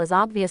Crocodile is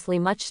obviously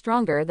much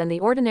stronger than the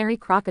ordinary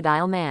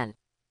crocodile man.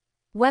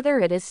 Whether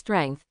it is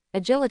strength,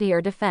 agility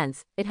or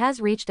defense, it has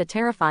reached a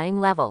terrifying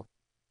level.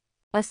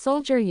 A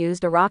soldier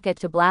used a rocket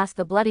to blast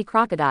the bloody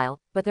crocodile,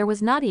 but there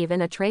was not even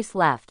a trace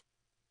left.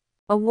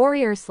 A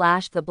warrior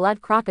slashed the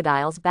blood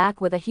crocodile's back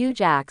with a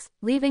huge axe,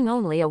 leaving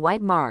only a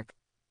white mark.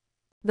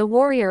 The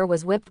warrior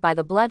was whipped by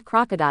the blood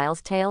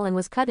crocodile's tail and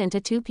was cut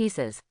into 2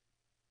 pieces.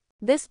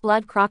 This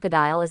blood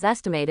crocodile is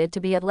estimated to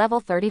be at level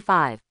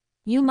 35.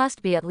 You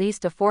must be at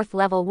least a 4th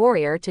level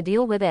warrior to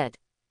deal with it.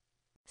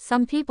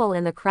 Some people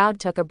in the crowd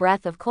took a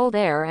breath of cold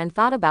air and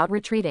thought about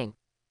retreating.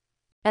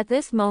 At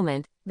this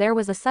moment, there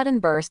was a sudden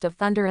burst of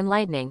thunder and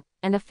lightning,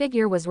 and a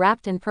figure was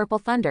wrapped in purple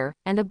thunder,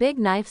 and a big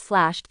knife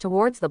slashed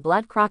towards the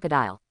blood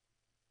crocodile.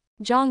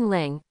 Zhang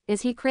Ling,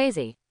 is he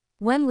crazy?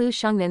 When Lu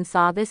Shengnan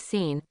saw this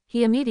scene,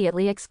 he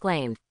immediately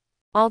exclaimed.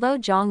 Although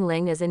Zhang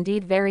Ling is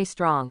indeed very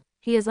strong,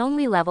 he is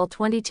only level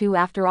 22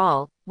 after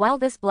all, while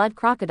this blood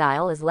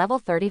crocodile is level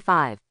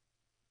 35.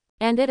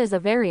 And it is a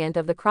variant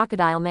of the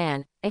crocodile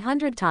man,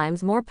 100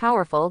 times more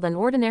powerful than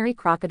ordinary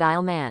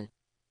crocodile man.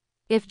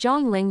 If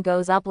Zhang Ling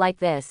goes up like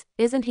this,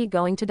 isn't he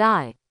going to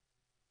die?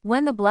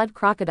 When the blood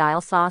crocodile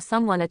saw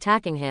someone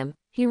attacking him,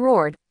 he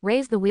roared,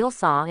 raised the wheel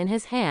saw in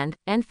his hand,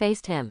 and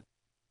faced him.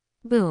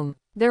 Boom!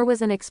 There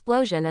was an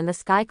explosion and the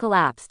sky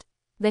collapsed.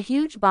 The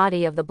huge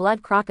body of the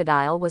blood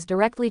crocodile was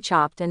directly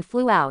chopped and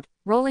flew out,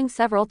 rolling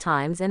several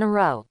times in a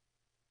row.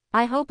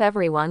 I hope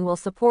everyone will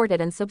support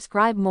it and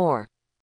subscribe more.